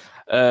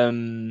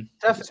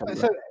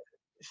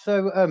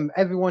 So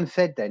everyone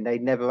said then they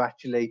never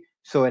actually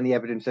saw any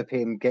evidence of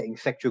him getting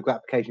sexual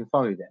gratification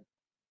from you then?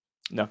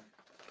 No.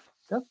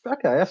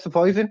 That's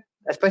surprising,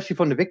 especially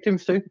from the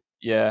victims too.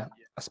 Yeah,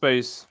 I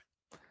suppose.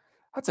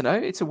 I don't know.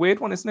 It's a weird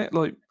one, isn't it?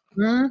 Like,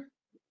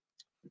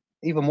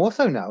 even more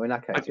so now in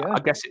that case. I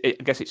guess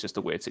it's just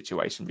a weird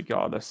situation,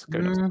 regardless.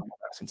 Going up to someone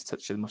else to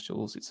touch the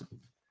muscles, it's an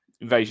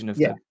invasion of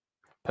the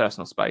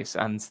personal space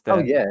and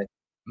their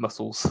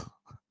muscles.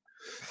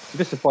 I'm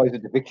just surprised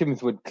that the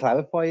victims would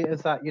clarify it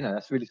as that.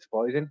 That's really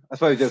surprising. I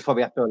suppose they'll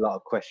probably have to do a lot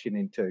of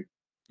questioning too.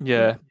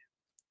 Yeah.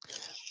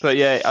 But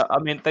yeah, I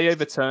mean, they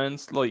overturned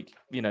the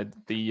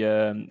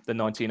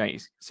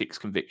 1986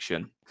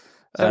 conviction.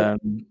 So,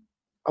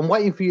 I'm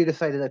waiting for you to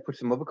say that they put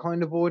some other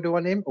kind of order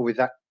on him, or is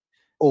that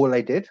all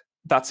they did?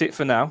 That's it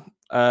for now.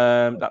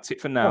 How?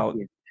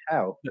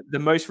 The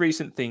most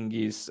recent thing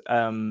is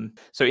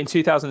so in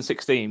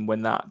 2016,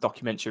 when that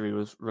documentary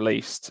was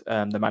released,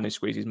 The Man Who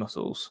Squeezed His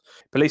Muscles,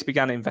 police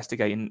began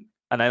investigating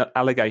an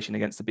allegation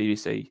against the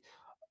BBC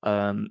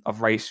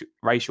of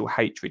racial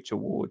hatred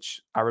towards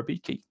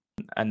Arabiki.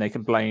 And they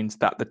complained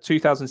that the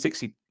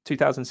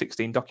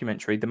 2016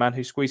 documentary, The Man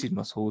Who Squeezed His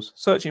Muscles,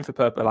 Searching for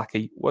Purple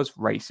Aki, was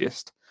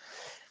racist.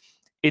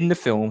 In the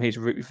film, he's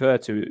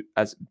referred to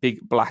as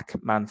Big Black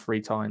Man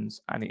 3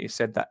 times, and it is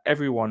said that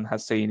everyone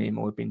has seen him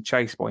or been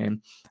chased by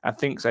him and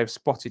thinks they've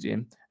spotted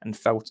him and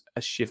felt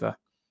a shiver.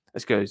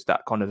 As goes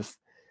that kind of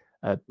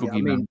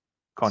boogeyman.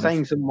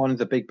 Saying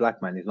someone's a big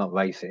black man is not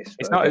racist.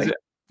 It's not, is it?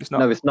 It's not.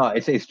 No, it's not.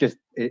 It's just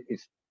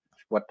it's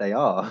what they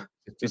are.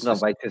 It's not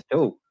racist at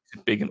all.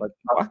 Big and black.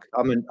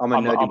 I'm a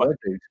nerdy word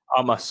dude.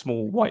 I'm a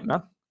small white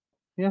man.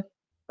 Yeah.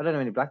 I don't know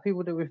any black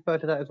people that refer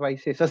to that as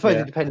racist. I suppose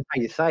it depends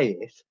how you say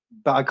it,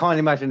 but I can't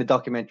imagine the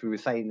documentary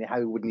was saying how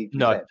it would need to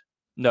be said.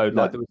 No.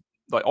 Like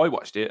I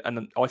watched it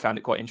and I found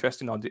it quite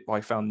interesting.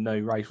 I found no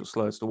racial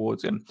slurs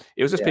towards him.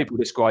 It was just people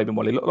describing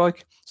what he looked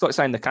like. It's like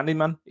saying the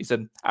Candyman. He's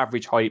an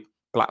average height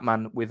black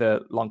man with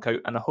a long coat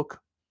and a hook.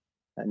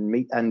 and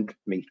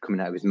meat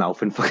coming out of his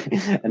mouth and wasps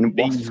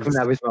Bees. coming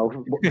out of his mouth.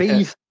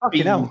 Bees,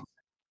 fucking hell.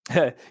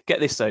 Get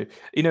this though,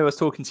 I was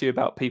talking to you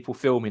about people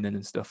filming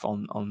and stuff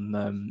on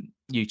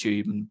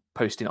YouTube and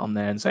posting it on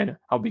there and saying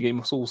how big are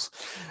muscles.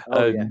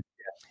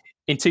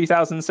 In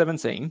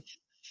 2017,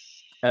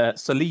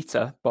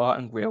 Solita Bar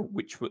and Grill,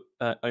 which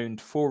owned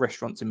 4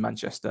 restaurants in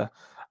Manchester,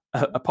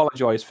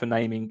 apologised for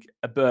naming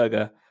a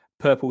burger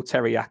Purple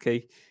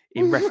Teriyaki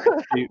in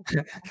reference to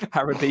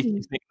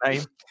Arabi's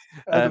nickname.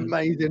 That's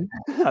amazing.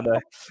 I know.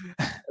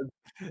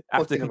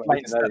 After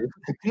complaints,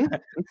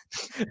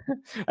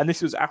 and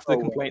this was after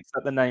complaints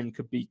that the name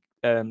could be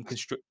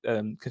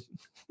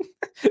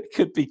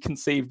could be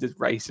conceived as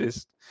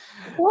racist.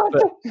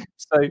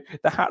 So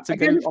they had to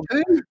go on.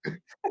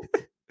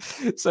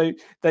 So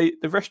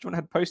the restaurant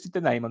had posted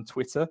the name on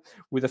Twitter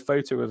with a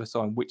photo of a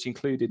sign which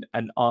included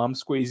an arm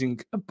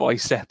squeezing a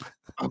bicep.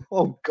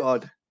 Oh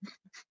God!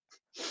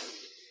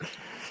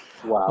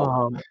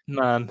 Wow,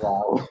 man!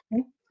 Wow,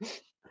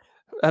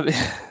 I mean,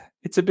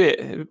 it's a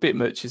bit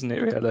much, isn't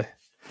it? Really.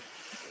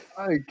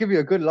 I give you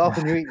a good laugh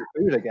when you eat your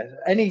food, I guess.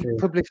 Any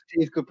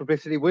publicity is good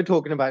publicity. We're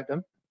talking about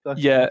them. So.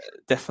 Yeah,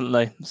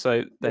 definitely.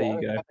 So there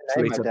you go.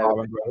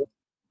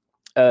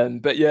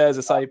 But yeah, as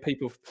I say,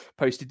 people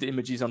posted the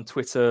images on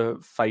Twitter,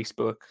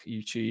 Facebook,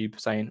 YouTube,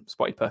 saying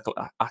Spotty Purple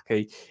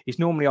Aki. He's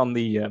normally on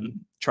the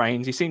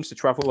trains. He seems to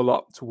travel a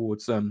lot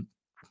towards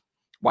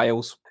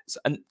Wales,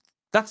 and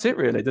that's it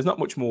really. There's not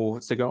much more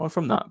to go on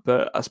from that.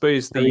 But I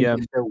suppose you're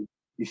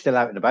still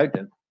out and about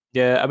then.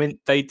 Yeah, I mean,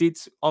 they did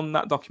on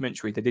that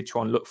documentary. They did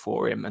try and look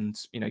for him, and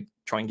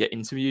try and get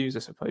interviews, I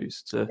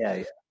suppose,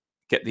 to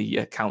get the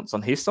accounts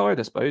on his side.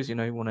 I suppose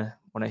want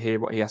to hear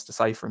what he has to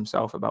say for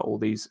himself about all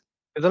these.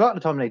 Because a lot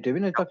of the time they do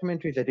in the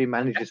documentaries, they do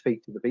manage to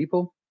speak to the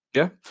people.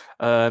 Yeah.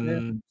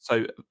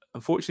 So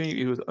unfortunately,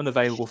 he was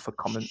unavailable for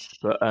comments,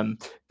 but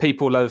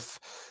people of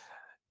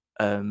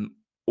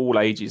all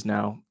ages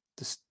now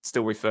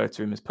still refer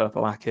to him as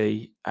Purple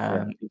Aki.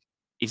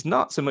 He's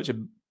not so much a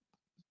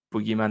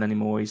boogeyman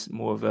anymore. He's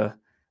more of a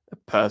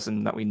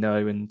person that we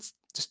know and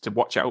just to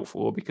watch out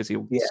for, because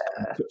he'll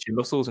touch your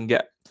muscles and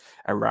get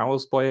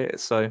aroused by it.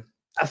 So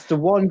that's the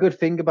one good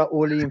thing about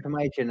all the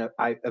information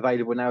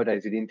available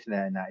nowadays with the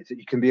internet and that, is that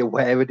you can be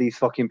aware of these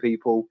fucking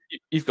people.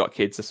 You've got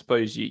kids, I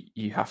suppose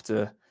you have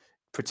to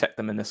protect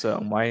them in a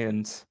certain way,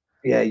 and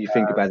you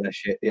think about that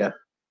shit. You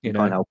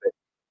can't help it.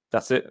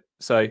 That's it.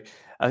 So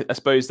I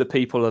suppose the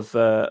people of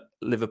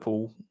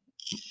Liverpool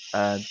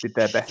did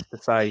their best to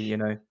say,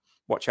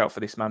 watch out for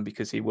this man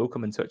because he will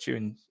come and touch you,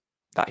 and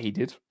that he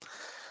did.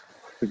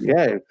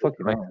 Yeah,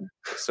 fucking right.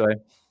 So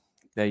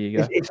there you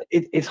go.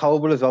 It's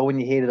horrible as well when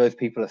you hear that those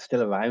people are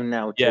still around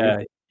now.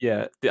 Too.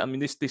 Yeah. I mean,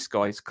 this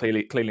guy's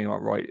clearly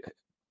not right.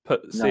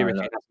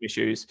 Seriously has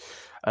issues.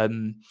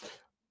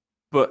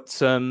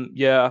 But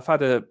I've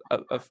had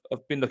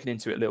I've been looking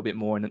into it a little bit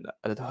more, and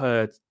I've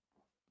heard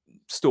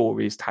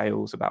stories,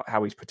 tales about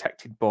how he's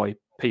protected by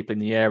people in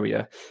the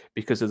area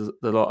because of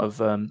the lot of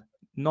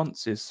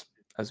nonces,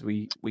 as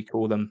we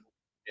call them.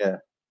 Yeah.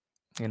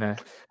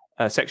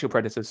 Sexual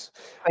predators.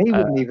 He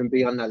wouldn't even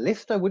be on that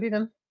list, though, would he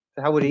then?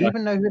 How would he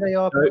even know who they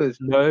are?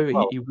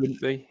 He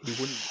wouldn't be. He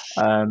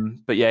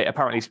wouldn't. But yeah,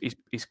 apparently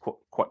he's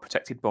quite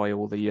protected by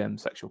all the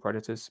sexual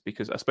predators,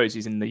 because I suppose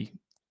he's in the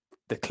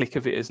clique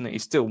of it, isn't it?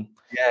 He's still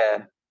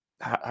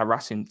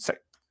harassing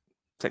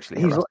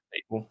sexually harassing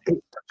people.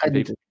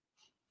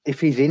 If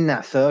he's in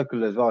that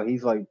circle as well,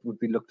 he's like would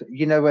be looked at.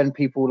 When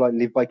people like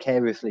live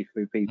vicariously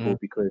through people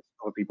because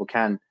other people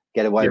can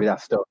get away with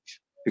that stuff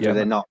because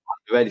they're not on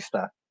the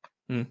register.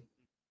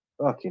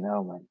 Fucking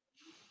hell, man.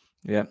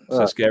 Yeah,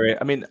 so scary.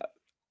 I mean,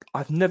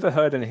 I've never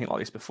heard anything like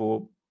this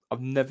before. My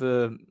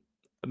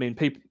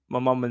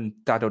mum and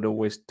dad would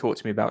always talk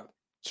to me about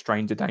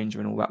stranger danger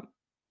and all that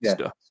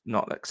stuff,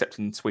 not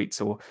accepting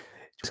sweets or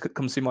just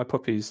come see my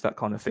puppies, that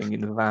kind of thing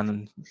in the van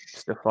and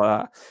stuff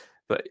like that.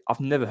 But I've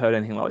never heard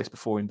anything like this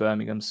before in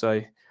Birmingham.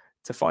 So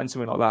to find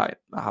something like that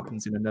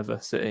happens in another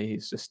city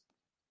is just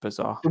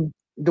bizarre.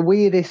 The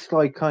weirdest,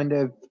 like, kind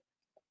of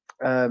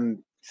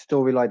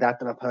story like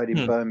that I've heard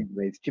in Birmingham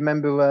is, do you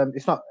remember,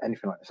 it's not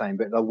anything like the same,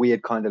 but a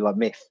weird kind of like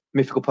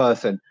mythical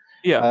person.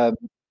 Yeah.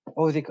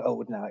 What was it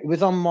called now? It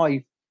was on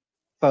my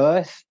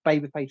first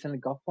Babyface and the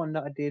Goth one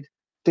that I did.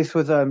 This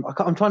was, I'm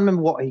trying to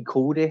remember what he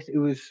called it. It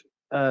was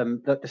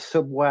like the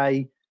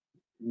Subway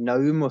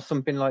Gnome or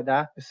something like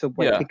that. The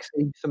Subway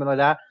Pixie, something like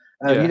that.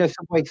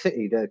 Subway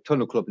City, the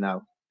Tunnel Club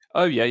now.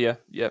 Oh, yeah.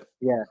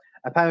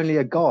 Apparently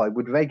a guy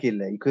would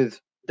regularly,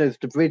 because there's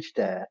the bridge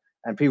there,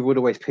 and people would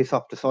always piss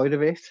off the side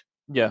of it.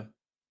 Yeah.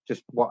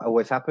 Just what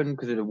always happened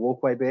because of the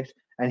walkway bit.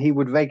 And he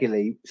would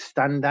regularly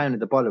stand down at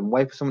the bottom,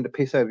 wait for someone to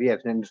piss over the edge,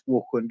 and then just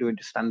walk under and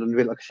just stand under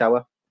it like a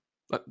shower.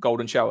 Like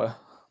golden shower?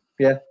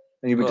 Yeah.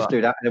 And he would just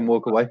do that and then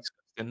walk away.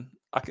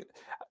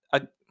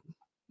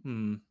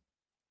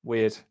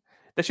 Weird.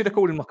 They should have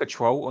called him like a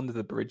troll under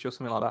the bridge or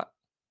something like that.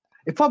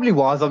 It probably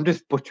was. I'm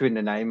just butchering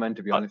the name, man,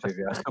 to be honest with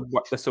you.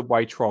 The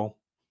Subway Troll.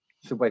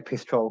 Subway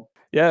Piss Troll.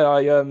 Yeah,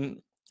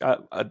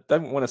 I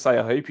don't want to say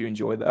I hope you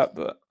enjoyed that,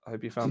 but I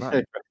hope you found that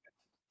interesting.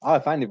 I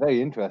find it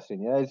very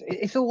interesting. Yeah,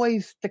 it's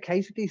always the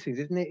case with these things,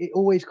 isn't it? It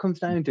always comes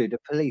down to the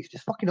police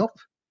just fucking up.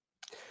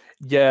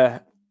 Yeah,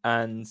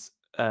 and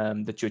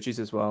the judges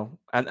as well,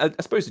 and I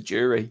suppose the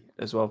jury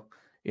as well.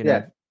 You know,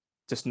 Yeah.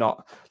 just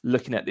not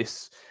looking at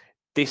this.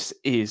 This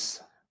is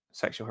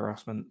sexual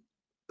harassment,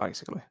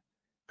 basically.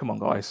 Come on,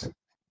 guys,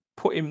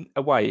 put him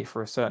away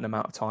for a certain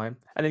amount of time,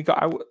 and he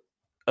got out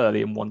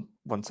early in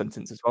one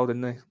sentence as well,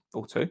 didn't they,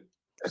 or two?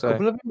 A So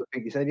couple of them, I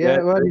think you said. Yeah,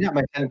 yeah, well, that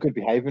makes sense. Good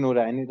behaviour and all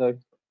that, ain't it, though?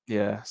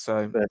 yeah.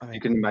 So But I mean,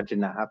 you can imagine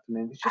that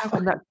happening. It's just how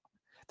can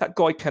that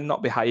guy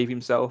cannot behave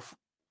himself?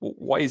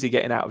 Why is he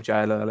getting out of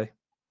jail early?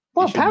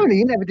 well, He shouldn't. apparently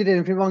he never did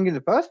anything wrong in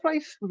the first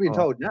place. We're being Oh.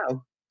 told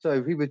now.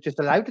 So he was just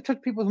allowed to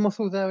touch people's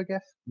muscles there, I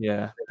guess.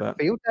 Yeah, but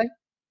Field day.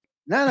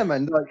 No,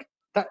 man. Like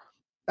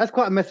that's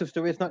quite a mess of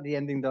story. It's not the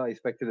ending that I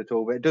expected at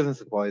all, but it doesn't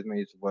surprise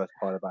me. It's the worst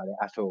part about it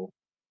at all.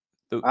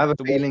 I have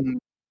a feeling.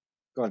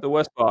 The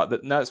worst part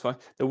that no, it's fine.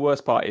 The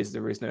worst part is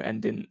there is no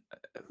ending.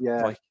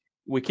 Yeah. Like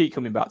we keep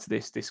coming back to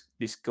this.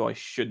 This guy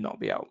should not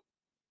be out.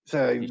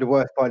 So the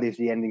worst part is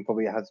the ending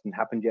probably hasn't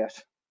happened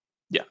yet.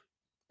 Yeah,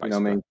 you know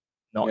what I mean.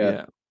 Not Yeah.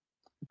 yet.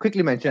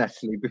 Quickly mention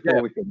actually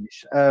before we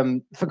finish.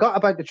 Forgot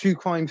about the true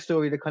crime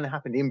story that kind of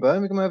happened in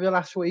Birmingham over the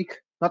last week.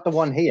 Not the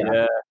one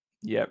here.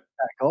 Yeah.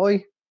 That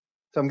guy.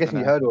 So I'm guessing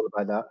you heard all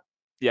about that.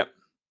 Yep.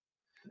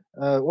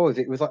 What was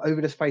it? It was like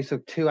over the space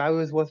of 2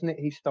 hours, wasn't it?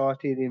 He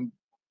started in.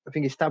 I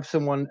think he stabbed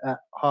someone at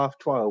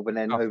 12:30, and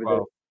then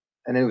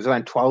and then it was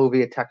around 12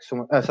 he attacked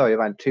someone.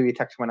 Around 2 he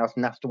attacked someone else,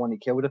 and that's the one he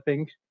killed, I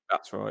think.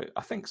 That's right.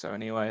 I think so.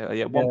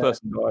 Anyway, one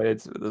person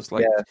died. There's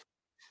like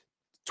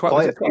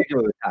 12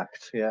 people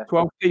attacked. Yeah,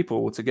 12 people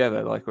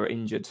altogether, like were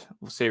injured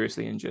or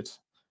seriously injured.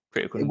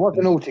 It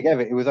wasn't all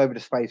together. It was over the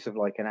space of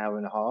like an hour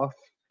and a half.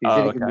 He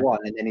did it in one,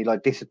 and then he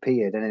like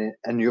disappeared,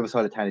 and the other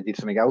side of town he did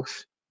something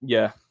else.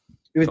 Yeah.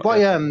 It was by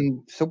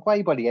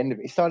Subway by the end of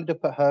it. He started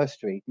up at Her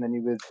Street, and then he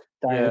was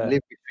down at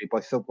Liverpool Street by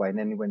Subway, and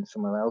then he went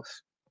somewhere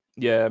else.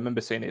 Yeah, I remember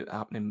seeing it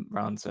happening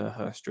around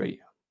Her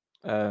Street.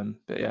 But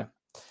yeah.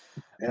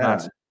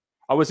 Yeah.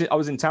 I was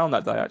in town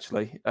that day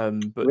actually,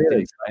 but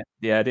really?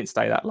 I didn't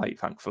stay that late,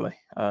 thankfully.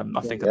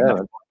 I think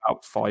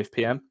about 5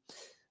 p.m.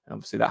 And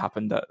obviously that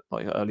happened at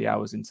like early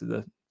hours into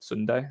the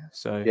Sunday.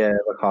 So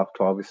like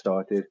 12:30 we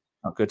started.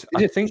 Not good.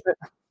 I think that.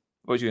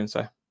 What was you going to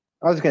say?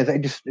 I was going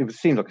to say it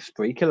seems like a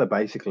spree killer,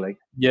 basically.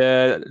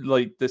 Yeah,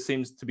 like there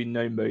seems to be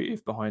no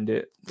motive behind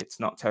it. It's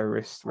not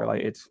terrorist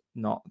related,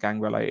 not gang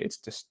related. It's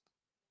just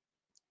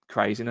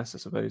craziness, I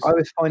suppose.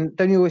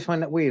 Don't you always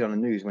find that weird on the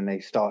news when they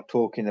start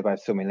talking about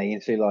something? They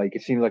say like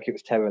it seemed like it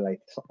was terror related.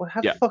 It's like, well, how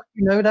the fuck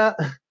do you know that?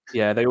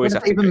 Yeah, they always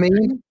what have to even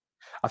mean.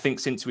 I think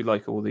since we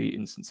like all the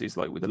instances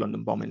like with the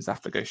London bombings, they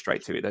have to go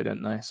straight to it, though,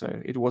 don't they?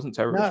 So it wasn't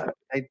terrorist.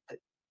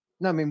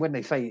 No, I mean when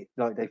they say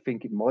like they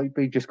think it might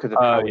be just because of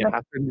how it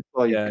happened. It's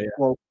like,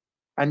 well,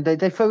 and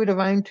they throw it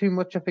around too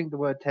much. I think the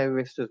word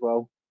terrorist as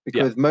well,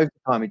 because most of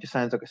the time it just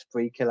sounds like a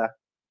spree killer.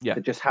 Yeah,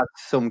 that just has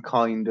some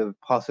kind of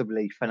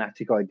possibly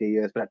fanatic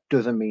ideas, but that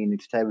doesn't mean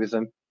it's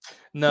terrorism.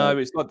 No,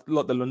 it's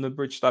like the London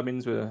Bridge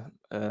stabbings were.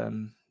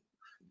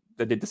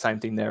 They did the same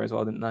thing there as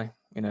well, didn't they?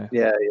 You know.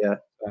 Yeah.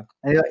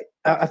 And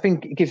I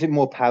think it gives it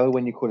more power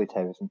when you call it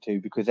terrorism too,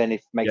 because then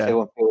it makes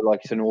everyone feel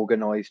like it's an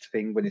organised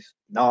thing when it's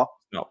not.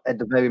 At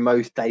the very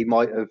most, they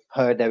might have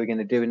heard they were going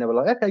to do, and they were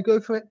like, "Okay, go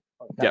for it."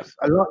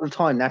 A lot of the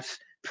time, that's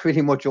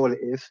pretty much all it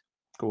is.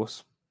 Of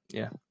course,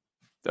 I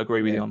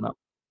agree with you on that.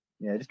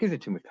 Yeah, it just gives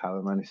it too much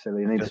power, man. It's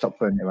silly. You need to stop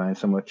throwing it around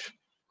so much.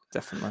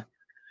 Definitely.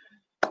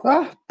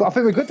 But I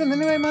think we're good then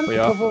anyway, man. We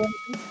are.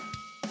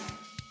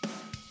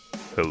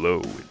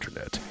 Hello,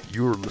 Internet.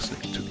 You're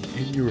listening to the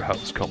In Your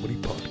House Comedy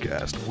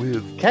Podcast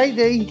with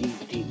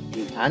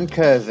KD and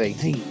Kersey.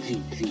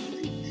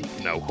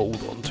 Now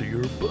hold on to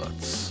your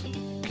butts.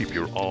 Keep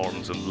your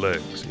arms and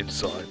legs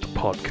inside the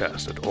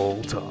podcast at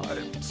all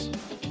times.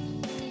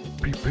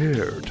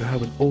 Prepare to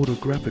have an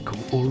autographical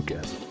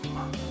orgasm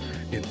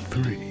in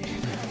 3,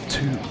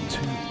 2,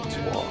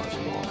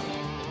 1.